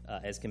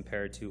as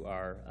compared to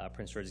our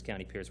Prince George's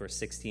County peers, where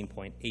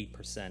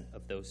 16.8%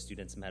 of those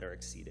students met or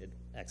exceeded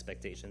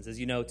expectations. As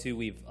you know, too,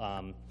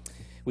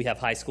 we have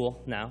high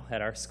school now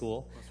at our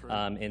school,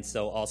 and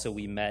so also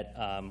we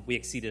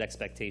exceeded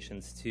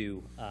expectations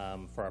too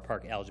for our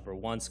Park Algebra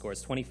 1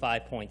 scores.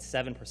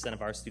 25.7%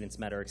 of our students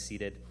met or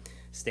exceeded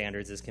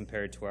standards as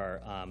compared to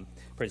our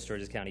Prince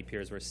George's County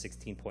peers, where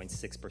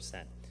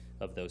 16.6%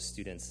 of those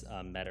students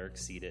met or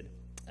exceeded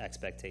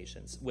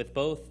expectations. With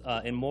both,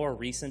 in more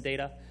recent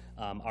data,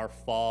 our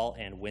fall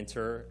and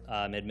winter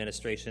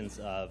administrations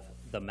of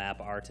the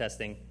MAP-R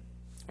testing,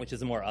 which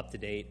is a more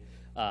up-to-date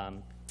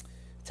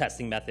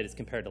testing method as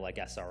compared to like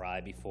SRI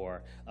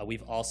before,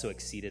 we've also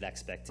exceeded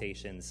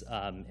expectations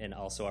and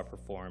also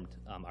outperformed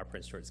our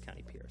Prince George's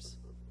County peers.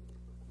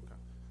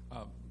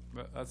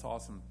 Okay. That's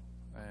awesome,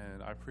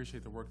 and I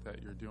appreciate the work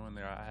that you're doing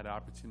there. I had an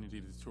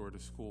opportunity to tour the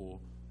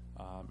school,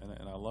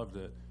 and I loved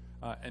it.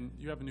 And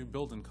you have a new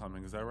building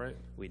coming, is that right?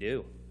 We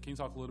do. Can you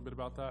talk a little bit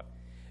about that?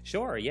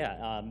 Sure,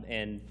 yeah,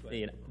 and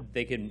you know,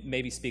 they can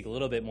maybe speak a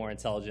little bit more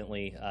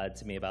intelligently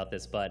to me about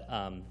this, but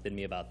than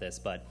me about this.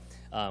 But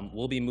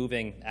we'll be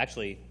moving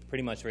actually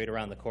pretty much right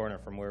around the corner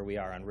from where we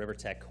are on River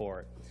Tech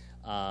Court.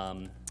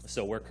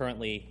 So we're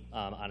currently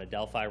on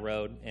Adelphi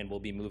Road, and we'll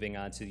be moving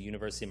on to the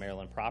University of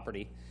Maryland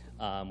property,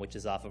 which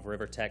is off of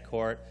River Tech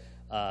Court.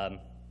 A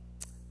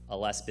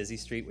less busy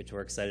street, which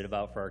we're excited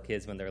about for our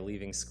kids when they're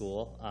leaving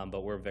school,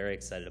 but we're very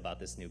excited about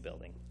this new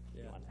building.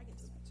 Yeah.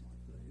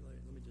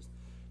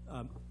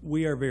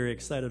 We are very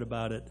excited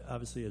about it,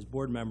 obviously, as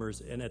board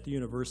members and at the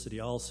university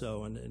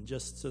also. And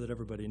just so that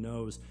everybody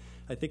knows,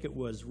 I think it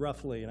was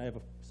roughly, and I have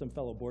some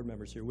fellow board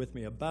members here with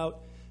me,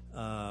 about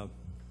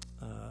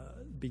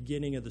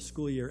beginning of the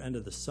school year, end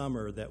of the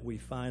summer, that we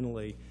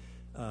finally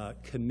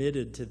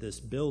committed to this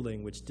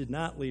building, which did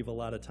not leave a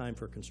lot of time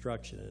for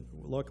construction. And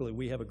luckily,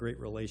 we have a great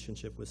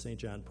relationship with St.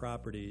 John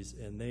Properties,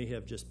 and they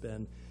have just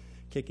been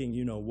kicking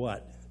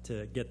you-know-what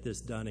to get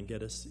this done and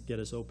get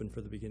us open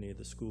for the beginning of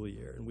the school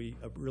year. And we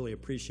really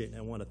appreciate, and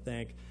I want to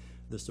thank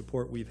the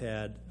support we've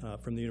had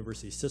from the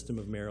University System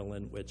of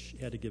Maryland, which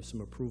had to give some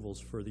approvals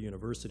for the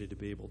university to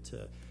be able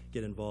to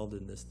get involved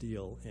in this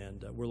deal.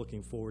 And we're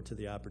looking forward to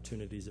the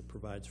opportunities it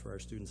provides for our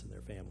students and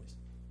their families.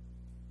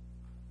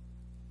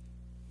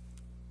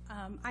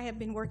 I have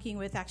been working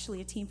with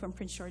actually a team from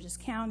Prince George's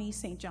County,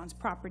 St. John's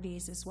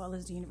Properties, as well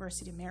as the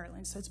University of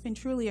Maryland. So it's been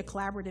truly a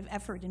collaborative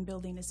effort in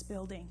building this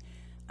building.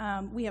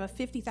 We have a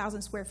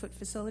 50,000 square foot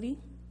facility.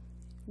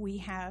 We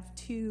have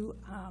 2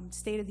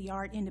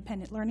 state-of-the-art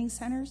independent learning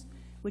centers,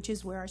 which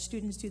is where our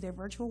students do their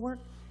virtual work.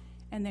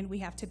 And then we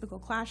have typical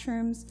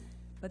classrooms,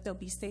 but they'll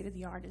be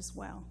state-of-the-art as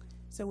well.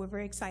 So we're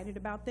very excited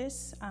about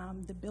this.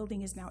 The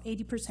building is now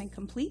 80%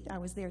 complete. I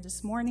was there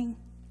this morning.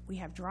 We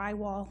have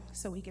drywall,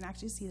 so we can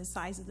actually see the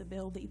size of the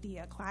building, the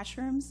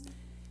classrooms.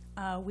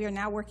 We are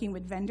now working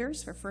with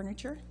vendors for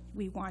furniture.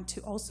 We want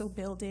to also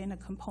build in a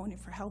component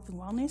for health and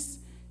wellness.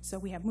 So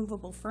we have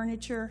movable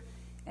furniture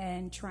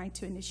and trying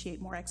to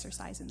initiate more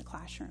exercise in the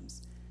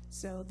classrooms.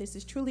 So this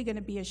is truly going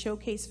to be a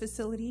showcase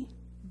facility.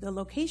 The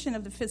location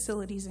of the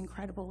facility is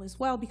incredible as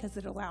well because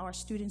it allows our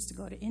students to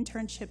go to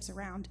internships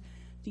around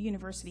the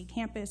university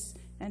campus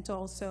and to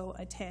also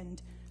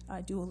attend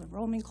dual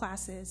enrollment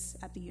classes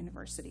at the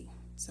university.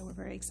 So we're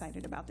very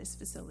excited about this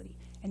facility,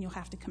 and you'll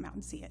have to come out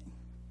and see it.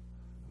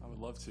 I would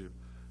love to.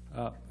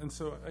 And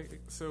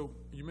so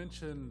you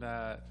mentioned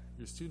that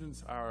your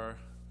students are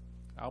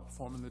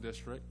outperforming the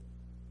district,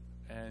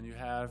 and you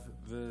have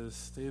this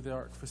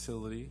state-of-the-art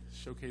facility,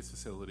 showcase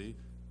facility,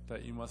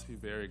 that you must be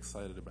very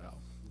excited about.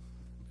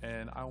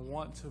 And I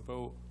want to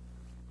vote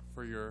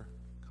for your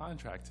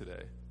contract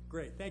today.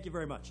 Great, thank you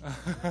very much.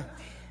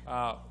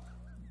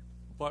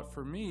 But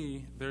for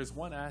me, there's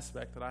one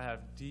aspect that I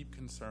have deep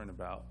concern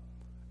about,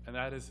 and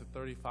that is the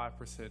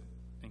 35%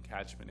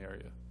 encatchment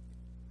area.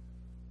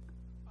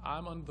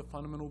 I'm under the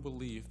fundamental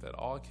belief that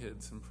all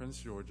kids in Prince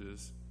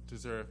George's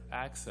deserve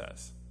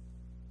access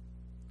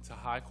to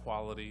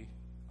high-quality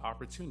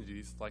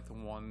opportunities like the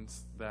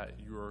ones that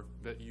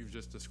you've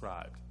just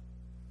described.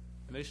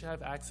 And they should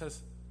have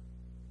access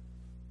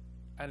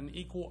at an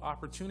equal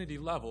opportunity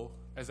level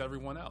as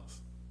everyone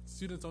else.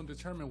 Students don't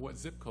determine what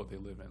zip code they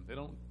live in. They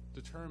don't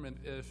determine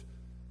if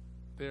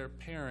their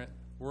parent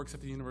works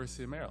at the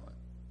University of Maryland.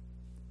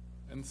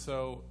 And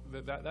so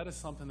that is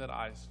something that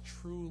I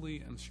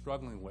truly am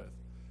struggling with.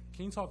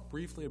 Can you talk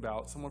briefly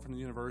about, someone from the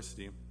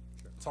university,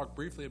 talk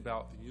briefly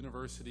about the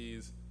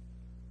university's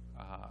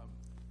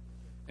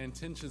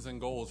intentions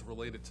and goals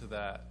related to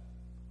that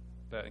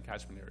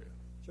encatchment area?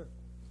 Sure.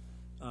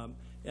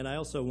 And I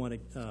also want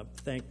to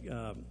thank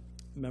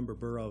Member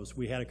Burrows.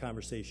 We had a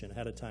conversation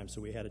ahead of time,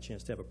 so we had a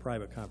chance to have a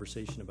private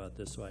conversation about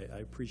this, so I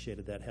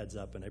appreciated that heads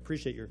up, and I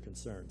appreciate your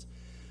concerns.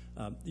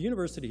 The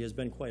university has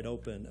been quite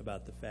open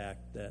about the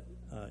fact that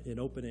in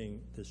opening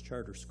this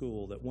charter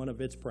school, that one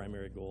of its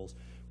primary goals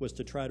was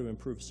to try to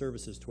improve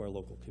services to our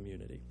local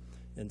community.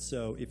 And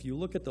so if you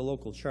look at the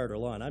local charter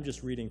law, and I'm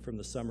just reading from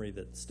the summary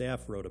that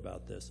staff wrote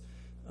about this,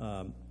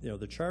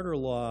 the charter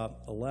law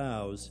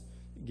allows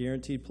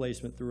guaranteed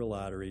placement through a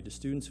lottery to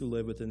students who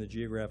live within the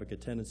geographic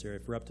attendance area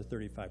for up to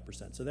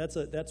 35%. So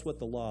that's what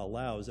the law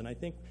allows, and I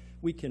think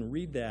we can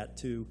read that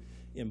to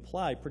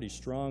imply pretty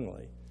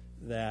strongly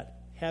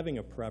that having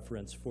a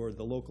preference for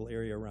the local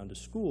area around a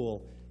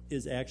school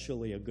is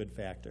actually a good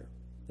factor,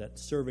 that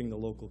serving the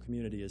local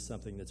community is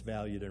something that's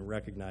valued and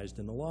recognized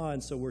in the law,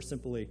 and so we're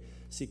simply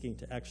seeking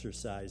to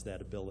exercise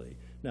that ability.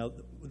 Now,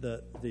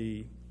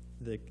 the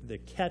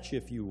catch,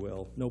 if you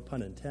will, no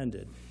pun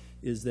intended,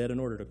 is that in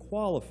order to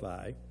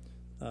qualify,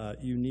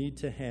 you need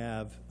to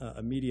have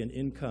a median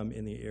income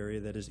in the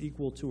area that is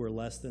equal to or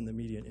less than the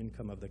median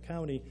income of the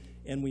county,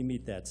 and we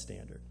meet that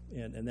standard.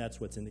 And that's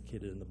what's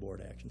indicated in the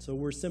board action. So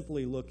we're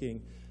simply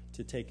looking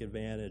to take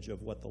advantage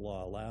of what the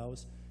law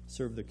allows,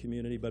 serve the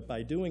community, but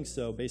by doing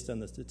so, based on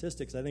the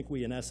statistics, I think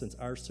we, in essence,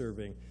 are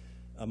serving,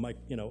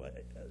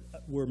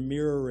 we're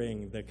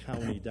mirroring the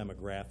county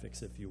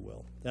demographics, if you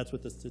will. That's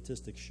what the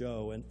statistics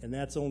show, and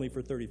that's only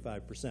for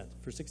 35%.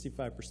 For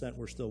 65%,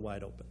 we're still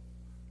wide open.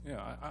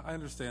 Yeah, I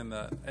understand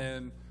that.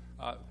 And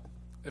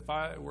if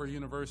I were a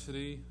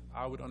university,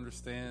 I would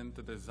understand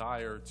the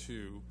desire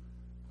to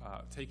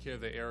take care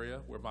of the area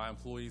where my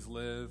employees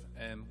live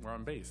and where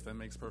I'm based. That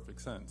makes perfect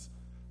sense.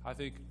 I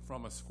think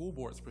from a school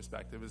board's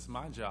perspective, it's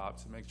my job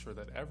to make sure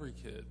that every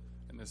kid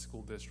in this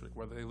school district,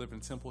 whether they live in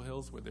Temple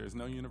Hills where there's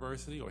no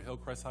university, or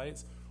Hillcrest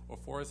Heights or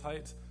Forest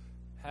Heights,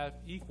 have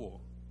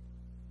equal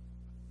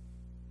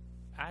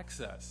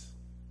access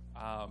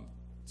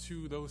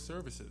to those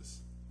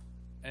services.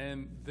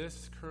 And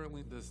this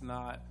currently does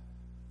not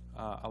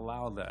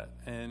allow that.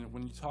 And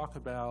when you talk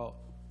about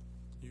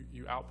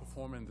you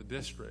outperforming the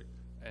district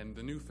and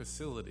the new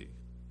facility,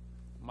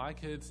 my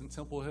kids in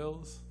Temple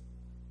Hills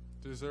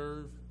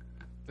deserve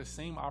the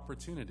same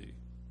opportunity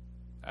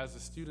as a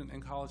student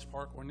in College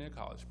Park or near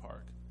College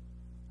Park.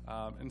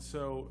 And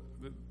so,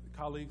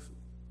 colleagues,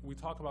 we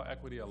talk about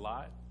equity a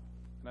lot,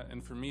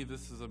 and for me,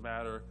 this is a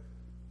matter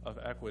of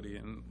equity.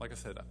 And like I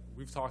said,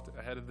 we've talked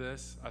ahead of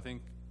this. I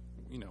think,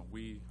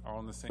 we are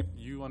on the same,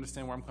 you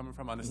understand where I'm coming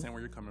from, I understand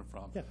where you're coming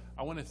from. Yeah.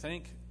 I want to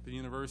thank the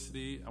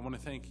university, I want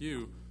to thank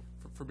you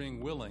for being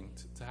willing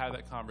to have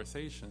that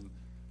conversation.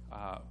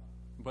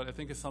 But I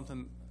think it's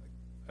something,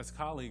 as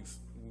colleagues,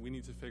 we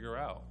need to figure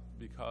out,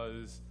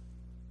 because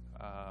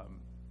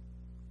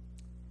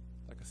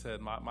like I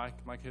said, my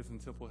kids in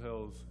Temple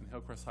Hills and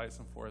Hillcrest Heights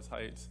and Forest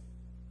Heights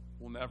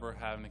will never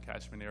have an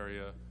catchment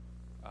area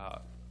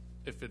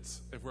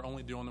if we're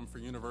only doing them for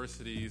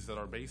universities that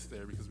are based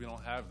there, because we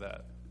don't have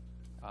that.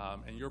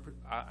 And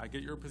I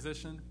get your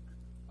position,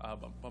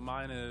 but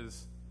mine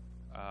is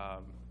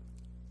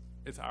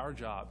it's our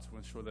job to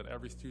ensure that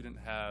every student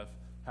has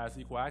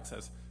equal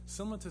access,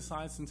 similar to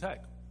science and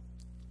tech.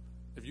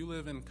 If you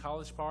live in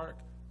College Park,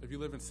 if you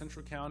live in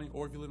Central County,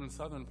 or if you live in the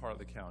southern part of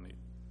the county,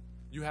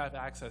 you have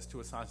access to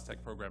a science and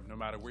tech program no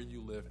matter where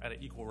you live at an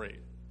equal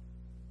rate.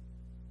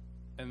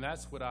 And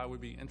that's what I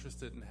would be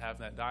interested in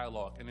having that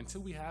dialogue. And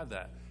until we have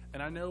that,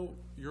 and I know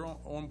you're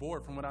on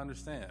board from what I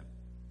understand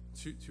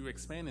to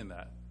expanding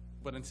that,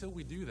 but until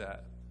we do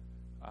that,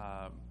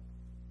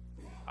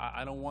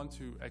 I don't want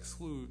to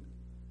exclude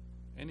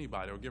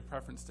anybody or give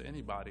preference to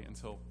anybody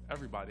until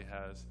everybody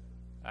has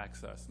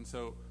access. And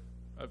so,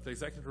 the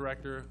executive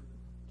director,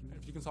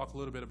 if you can talk a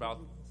little bit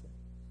about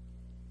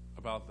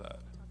that.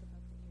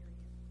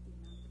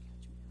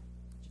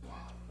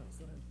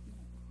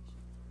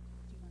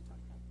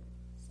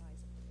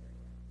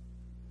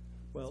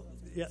 Well,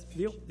 yeah,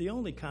 the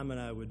only comment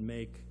I would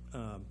make,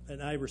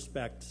 and I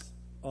respect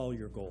all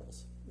your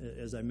goals.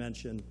 As I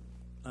mentioned,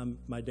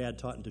 my dad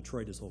taught in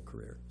Detroit his whole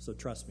career, so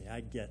trust me,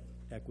 I get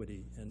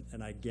equity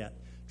and I get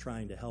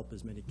trying to help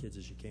as many kids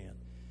as you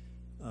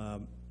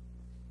can.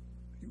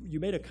 You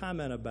made a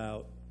comment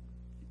about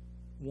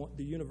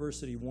the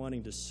university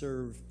wanting to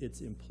serve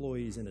its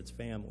employees and its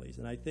families,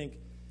 and I think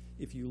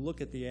if you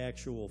look at the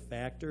actual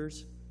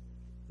factors,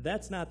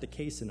 that's not the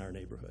case in our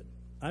neighborhood.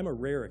 I'm a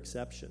rare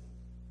exception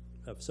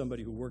of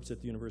somebody who works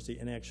at the university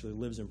and actually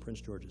lives in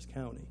Prince George's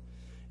County.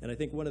 And I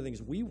think one of the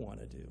things we want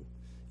to do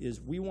is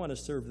we want to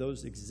serve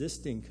those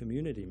existing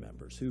community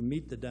members who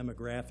meet the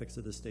demographics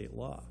of the state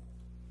law,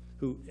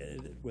 who,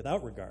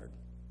 without regard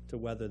to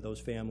whether those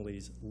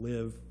families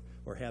live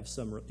or have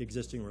some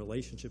existing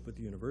relationship with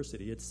the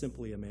university, it's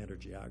simply a matter of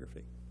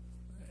geography.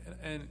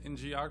 And in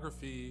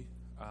geography,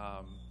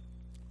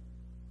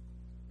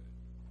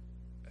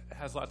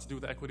 has a lot to do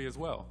with equity as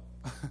well.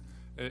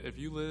 If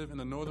you live in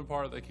the northern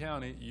part of the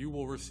county, you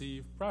will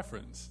receive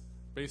preference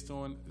based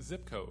on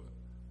zip code.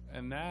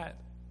 And that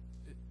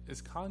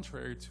is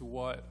contrary to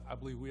what I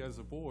believe we as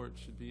a board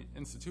should be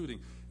instituting.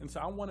 And so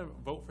I want to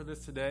vote for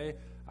this today.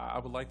 I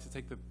would like to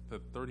take the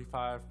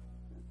 35,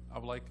 I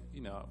would like,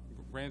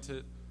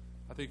 granted,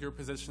 I think your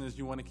position is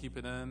you want to keep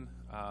it in.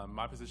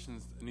 My position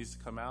is it needs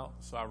to come out,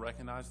 so I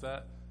recognize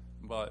that.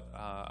 But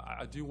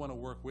I do want to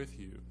work with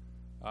you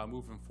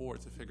moving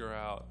forward to figure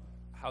out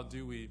how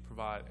do we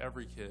provide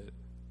every kid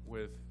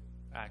with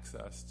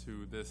access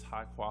to this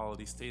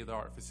high-quality,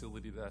 state-of-the-art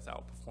facility that's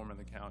outperforming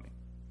the county.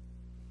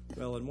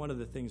 Well, and one of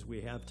the things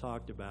we have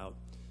talked about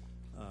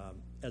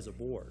as a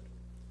board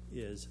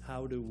is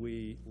how do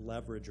we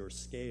leverage or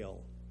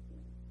scale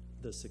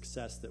the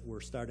success that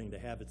we're starting to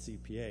have at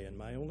CPA. And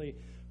my only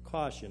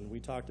caution, we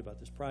talked about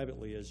this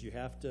privately, is you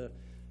have to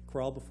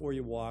crawl before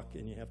you walk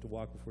and you have to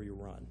walk before you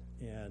run.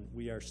 And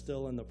we are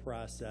still in the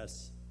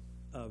process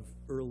of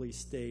early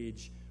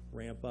stage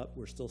ramp up.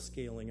 We're still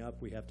scaling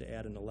up. We have to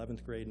add an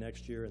 11th grade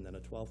next year and then a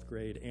 12th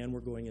grade, and we're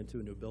going into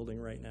a new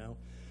building right now.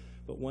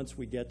 But once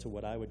we get to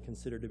what I would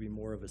consider to be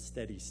more of a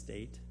steady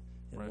state,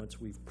 and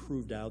once we've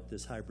proved out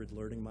this hybrid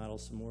learning model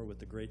some more with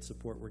the great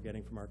support we're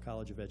getting from our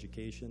College of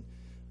Education,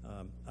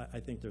 I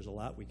think there's a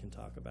lot we can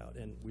talk about,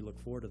 and we look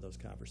forward to those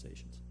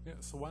conversations. Yeah,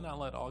 so why not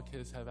let all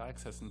kids have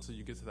access until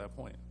you get to that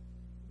point?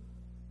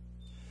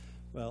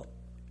 Well,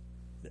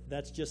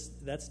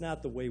 that's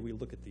not the way we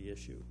look at the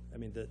issue. I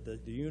mean, the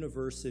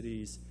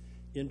university's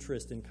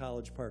interest in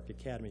College Park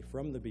Academy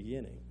from the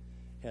beginning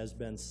has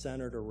been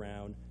centered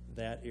around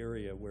that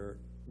area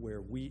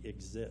where we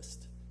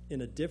exist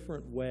in a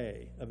different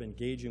way of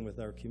engaging with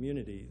our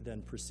community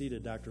than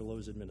preceded Dr.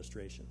 Lowe's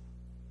administration.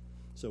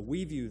 So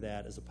we view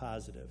that as a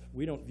positive.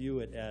 We don't view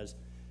it as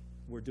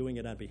we're doing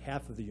it on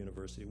behalf of the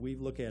university. We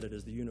look at it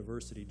as the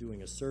university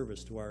doing a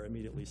service to our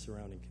immediately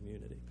surrounding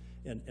community,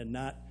 and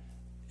not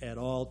at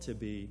all to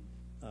be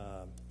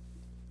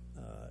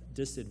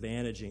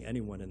disadvantaging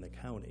anyone in the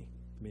county.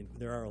 I mean,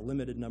 there are a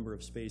limited number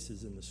of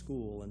spaces in the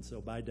school, and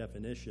so by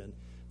definition,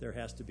 there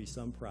has to be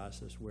some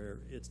process where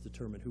it's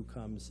determined who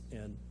comes,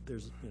 and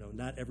there's,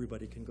 not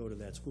everybody can go to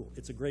that school.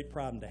 It's a great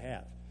problem to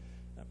have.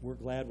 We're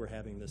glad we're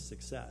having this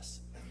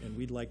success, and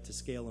we'd like to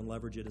scale and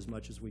leverage it as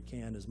much as we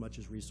can, as much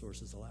as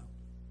resources allow.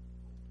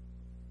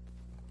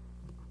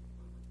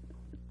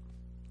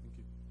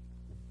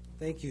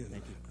 Thank you.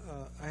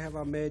 I have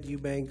Ahmed,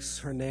 Eubanks,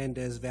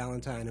 Hernandez,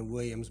 Valentine, and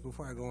Williams.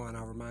 Before I go on,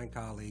 I'll remind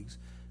colleagues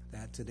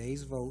that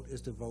today's vote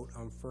is to vote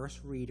on first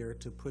reader,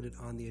 to put it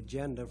on the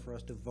agenda for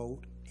us to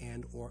vote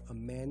and or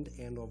amend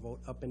and or vote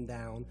up and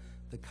down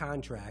the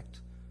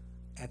contract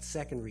at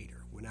second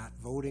reader. We're not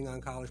voting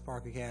on College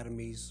Park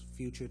Academy's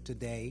future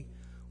today.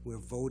 We're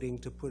voting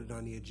to put it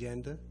on the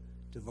agenda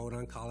to vote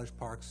on College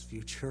Park's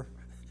future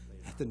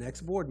at the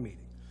next board meeting.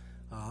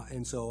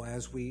 And so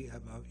as we,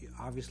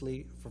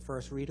 obviously for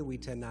first reader, we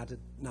tend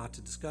not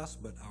to discuss,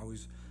 but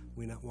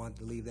we not want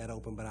to leave that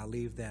open, but I'll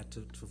leave that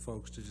to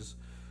folks to just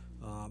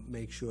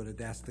make sure that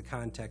that's the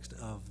context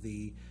of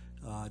the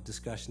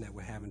discussion that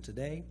we're having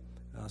today.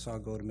 So I'll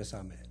go to Ms.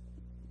 Ahmed.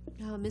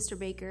 Mr.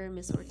 Baker,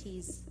 Ms.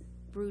 Ortiz,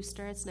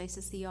 Brewster, it's nice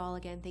to see you all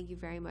again. Thank you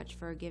very much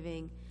for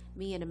giving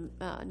me and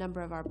a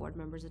number of our board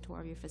members a tour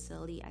of your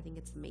facility. I think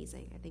it's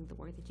amazing. I think the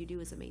work that you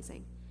do is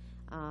amazing.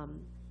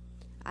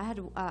 I had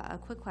a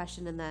quick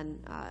question and then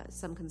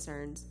some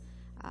concerns.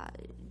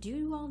 Do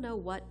you all know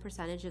what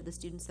percentage of the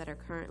students that are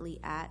currently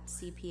at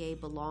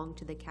CPA belong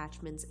to the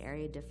catchments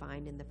area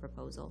defined in the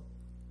proposal?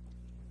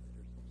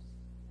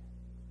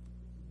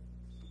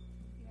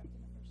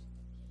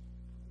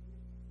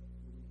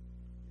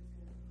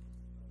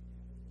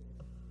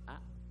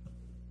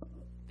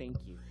 Thank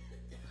you.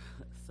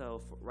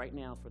 So right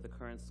now, for the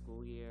current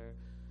school year,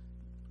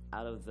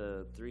 out of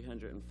the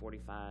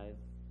 345,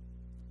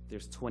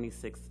 there's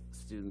 26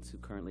 students who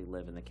currently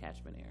live in the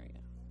catchment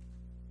area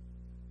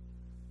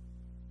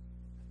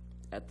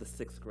at the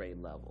 6th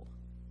grade level.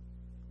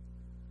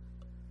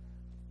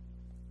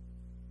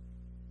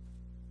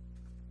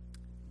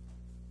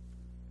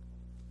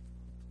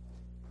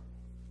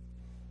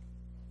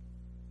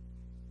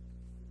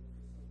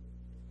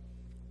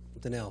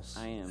 Something else?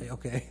 I am.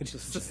 Okay.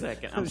 Just a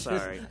second. I'm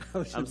sorry.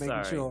 I'm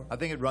sorry. Sure. I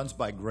think it runs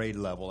by grade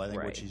level. I think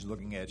Right. what she's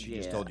looking at, she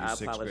just Yeah, told you I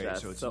 6th grade,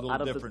 apologize. so it's So a out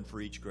little of the- different for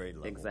each grade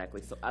level.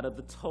 Exactly. So out of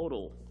the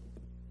total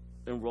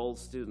enrolled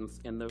students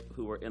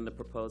who are in the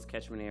proposed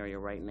catchment area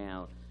right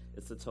now,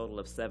 it's a total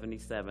of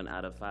 77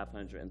 out of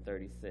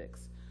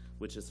 536,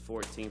 which is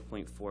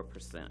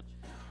 14.4%.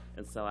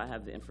 And so I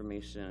have the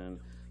information.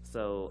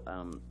 So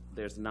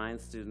there's 9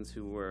 students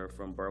who were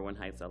from Berwyn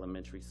Heights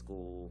Elementary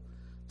School,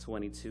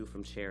 22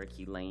 from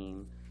Cherokee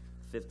Lane,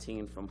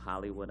 15 from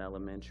Hollywood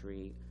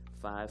Elementary,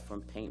 5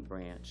 from Paint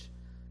Branch,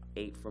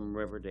 8 from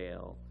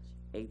Riverdale,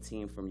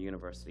 18 from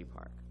University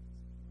Park.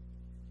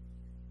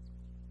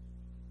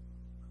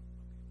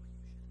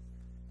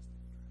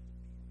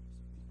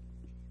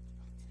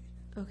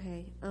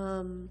 Okay.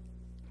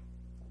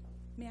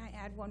 May I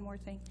add one more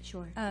thing?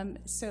 Sure.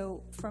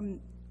 So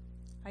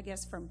I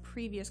guess from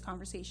previous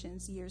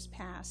conversations, years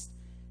past,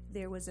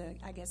 there was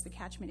I guess the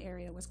catchment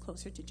area was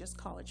closer to just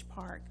College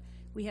Park.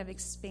 We have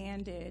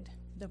expanded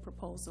the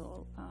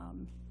proposal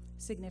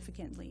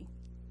significantly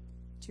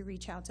to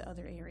reach out to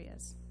other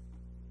areas,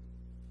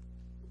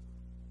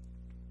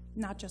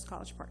 not just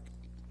College Park.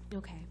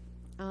 Okay.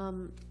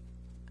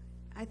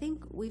 I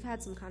think we've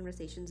had some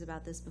conversations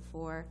about this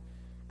before,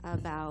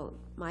 about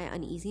my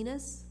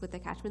uneasiness with the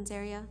catchments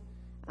area.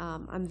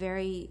 I'm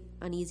very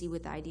uneasy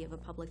with the idea of a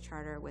public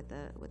charter with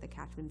the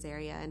catchments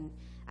area, and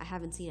I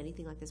haven't seen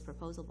anything like this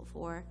proposal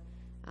before.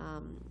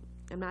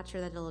 I'm not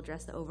sure that it'll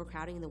address the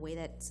overcrowding in the way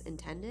that's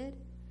intended,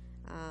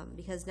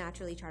 because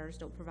naturally charters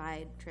don't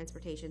provide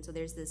transportation, so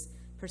there's this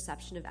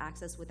perception of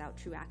access without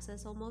true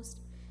access almost.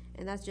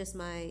 And that's just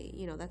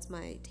that's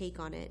my take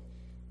on it.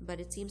 But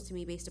it seems to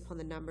me, based upon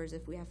the numbers,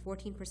 if we have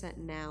 14%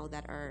 now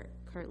that are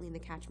currently in the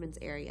catchments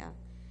area,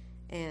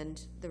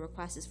 and the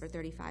request is for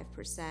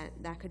 35%,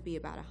 that could be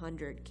about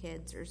 100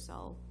 kids or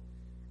so.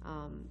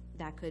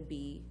 That could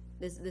be,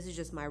 this is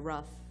just my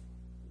rough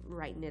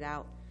writing it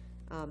out.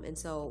 And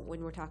so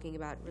when we're talking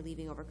about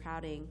relieving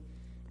overcrowding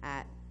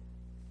at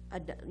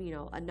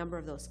a number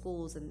of those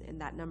schools,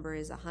 and that number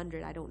is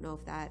 100, I don't know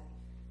if that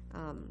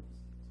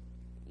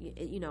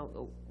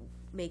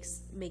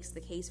makes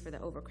the case for the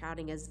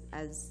overcrowding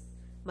as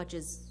much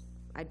as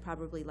I'd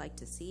probably like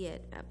to see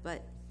it.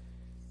 But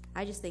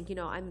I just think,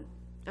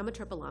 I'm a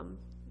Tripp alum.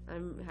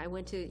 I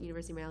went to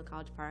University of Maryland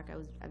College Park.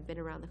 I've been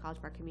around the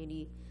College Park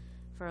community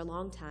for a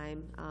long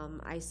time.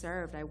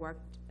 I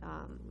worked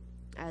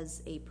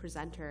as a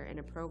presenter in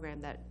a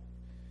program that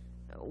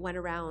went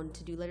around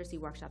to do literacy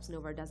workshops in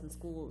over a dozen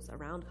schools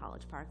around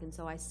College Park. And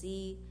so I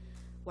see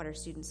what our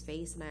students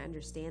face, and I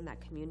understand that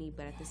community,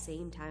 but at the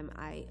same time,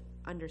 I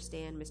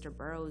understand Mr.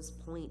 Burrows'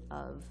 point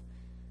of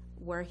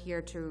we're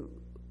here to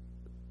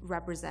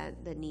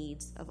represent the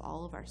needs of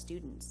all of our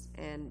students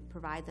and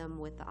provide them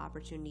with the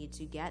opportunity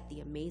to get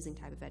the amazing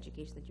type of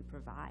education that you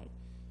provide.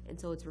 And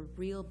so it's a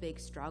real big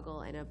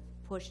struggle and a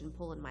push and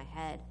pull in my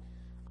head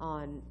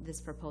on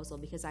this proposal,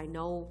 because I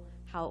know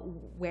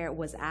where it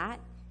was at,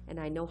 and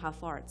I know how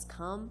far it's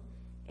come,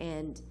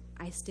 and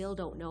I still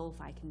don't know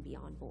if I can be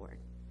on board.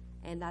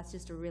 And that's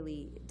just a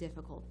really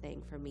difficult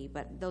thing for me.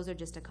 But those are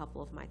just a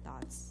couple of my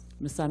thoughts.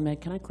 Ms. Ahmed,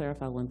 can I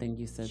clarify one thing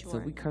you said? So Sure.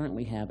 we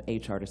currently have a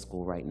charter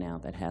school right now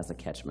that has a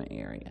catchment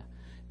area,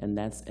 and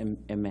that's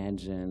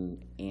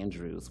Imagine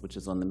Andrews, which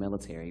is on the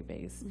military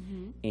base.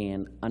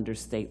 And under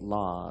state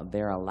law,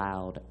 they're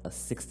allowed a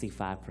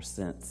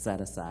 65%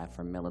 set aside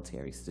for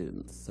military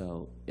students.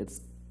 So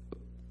it's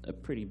a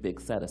pretty big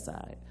set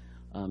aside.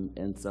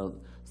 And so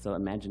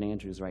Imagine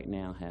Andrews right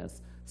now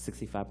has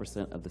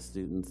 65% of the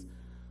students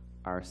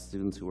are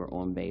students who are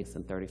on base,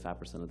 and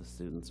 35% of the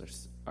students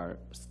are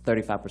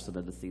 35%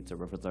 of the seats are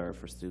reserved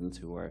for students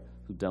who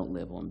don't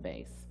live on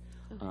base.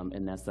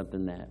 And that's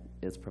something that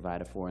is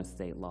provided for in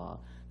state law,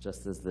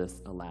 just as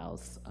this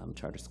allows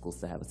charter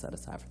schools to have a set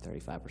aside for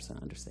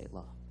 35% under state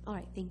law. All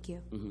right, thank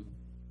you.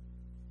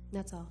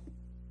 That's all.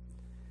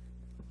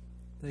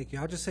 Thank you.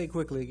 I'll just say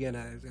quickly again,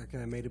 I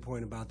kind of made a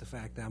point about the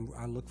fact that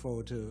I look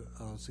forward to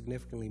a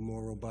significantly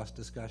more robust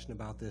discussion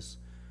about this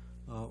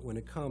when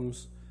it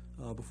comes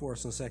before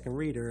us on second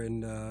reader,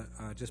 and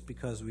just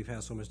because we've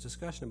had so much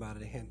discussion about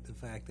it, hint the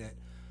fact that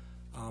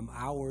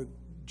our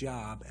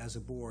job as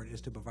a board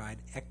is to provide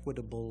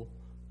equitable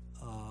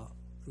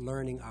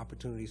learning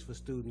opportunities for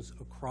students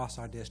across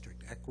our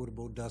district.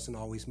 Equitable doesn't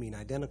always mean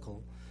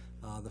identical.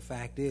 The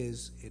fact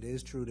is, it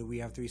is true that we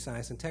have 3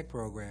 science and tech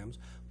programs,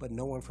 but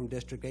no one from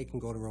District 8 can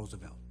go to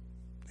Roosevelt.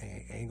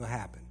 Ain't gonna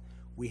happen.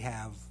 We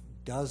have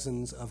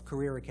dozens of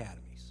career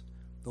academies.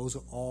 Those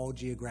are all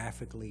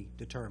geographically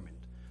determined.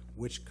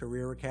 Which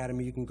career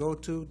academy you can go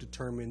to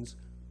determines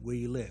where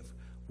you live.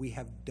 We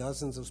have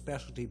dozens of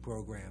specialty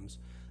programs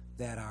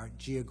that are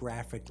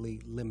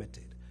geographically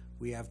limited.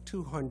 We have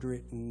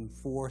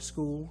 204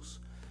 schools,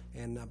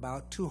 and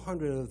about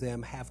 200 of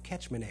them have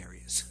catchment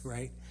areas,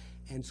 right?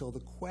 And so the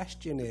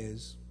question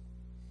is,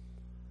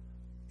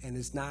 and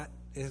it's got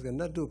nothing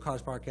to do with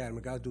College Park Academy,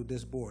 it's got to do with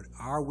this board.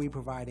 Are we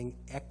providing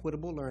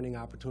equitable learning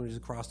opportunities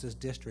across this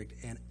district?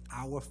 And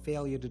our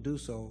failure to do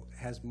so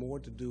has more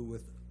to do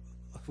with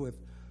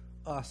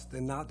us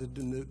than not to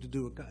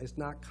do with, it's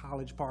not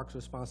College Park's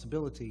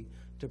responsibility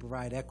to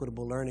provide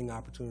equitable learning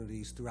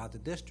opportunities throughout the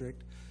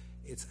district.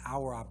 It's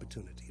our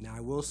opportunity. Now, I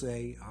will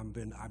say I've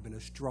been a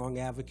strong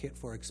advocate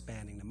for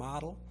expanding the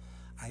model.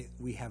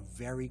 We have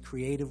very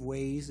creative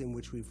ways in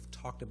which we've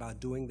talked about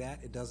doing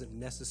that. It doesn't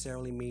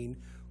necessarily mean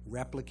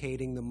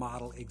replicating the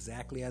model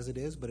exactly as it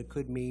is, but it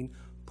could mean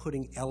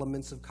putting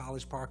elements of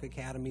College Park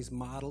Academy's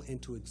model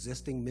into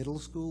existing middle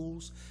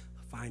schools,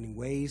 finding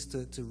ways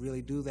to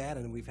really do that,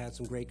 and we've had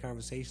some great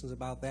conversations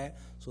about that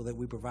so that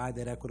we provide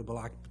that equitable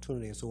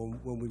opportunity. And so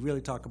when we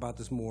really talk about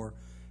this more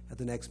at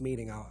the next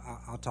meeting,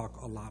 I'll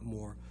talk a lot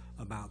more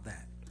about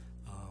that.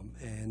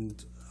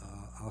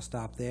 I'll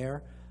stop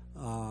there.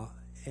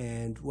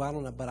 And well, I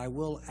don't know, but I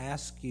will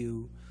ask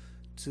you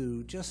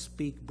to just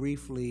speak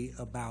briefly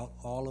about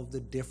all of the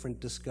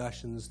different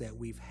discussions that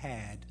we've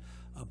had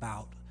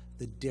about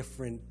the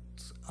different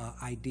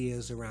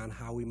ideas around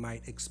how we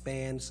might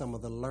expand some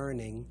of the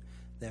learning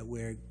that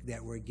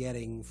we're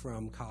getting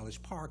from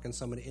College Park and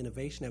some of the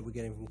innovation that we're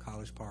getting from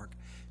College Park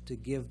to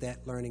give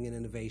that learning and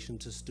innovation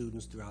to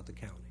students throughout the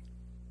county.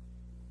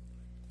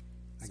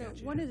 So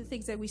one of the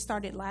things that we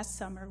started last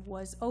summer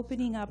was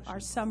opening up our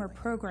summer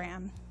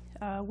program,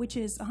 which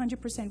is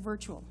 100%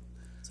 virtual.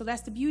 So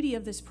that's the beauty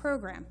of this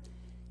program,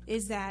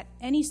 is that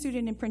any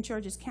student in Prince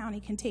George's County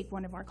can take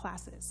one of our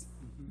classes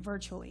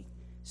virtually,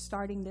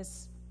 starting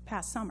this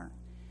past summer.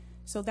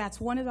 So that's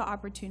one of the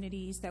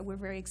opportunities that we're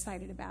very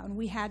excited about, and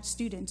we had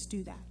students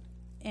do that.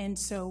 And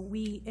so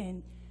we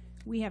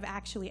have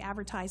actually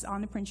advertised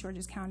on the Prince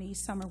George's County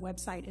summer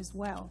website as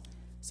well.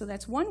 So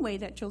that's one way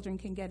that children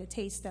can get a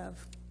taste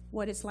of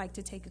what it's like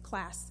to take a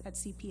class at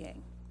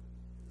CPA.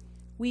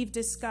 We've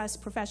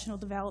discussed professional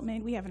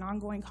development. We have an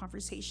ongoing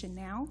conversation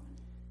now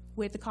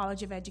with the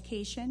College of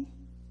Education.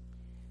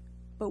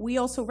 But we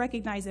also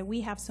recognize that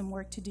we have some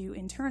work to do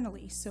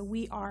internally. So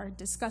we are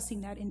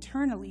discussing that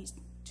internally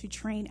to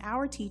train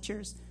our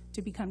teachers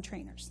to become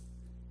trainers.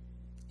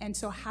 And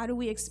so how do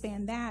we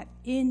expand that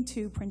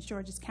into Prince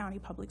George's County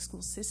Public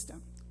School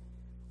System?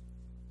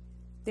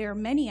 There are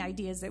many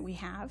ideas that we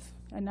have,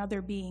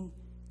 another being,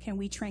 can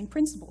we train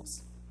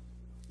principals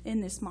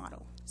in this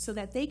model so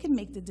that they can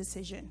make the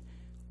decision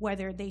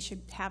whether they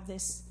should have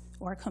this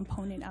or a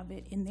component of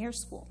it in their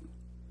school,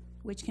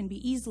 which can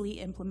be easily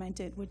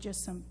implemented with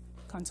just some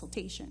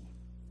consultation.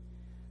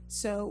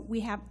 So we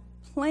have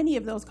plenty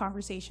of those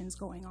conversations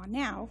going on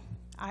now.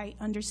 I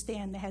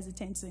understand the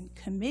hesitance in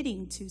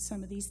committing to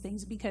some of these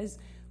things because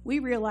we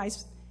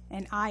realize,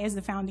 and I as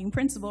the founding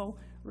principal,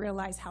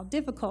 realize how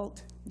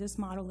difficult this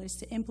model is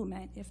to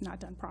implement if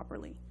not done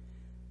properly.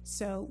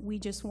 So we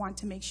just want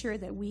to make sure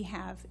that we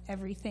have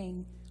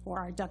everything or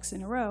our ducks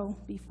in a row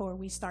before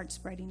we start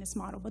spreading this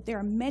model. But there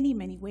are many,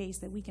 many ways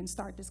that we can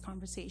start this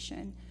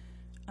conversation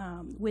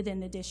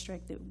within the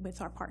district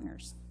with our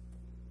partners.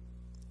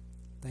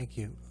 Thank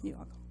you. You're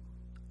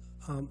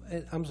welcome.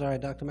 I'm sorry,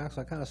 Dr.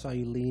 Maxwell, I kind of saw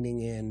you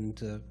leaning in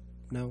to,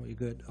 no, you're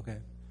good? Okay.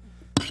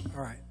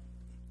 All right.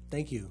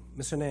 Thank you.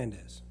 Ms.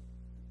 Hernandez.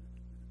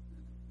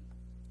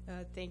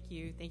 Thank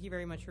you. Thank you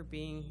very much for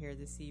being here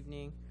this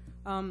evening.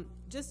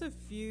 Just a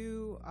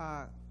few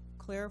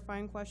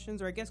clarifying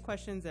questions, or I guess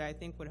questions that I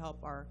think would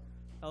help our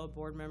fellow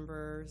board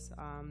members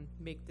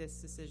make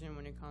this decision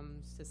when it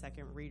comes to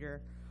second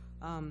reader.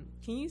 Can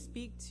you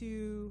speak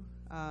to,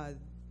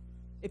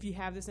 if you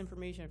have this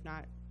information, if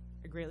not,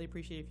 I greatly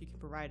appreciate if you can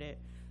provide it,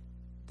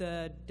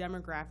 the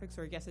demographics,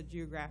 or I guess the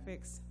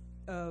geographics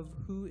of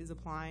who is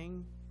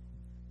applying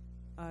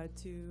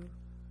to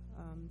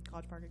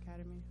College Park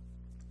Academy?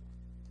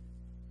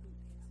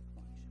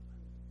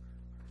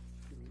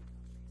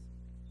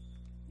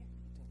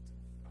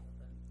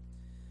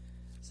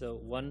 So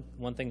one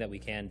thing that we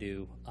can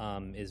do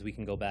is we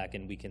can go back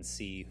and we can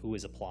see who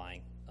is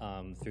applying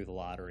through the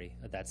lottery.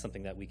 That's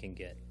something that we can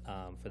get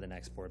for the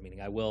next board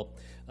meeting. I will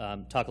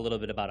talk a little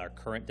bit about our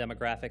current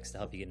demographics to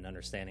help you get an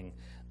understanding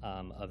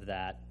of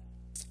that.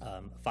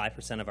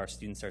 5% of our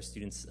students are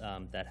students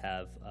that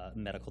have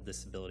medical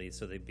disabilities,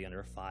 so they'd be under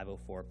a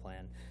 504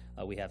 plan.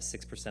 We have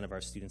 6% of our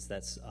students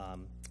that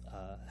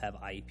have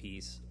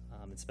IEPs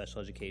in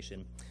special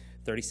education.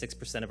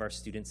 36% of our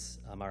students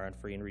are on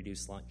free and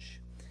reduced lunch.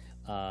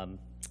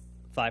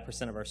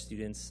 5% of our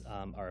students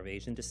are of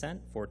Asian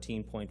descent,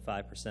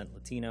 14.5%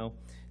 Latino,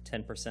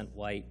 10%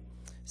 white,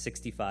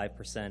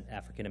 65%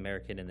 African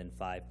American, and then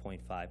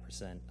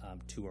 5.5%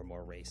 two or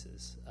more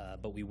races.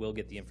 But we will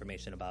get the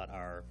information about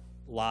our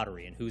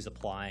lottery and who's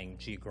applying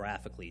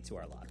geographically to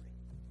our lottery.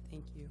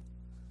 Thank you.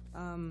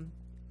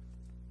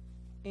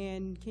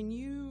 And can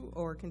you,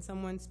 or can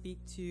someone speak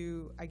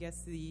to, I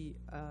guess, the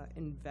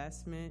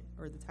investment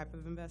or the type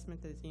of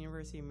investment that the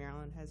University of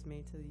Maryland has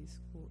made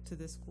to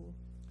this school?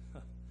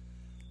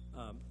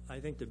 I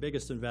think the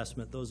biggest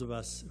investment, those of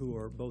us who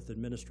are both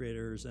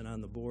administrators and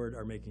on the board,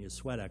 are making is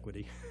sweat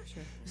equity.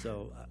 Sure.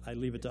 So I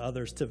leave it to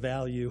others to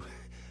value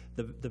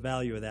the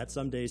value of that.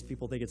 Some days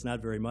people think it's not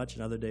very much,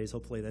 and other days,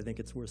 hopefully, they think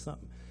it's worth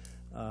something.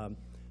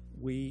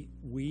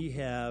 We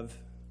have,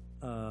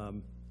 I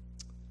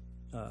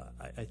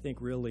think,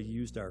 really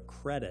used our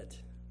credit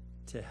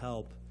to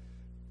help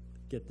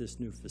get this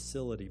new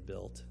facility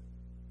built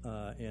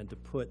and to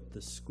put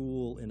the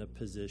school in a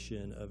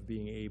position of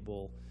being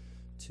able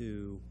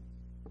to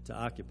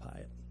occupy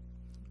it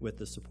with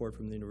the support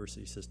from the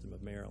University System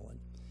of Maryland.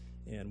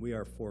 And we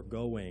are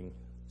foregoing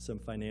some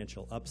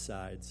financial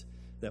upsides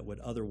that would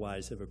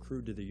otherwise have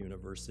accrued to the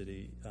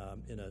university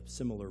in a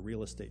similar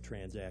real estate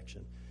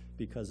transaction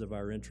because of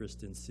our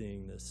interest in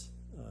seeing this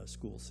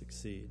school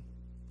succeed.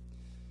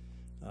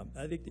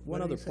 I think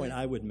one other point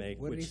I would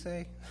make. What did he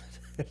say?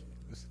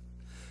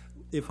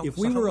 If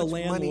we were a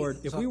landlord,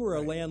 if we were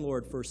a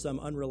landlord for some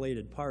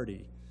unrelated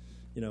party,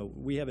 you know,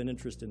 we have an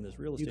interest in this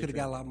real estate. You could have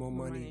got a lot more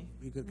money.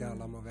 You could have got a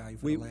lot more value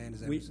for the land.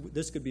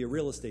 This could be a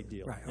real estate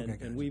deal, right? Okay,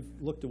 and we've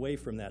looked away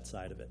from that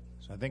side of it.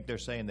 So I think they're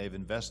saying they've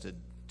invested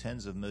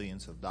tens of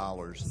millions of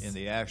dollars in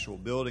the actual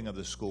building of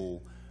the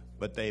school,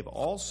 but they've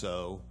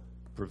also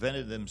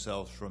prevented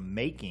themselves from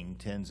making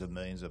tens of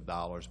millions of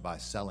dollars by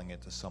selling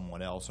it to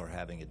someone else or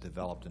having it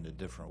developed in a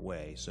different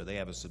way. So they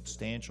have a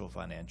substantial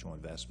financial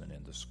investment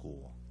in the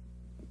school.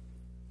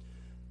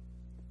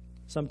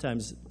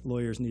 Sometimes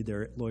lawyers need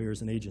their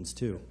lawyers and agents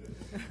too.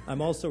 I'm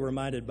also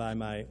reminded by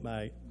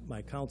my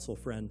counsel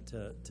friend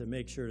to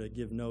make sure to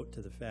give note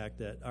to the fact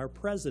that our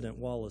president,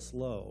 Wallace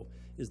Lowe,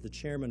 is the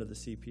chairman of the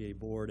CPA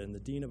board, and the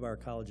dean of our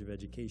College of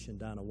Education,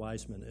 Donna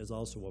Weisman, is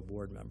also a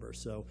board member.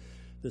 So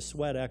the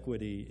sweat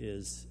equity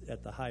is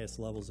at the highest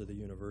levels of the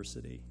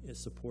university, is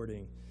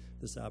supporting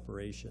this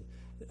operation.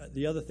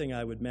 The other thing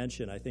I would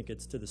mention, I think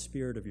it's to the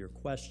spirit of your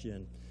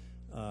question,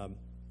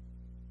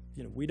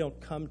 you know, we don't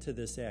come to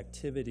this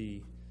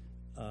activity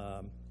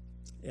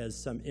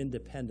as some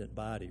independent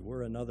body.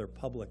 We're another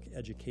public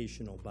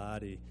educational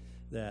body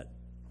that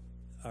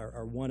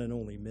our one and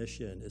only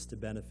mission is to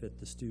benefit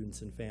the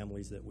students and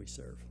families that we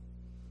serve.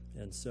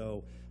 And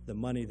so the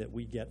money that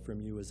we get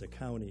from you as a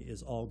county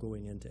is all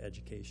going into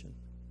education.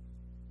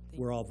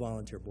 We're all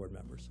volunteer board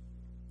members.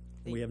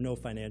 We have no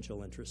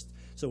financial interest.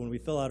 So when we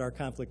fill out our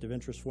conflict of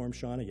interest form,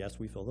 Shauna, yes,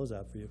 we fill those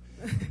out for you.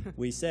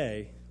 We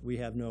say we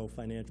have no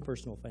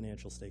personal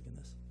financial stake in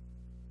this.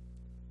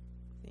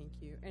 Thank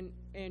you.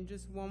 And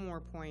just one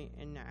more point,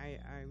 and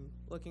I'm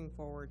looking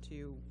forward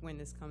to when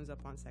this comes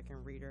up on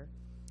second reader.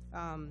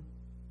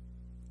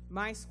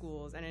 My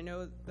schools, and I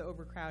know the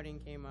overcrowding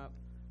came up,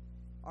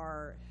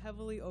 are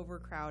heavily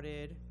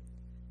overcrowded.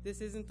 This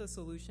isn't the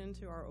solution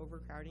to our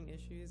overcrowding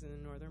issues in the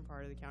northern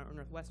part of the county, or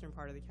northwestern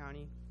part of the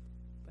county,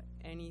 but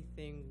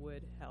anything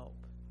would help.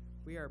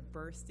 We are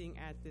bursting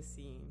at the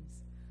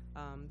seams.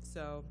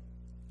 So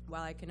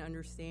while I can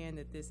understand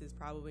that this is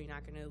probably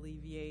not going to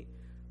alleviate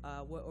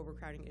what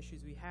overcrowding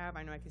issues we have,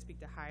 I know I can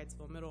speak to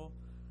Hyattsville Middle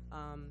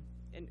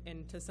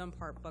and to some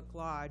part Buck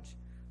Lodge,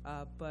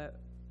 but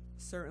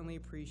certainly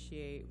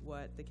appreciate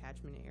what the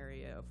catchment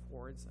area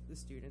affords the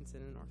students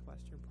in the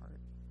northwestern part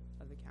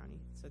of the county.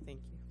 So thank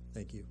you.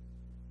 Thank you.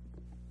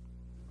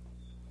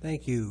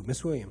 Thank you.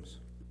 Ms. Williams.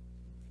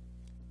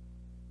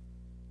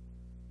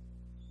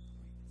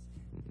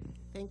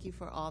 Thank you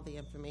for all the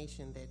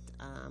information that,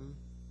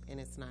 and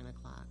it's 9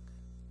 o'clock.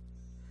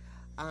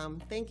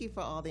 Thank you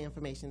for all the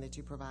information that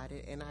you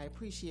provided, and I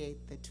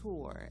appreciate the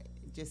tour.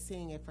 Just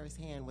seeing it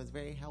firsthand was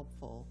very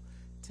helpful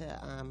to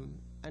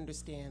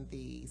understand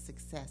the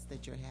success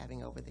that you're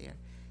having over there.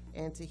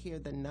 And to hear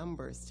the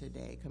numbers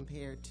today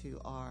compared to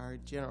our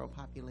general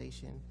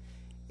population,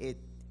 it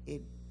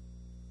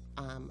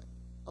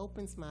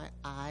opens my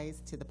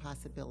eyes to the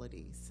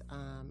possibilities.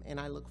 And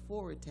I look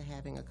forward to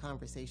having a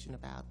conversation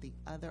about the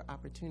other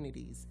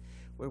opportunities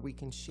where we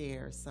can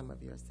share some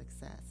of your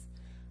success.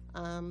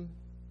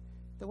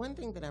 The one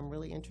thing that I'm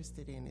really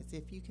interested in is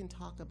if you can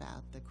talk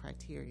about the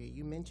criteria.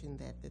 You mentioned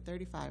that the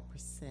 35%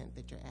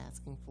 that you're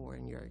asking for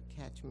in your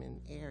catchment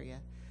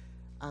area,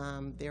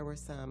 there were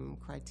some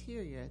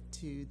criteria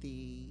to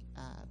the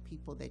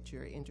people that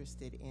you're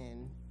interested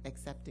in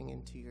accepting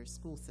into your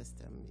school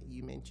system.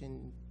 You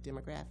mentioned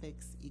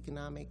demographics,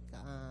 economic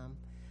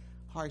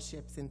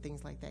hardships, and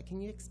things like that. Can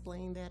you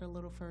explain that a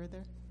little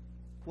further?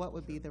 What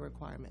would be the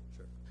requirement?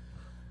 Sure.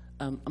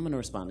 I'm going to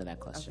respond to that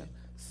question. Okay.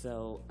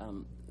 So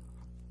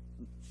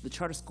the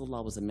charter school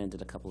law was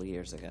amended a couple of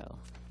years ago,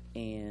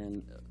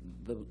 and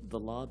the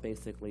law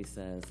basically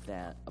says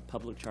that a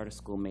public charter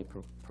school may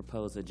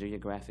propose a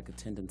geographic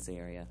attendance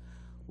area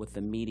with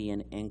a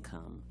median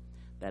income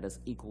that is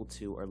equal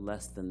to or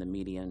less than the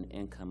median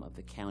income of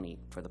the county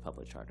for the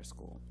public charter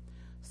school.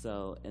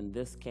 So in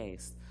this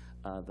case,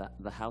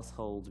 the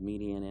household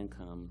median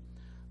income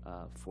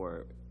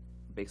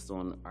based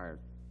on our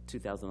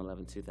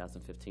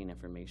 2011-2015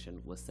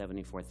 information was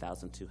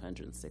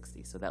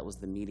 $74,260. So that was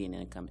the median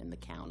income in the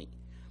county.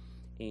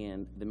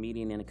 And the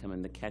median income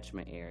in the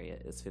catchment area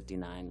is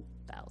 $59,000.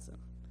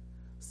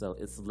 So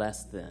it's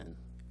less than.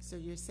 So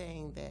you're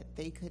saying that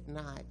they could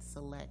not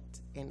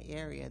select an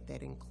area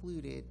that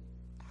included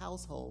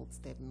households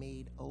that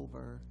made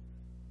over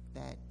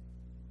that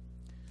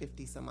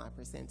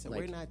 50-some-odd%. So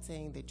we're not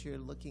saying that you're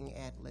looking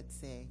at, let's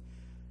say,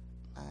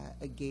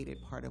 a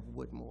gated part of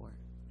Woodmore.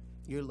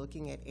 You're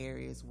looking at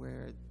areas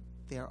where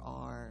there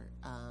are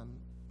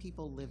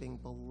people living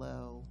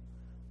below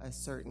a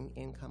certain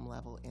income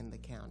level in the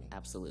county.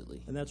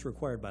 Absolutely. And that's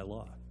required by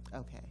law.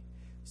 Okay.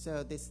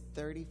 So this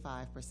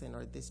 35%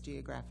 or this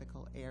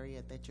geographical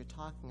area that you're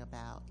talking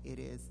about, it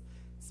is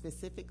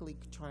specifically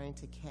trying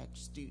to catch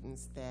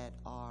students that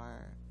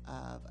are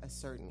of a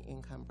certain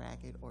income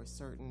bracket or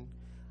certain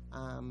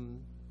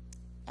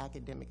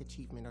academic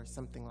achievement or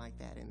something like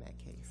that in that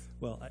case.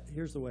 Well,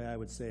 here's the way I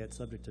would say it,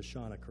 subject to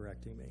Shauna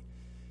correcting me.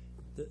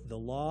 The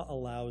law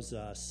allows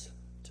us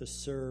to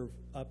serve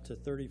up to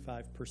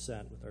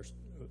 35% with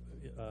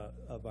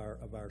of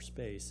our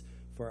space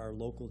for our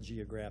local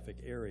geographic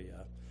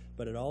area,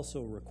 but it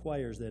also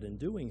requires that in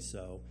doing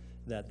so,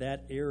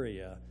 that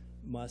area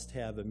must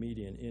have a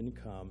median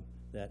income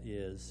that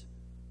is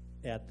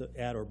at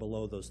or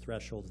below those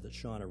thresholds that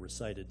Shauna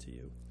recited to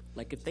you.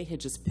 Like if they had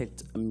just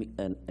picked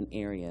an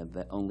area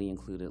that only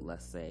included,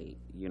 let's say,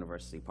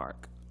 University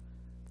Park,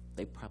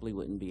 they probably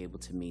wouldn't be able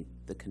to meet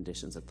the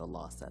conditions that the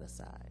law set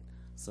aside.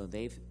 So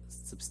they've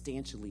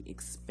substantially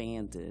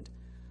expanded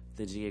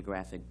the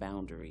geographic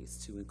boundaries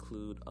to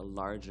include a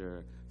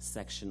larger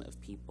section of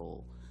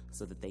people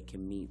so that they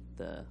can meet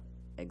the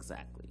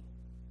exactly.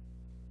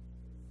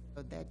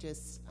 So that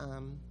just,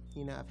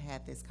 I've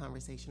had this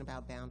conversation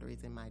about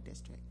boundaries in my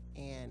district,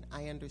 and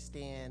I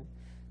understand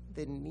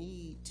the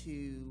need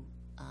to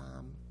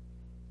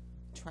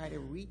try to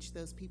reach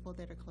those people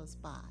that are close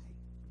by,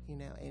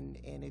 and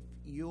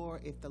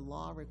if the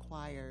law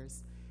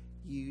requires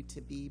you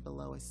to be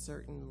below a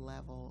certain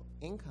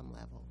income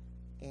level,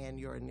 and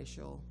your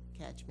initial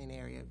catchment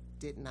area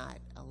did not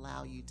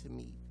allow you to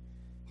meet,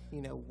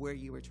 where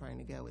you were trying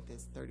to go with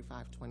this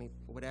 35, 20,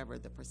 whatever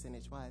the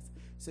percentage was,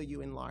 so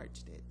you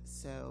enlarged it.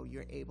 So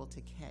you're able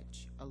to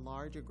catch a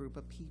larger group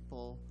of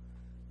people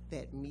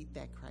that meet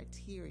that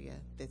criteria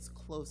that's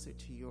closer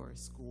to your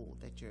school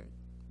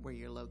where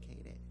you're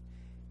located.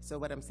 So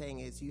what I'm saying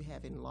is you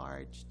have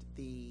enlarged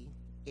the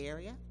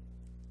area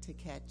to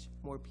catch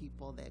more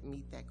people that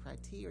meet that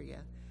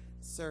criteria,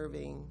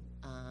 serving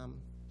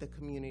the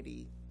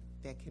community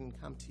that can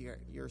come to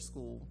your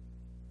school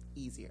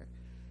easier.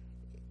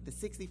 The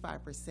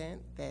 65%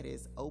 that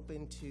is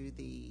open to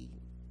the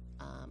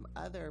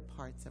other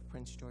parts of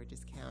Prince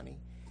George's County,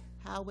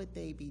 how would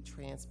they be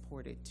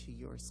transported to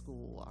your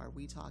school? Are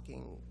we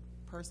talking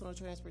personal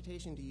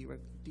transportation? Do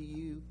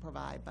you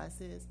provide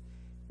buses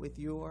with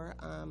your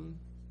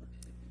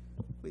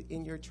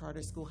in your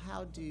charter school?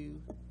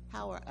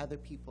 How are other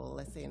people,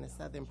 let's say in the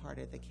southern part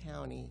of the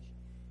county,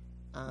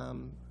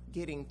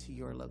 getting to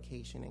your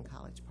location in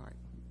College Park?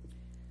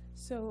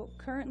 So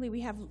currently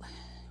we have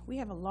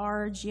a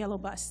large yellow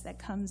bus that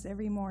comes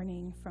every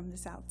morning from the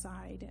south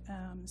side.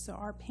 So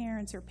our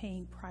parents are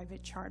paying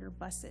private charter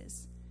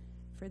buses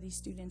for these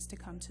students to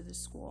come to the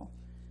school.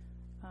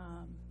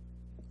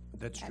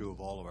 That's true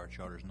of all of our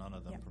charters. None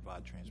of them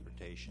provide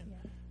transportation.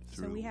 Yeah.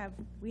 Through. So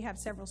we have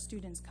several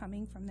students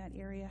coming from that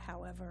area.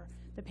 However,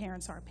 the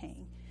parents are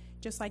paying.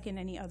 Just like in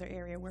any other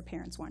area where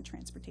parents want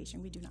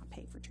transportation, we do not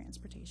pay for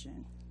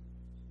transportation.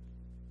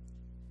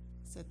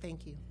 So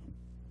thank you.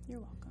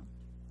 You're welcome.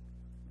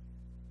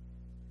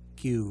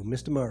 Thank you.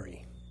 Mr.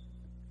 Murray.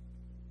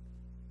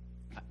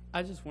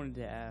 I just wanted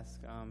to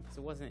ask, because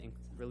it wasn't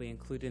really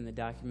included in the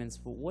documents,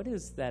 but what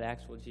does that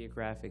actual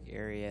geographic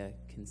area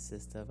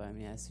consist of? I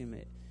mean, I assume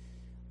it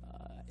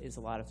is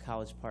a lot of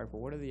College Park, but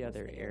what are the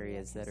other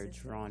areas that are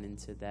drawn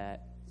into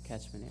that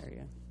catchment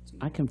area?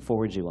 I can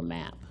forward you a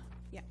map.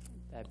 Yeah.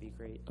 That'd be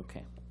great.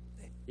 Okay.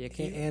 Yeah,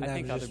 And I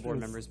think I'm other just board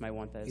gonna- members might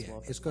want that as yeah,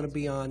 well. It's going to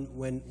be on,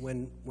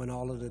 when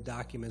all of the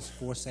documents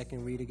for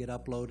second reader get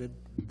uploaded,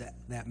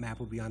 that map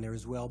will be on there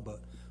as well,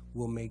 but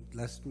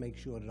let's make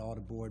sure that all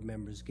the board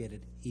members get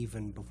it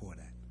even before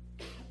that.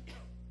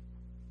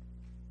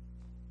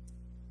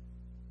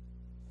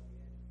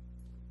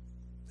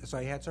 That's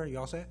all you had, sir? You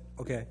all set?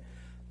 Okay.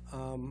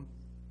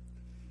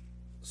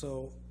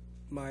 So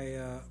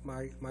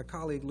my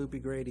colleague Loopy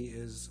Grady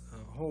is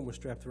home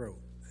with strep throat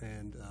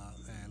and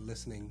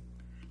listening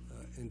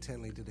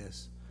intently to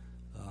this,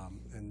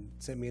 and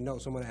sent me a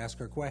note, so I'm going to ask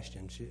her a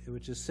question,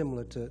 which is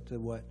similar to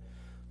what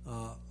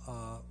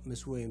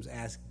Ms. Williams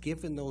asked.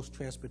 Given those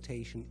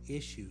transportation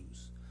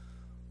issues,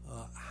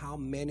 how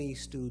many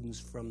students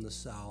from the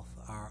South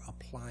are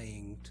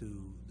applying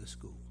to the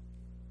school?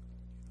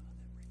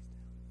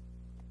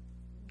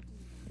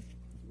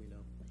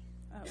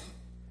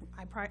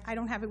 I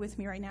don't have it with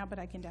me right now, but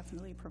I can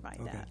definitely provide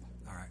that.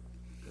 All right.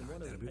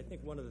 And I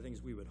think one of the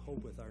things we would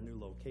hope with our new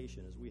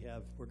location is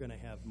we're going to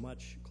have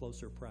much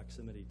closer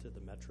proximity to the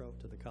metro,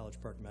 to the College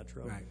Park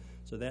Metro. Right.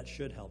 So that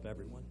should help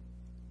everyone.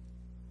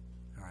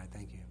 All right,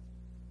 thank you.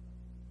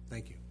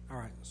 Thank you. All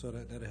right, so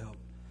that'll help.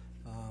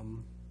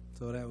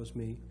 So that was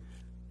me.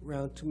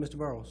 Round to Mr.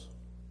 Burrows.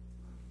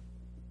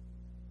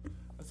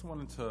 I just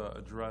wanted to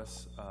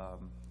address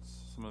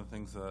some of the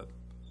things that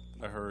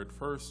I heard.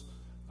 First,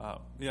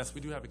 yes, we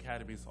do have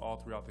academies all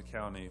throughout the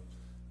county,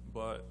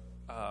 but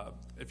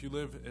if you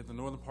live in the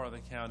northern part of the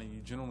county,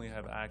 you generally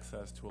have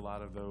access to a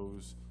lot of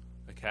those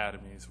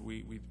academies.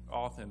 We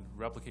often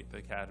replicate the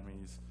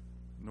academies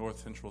north,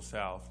 central,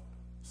 south,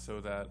 so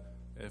that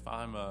if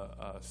I'm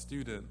a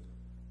student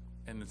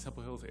in the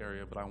Temple Hills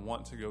area, but I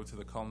want to go to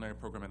the culinary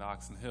program in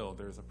Oxon Hill,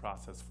 there's a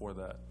process for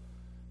that.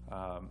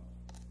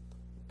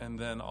 And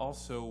then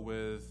also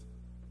with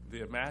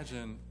the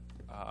Imagine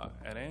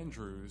at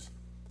Andrews,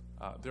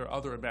 there are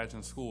other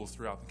Imagine schools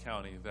throughout the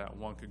county that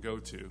one could go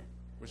to,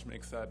 which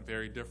makes that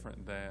very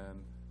different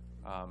than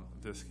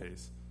this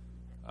case.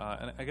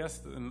 And I guess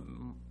the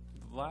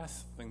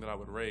last thing that I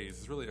would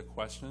raise is really a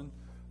question.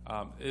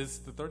 Is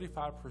the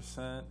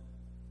 35%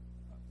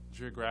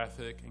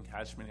 geographic and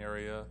catchment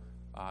area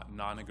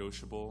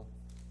non-negotiable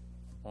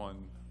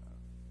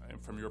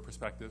from your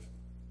perspective?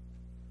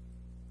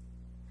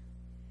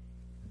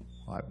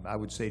 I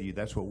would say to you,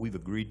 that's what we've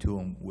agreed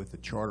to with the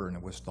charter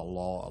and what the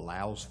law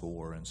allows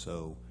for, and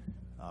so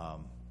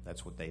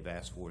that's what they've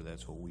asked for,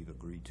 that's what we've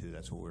agreed to,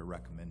 that's what we're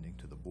recommending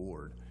to the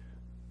board.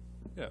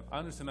 Yeah, I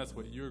understand that's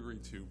what you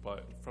agreed to,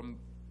 but from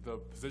the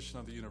position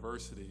of the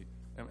university,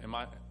 am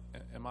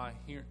I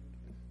here?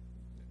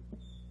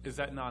 Is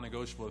that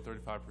non-negotiable at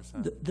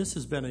 35%? This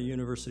has been a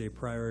university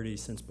priority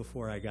since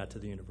before I got to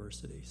the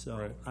university,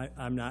 so right.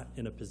 I'm not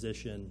in a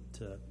position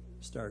to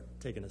start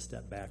taking a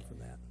step back from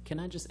that. Can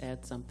I just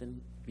add something?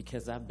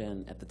 Because I've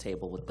been at the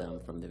table with them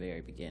from the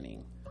very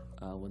beginning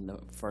when the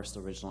first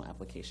original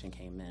application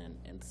came in.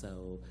 And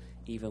so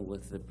even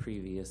with the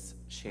previous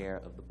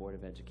chair of the Board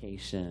of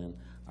Education,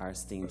 our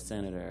esteemed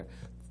senator,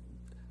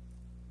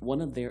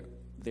 one of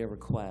their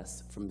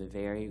requests from the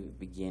very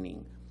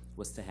beginning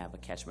was to have a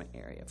catchment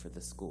area for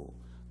the school.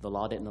 The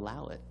law didn't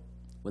allow it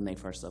when they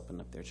first opened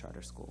up their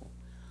charter school.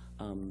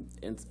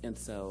 And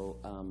so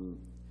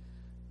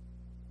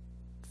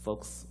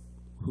folks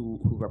who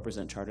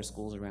represent charter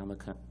schools around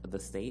the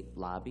state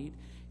lobbied,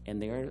 and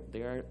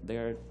there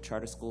are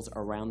charter schools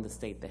around the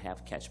state that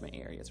have catchment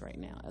areas right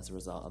now as a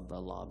result of the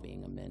law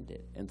being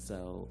amended. And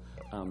so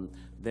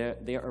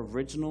their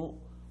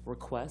original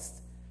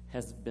request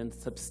has been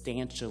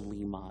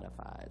substantially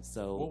modified.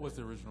 So what was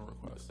the original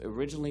request?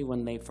 Originally,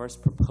 when they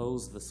first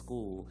proposed the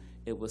school,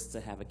 it was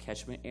to have a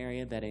catchment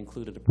area that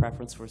included a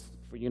preference for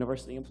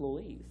university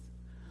employees,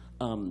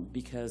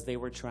 because they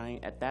were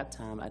trying, at that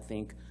time, I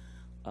think,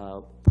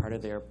 part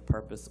of their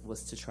purpose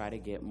was to try to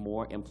get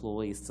more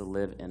employees to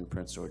live in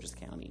Prince George's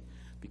County,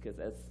 because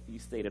as you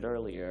stated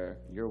earlier,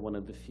 you're one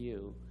of the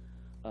few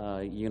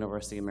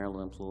University of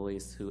Maryland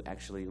employees who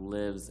actually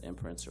lives in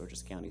Prince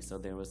George's County.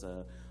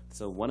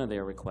 So one of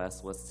their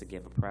requests was to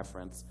give a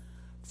preference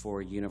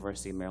for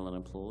University of Maryland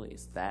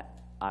employees. That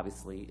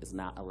obviously is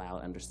not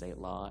allowed under state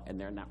law, and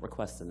they're not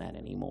requesting that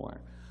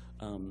anymore.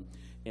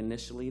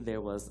 Initially,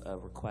 there was a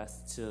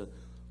request to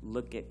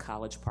look at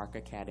College Park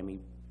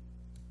Academy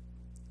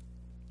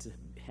to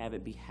have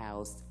it be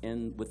housed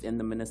within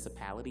the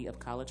municipality of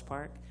College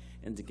Park,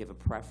 and to give a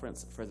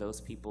preference for those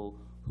people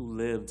who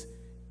lived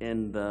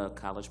in the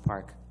College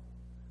Park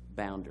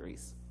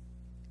boundaries.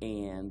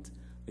 And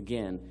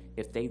again,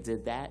 if they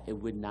did that, it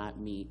would not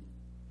meet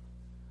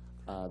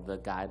the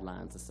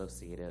guidelines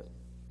associated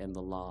in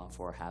the law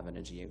for having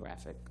a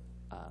geographic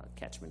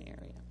catchment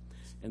area.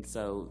 And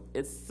so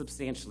it's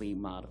substantially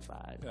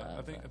modified. Yeah,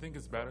 I think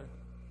it's better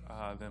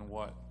than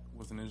what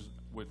was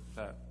with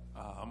that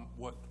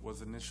what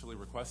was initially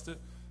requested,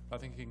 but I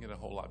think he can get a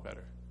whole lot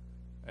better.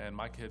 And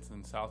my kids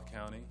in South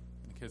County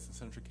and the kids in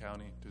Central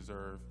County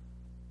deserve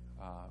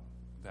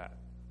that.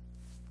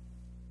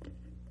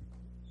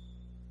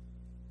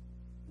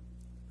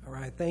 All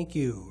right, thank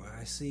you.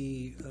 I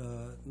see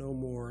no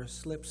more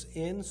slips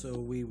in, so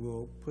we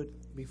will put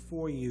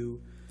before you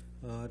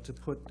to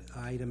put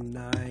item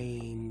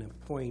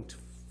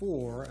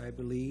 9.4, I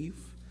believe,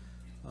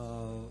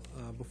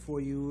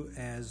 before you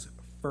as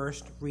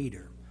first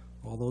reader.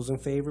 All those in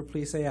favor,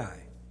 please say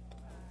aye.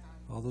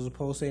 All those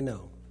opposed, say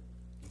no.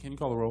 Can you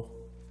call the roll?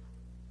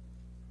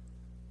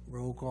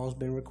 Roll call's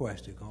been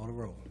requested. Call the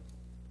roll.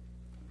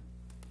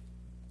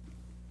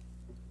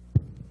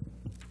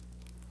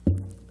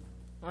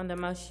 On the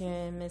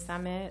motion, Ms.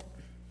 Ahmed,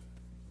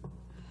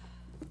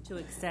 to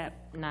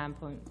accept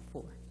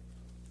 9.4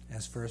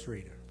 As first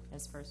reader.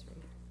 as first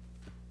reader.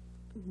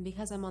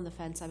 Because I'm on the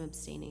fence, I'm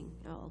abstaining.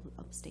 I'll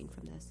abstain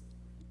from this.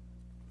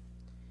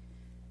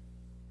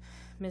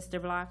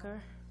 Mr.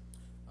 Blocker,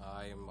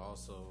 I am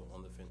also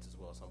on the fence as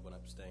well, so I'm going to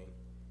abstain.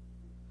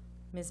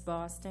 Ms.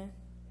 Boston,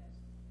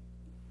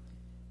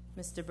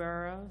 Mr.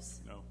 Burrows,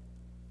 No.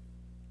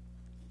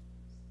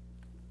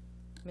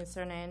 Ms.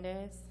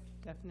 Hernandez,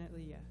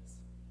 Definitely yes.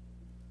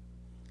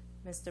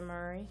 Mr.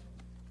 Murray,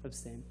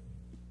 Abstain.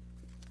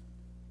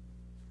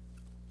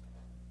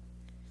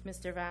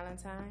 Mr.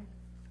 Valentine,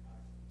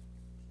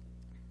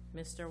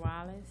 Mr.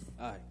 Wallace,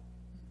 Aye.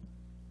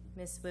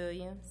 Ms.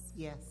 Williams,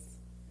 Yes.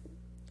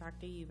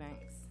 Dr.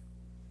 Eubanks.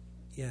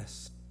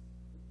 Yes.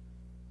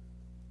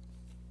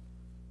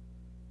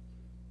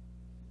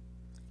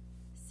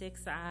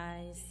 Six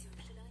ayes.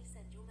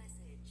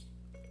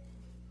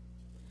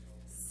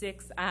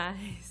 6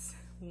 ayes,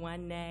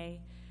 1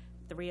 nay,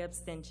 3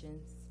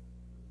 abstentions.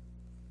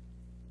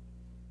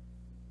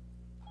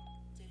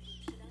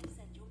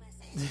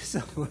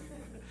 So,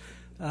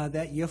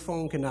 that your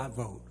phone cannot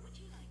vote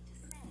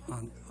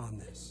on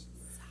this.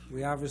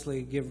 We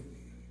obviously given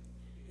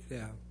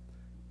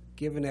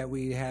that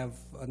we have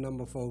a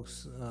number of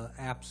folks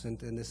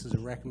absent, and this is a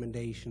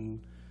recommendation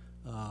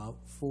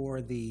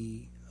for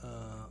the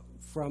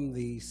from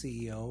the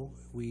CEO,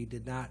 we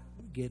did not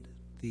get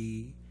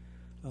the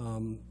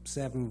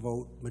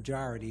 7-vote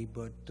majority,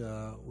 but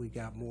we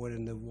got more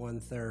than the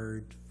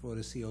 1/3 for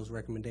the CEO's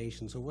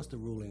recommendation. So what's the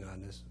ruling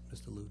on this,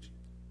 Mr. Lucci?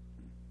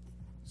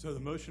 So the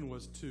motion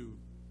was to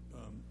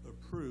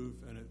approve,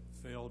 and it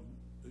failed.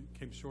 It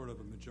came short of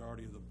a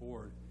majority of the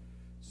board.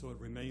 So it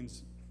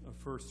remains a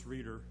first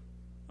reader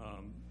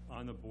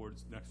on the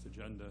board's next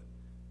agenda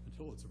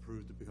until it's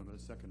approved to become a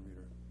second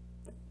reader.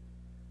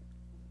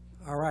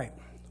 All right.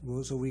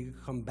 Well, so we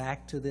come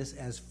back to this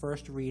as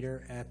first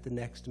reader at the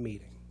next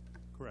meeting.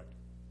 Correct.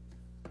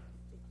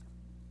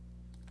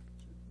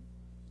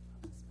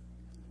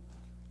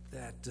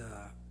 That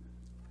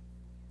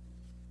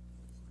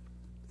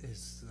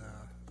is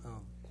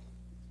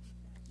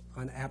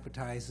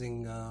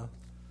unappetizing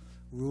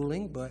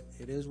ruling, but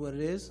it is what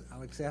it is.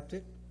 I'll accept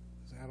it.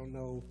 I don't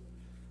know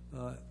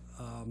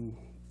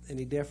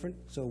any different.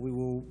 So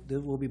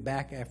we'll be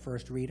back at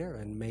first reader,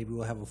 and maybe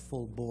we'll have a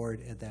full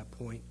board at that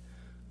point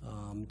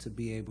to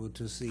be able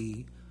to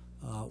see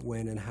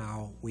when and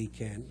how we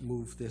can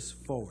move this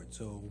forward.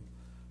 So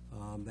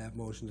that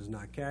motion does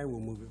not carry. We'll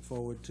move it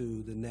forward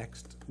to the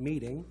next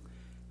meeting.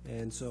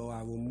 And so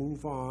I will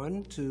move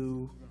on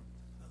to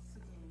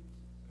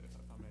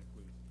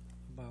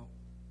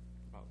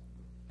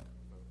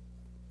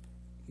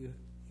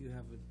you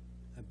have an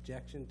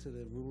objection to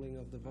the ruling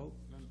of the vote?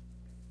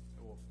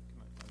 Well, can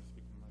I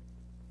speak to Mike?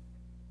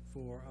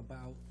 For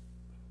about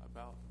the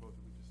vote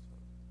that we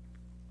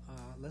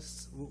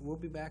just took. we'll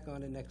be back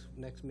on the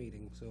next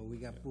meeting. So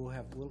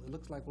it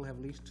looks like we'll have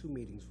at least 2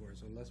 meetings for it.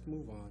 So let's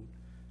move on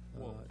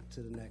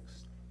to the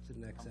next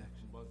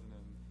section.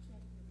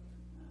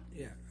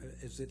 Yeah,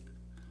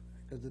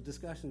 because the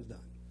discussion's done.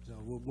 So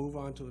we'll move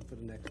on to it for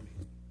the next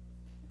meeting.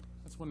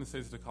 I just wanted to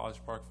say to the College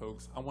Park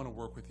folks, I want to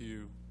work with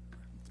you.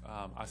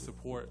 I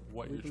support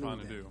what We you're believe trying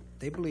to that. do.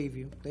 They believe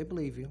you. They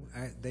believe you.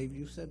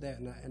 You said that,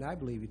 and I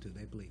believe you too.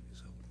 They believe you.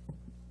 So,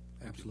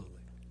 absolutely.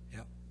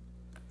 Yep.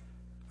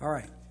 All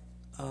right.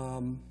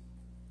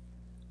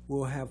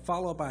 We'll have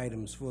follow-up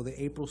items for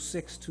the April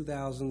 6,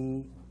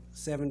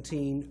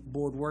 2017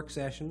 board work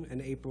session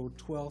and April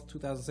 12,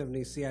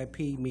 2017 CIP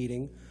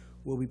meeting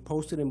will be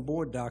posted in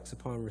board docs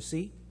upon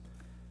receipt.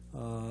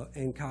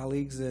 And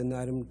colleagues,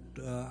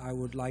 I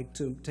would like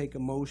to take a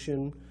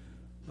motion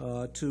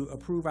to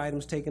approve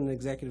items taken in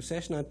executive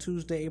session on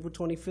Tuesday, April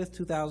 25th,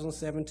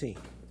 2017.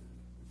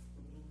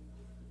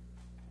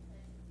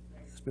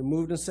 It's been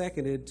moved and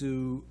seconded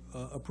to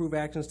approve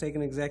actions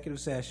taken in executive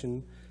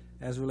session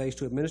as relates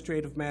to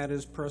administrative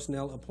matters,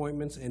 personnel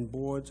appointments, and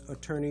board's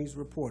attorney's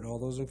report. All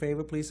those in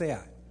favor, please say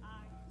aye. Aye.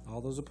 All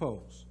those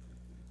opposed?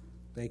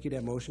 Thank you.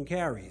 That motion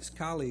carries.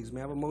 Colleagues,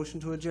 may I have a motion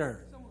to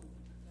adjourn?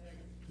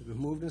 It's been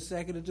moved and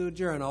seconded to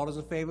adjourn. All those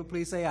in favor,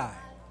 please say aye.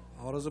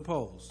 All those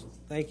opposed?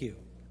 Thank you.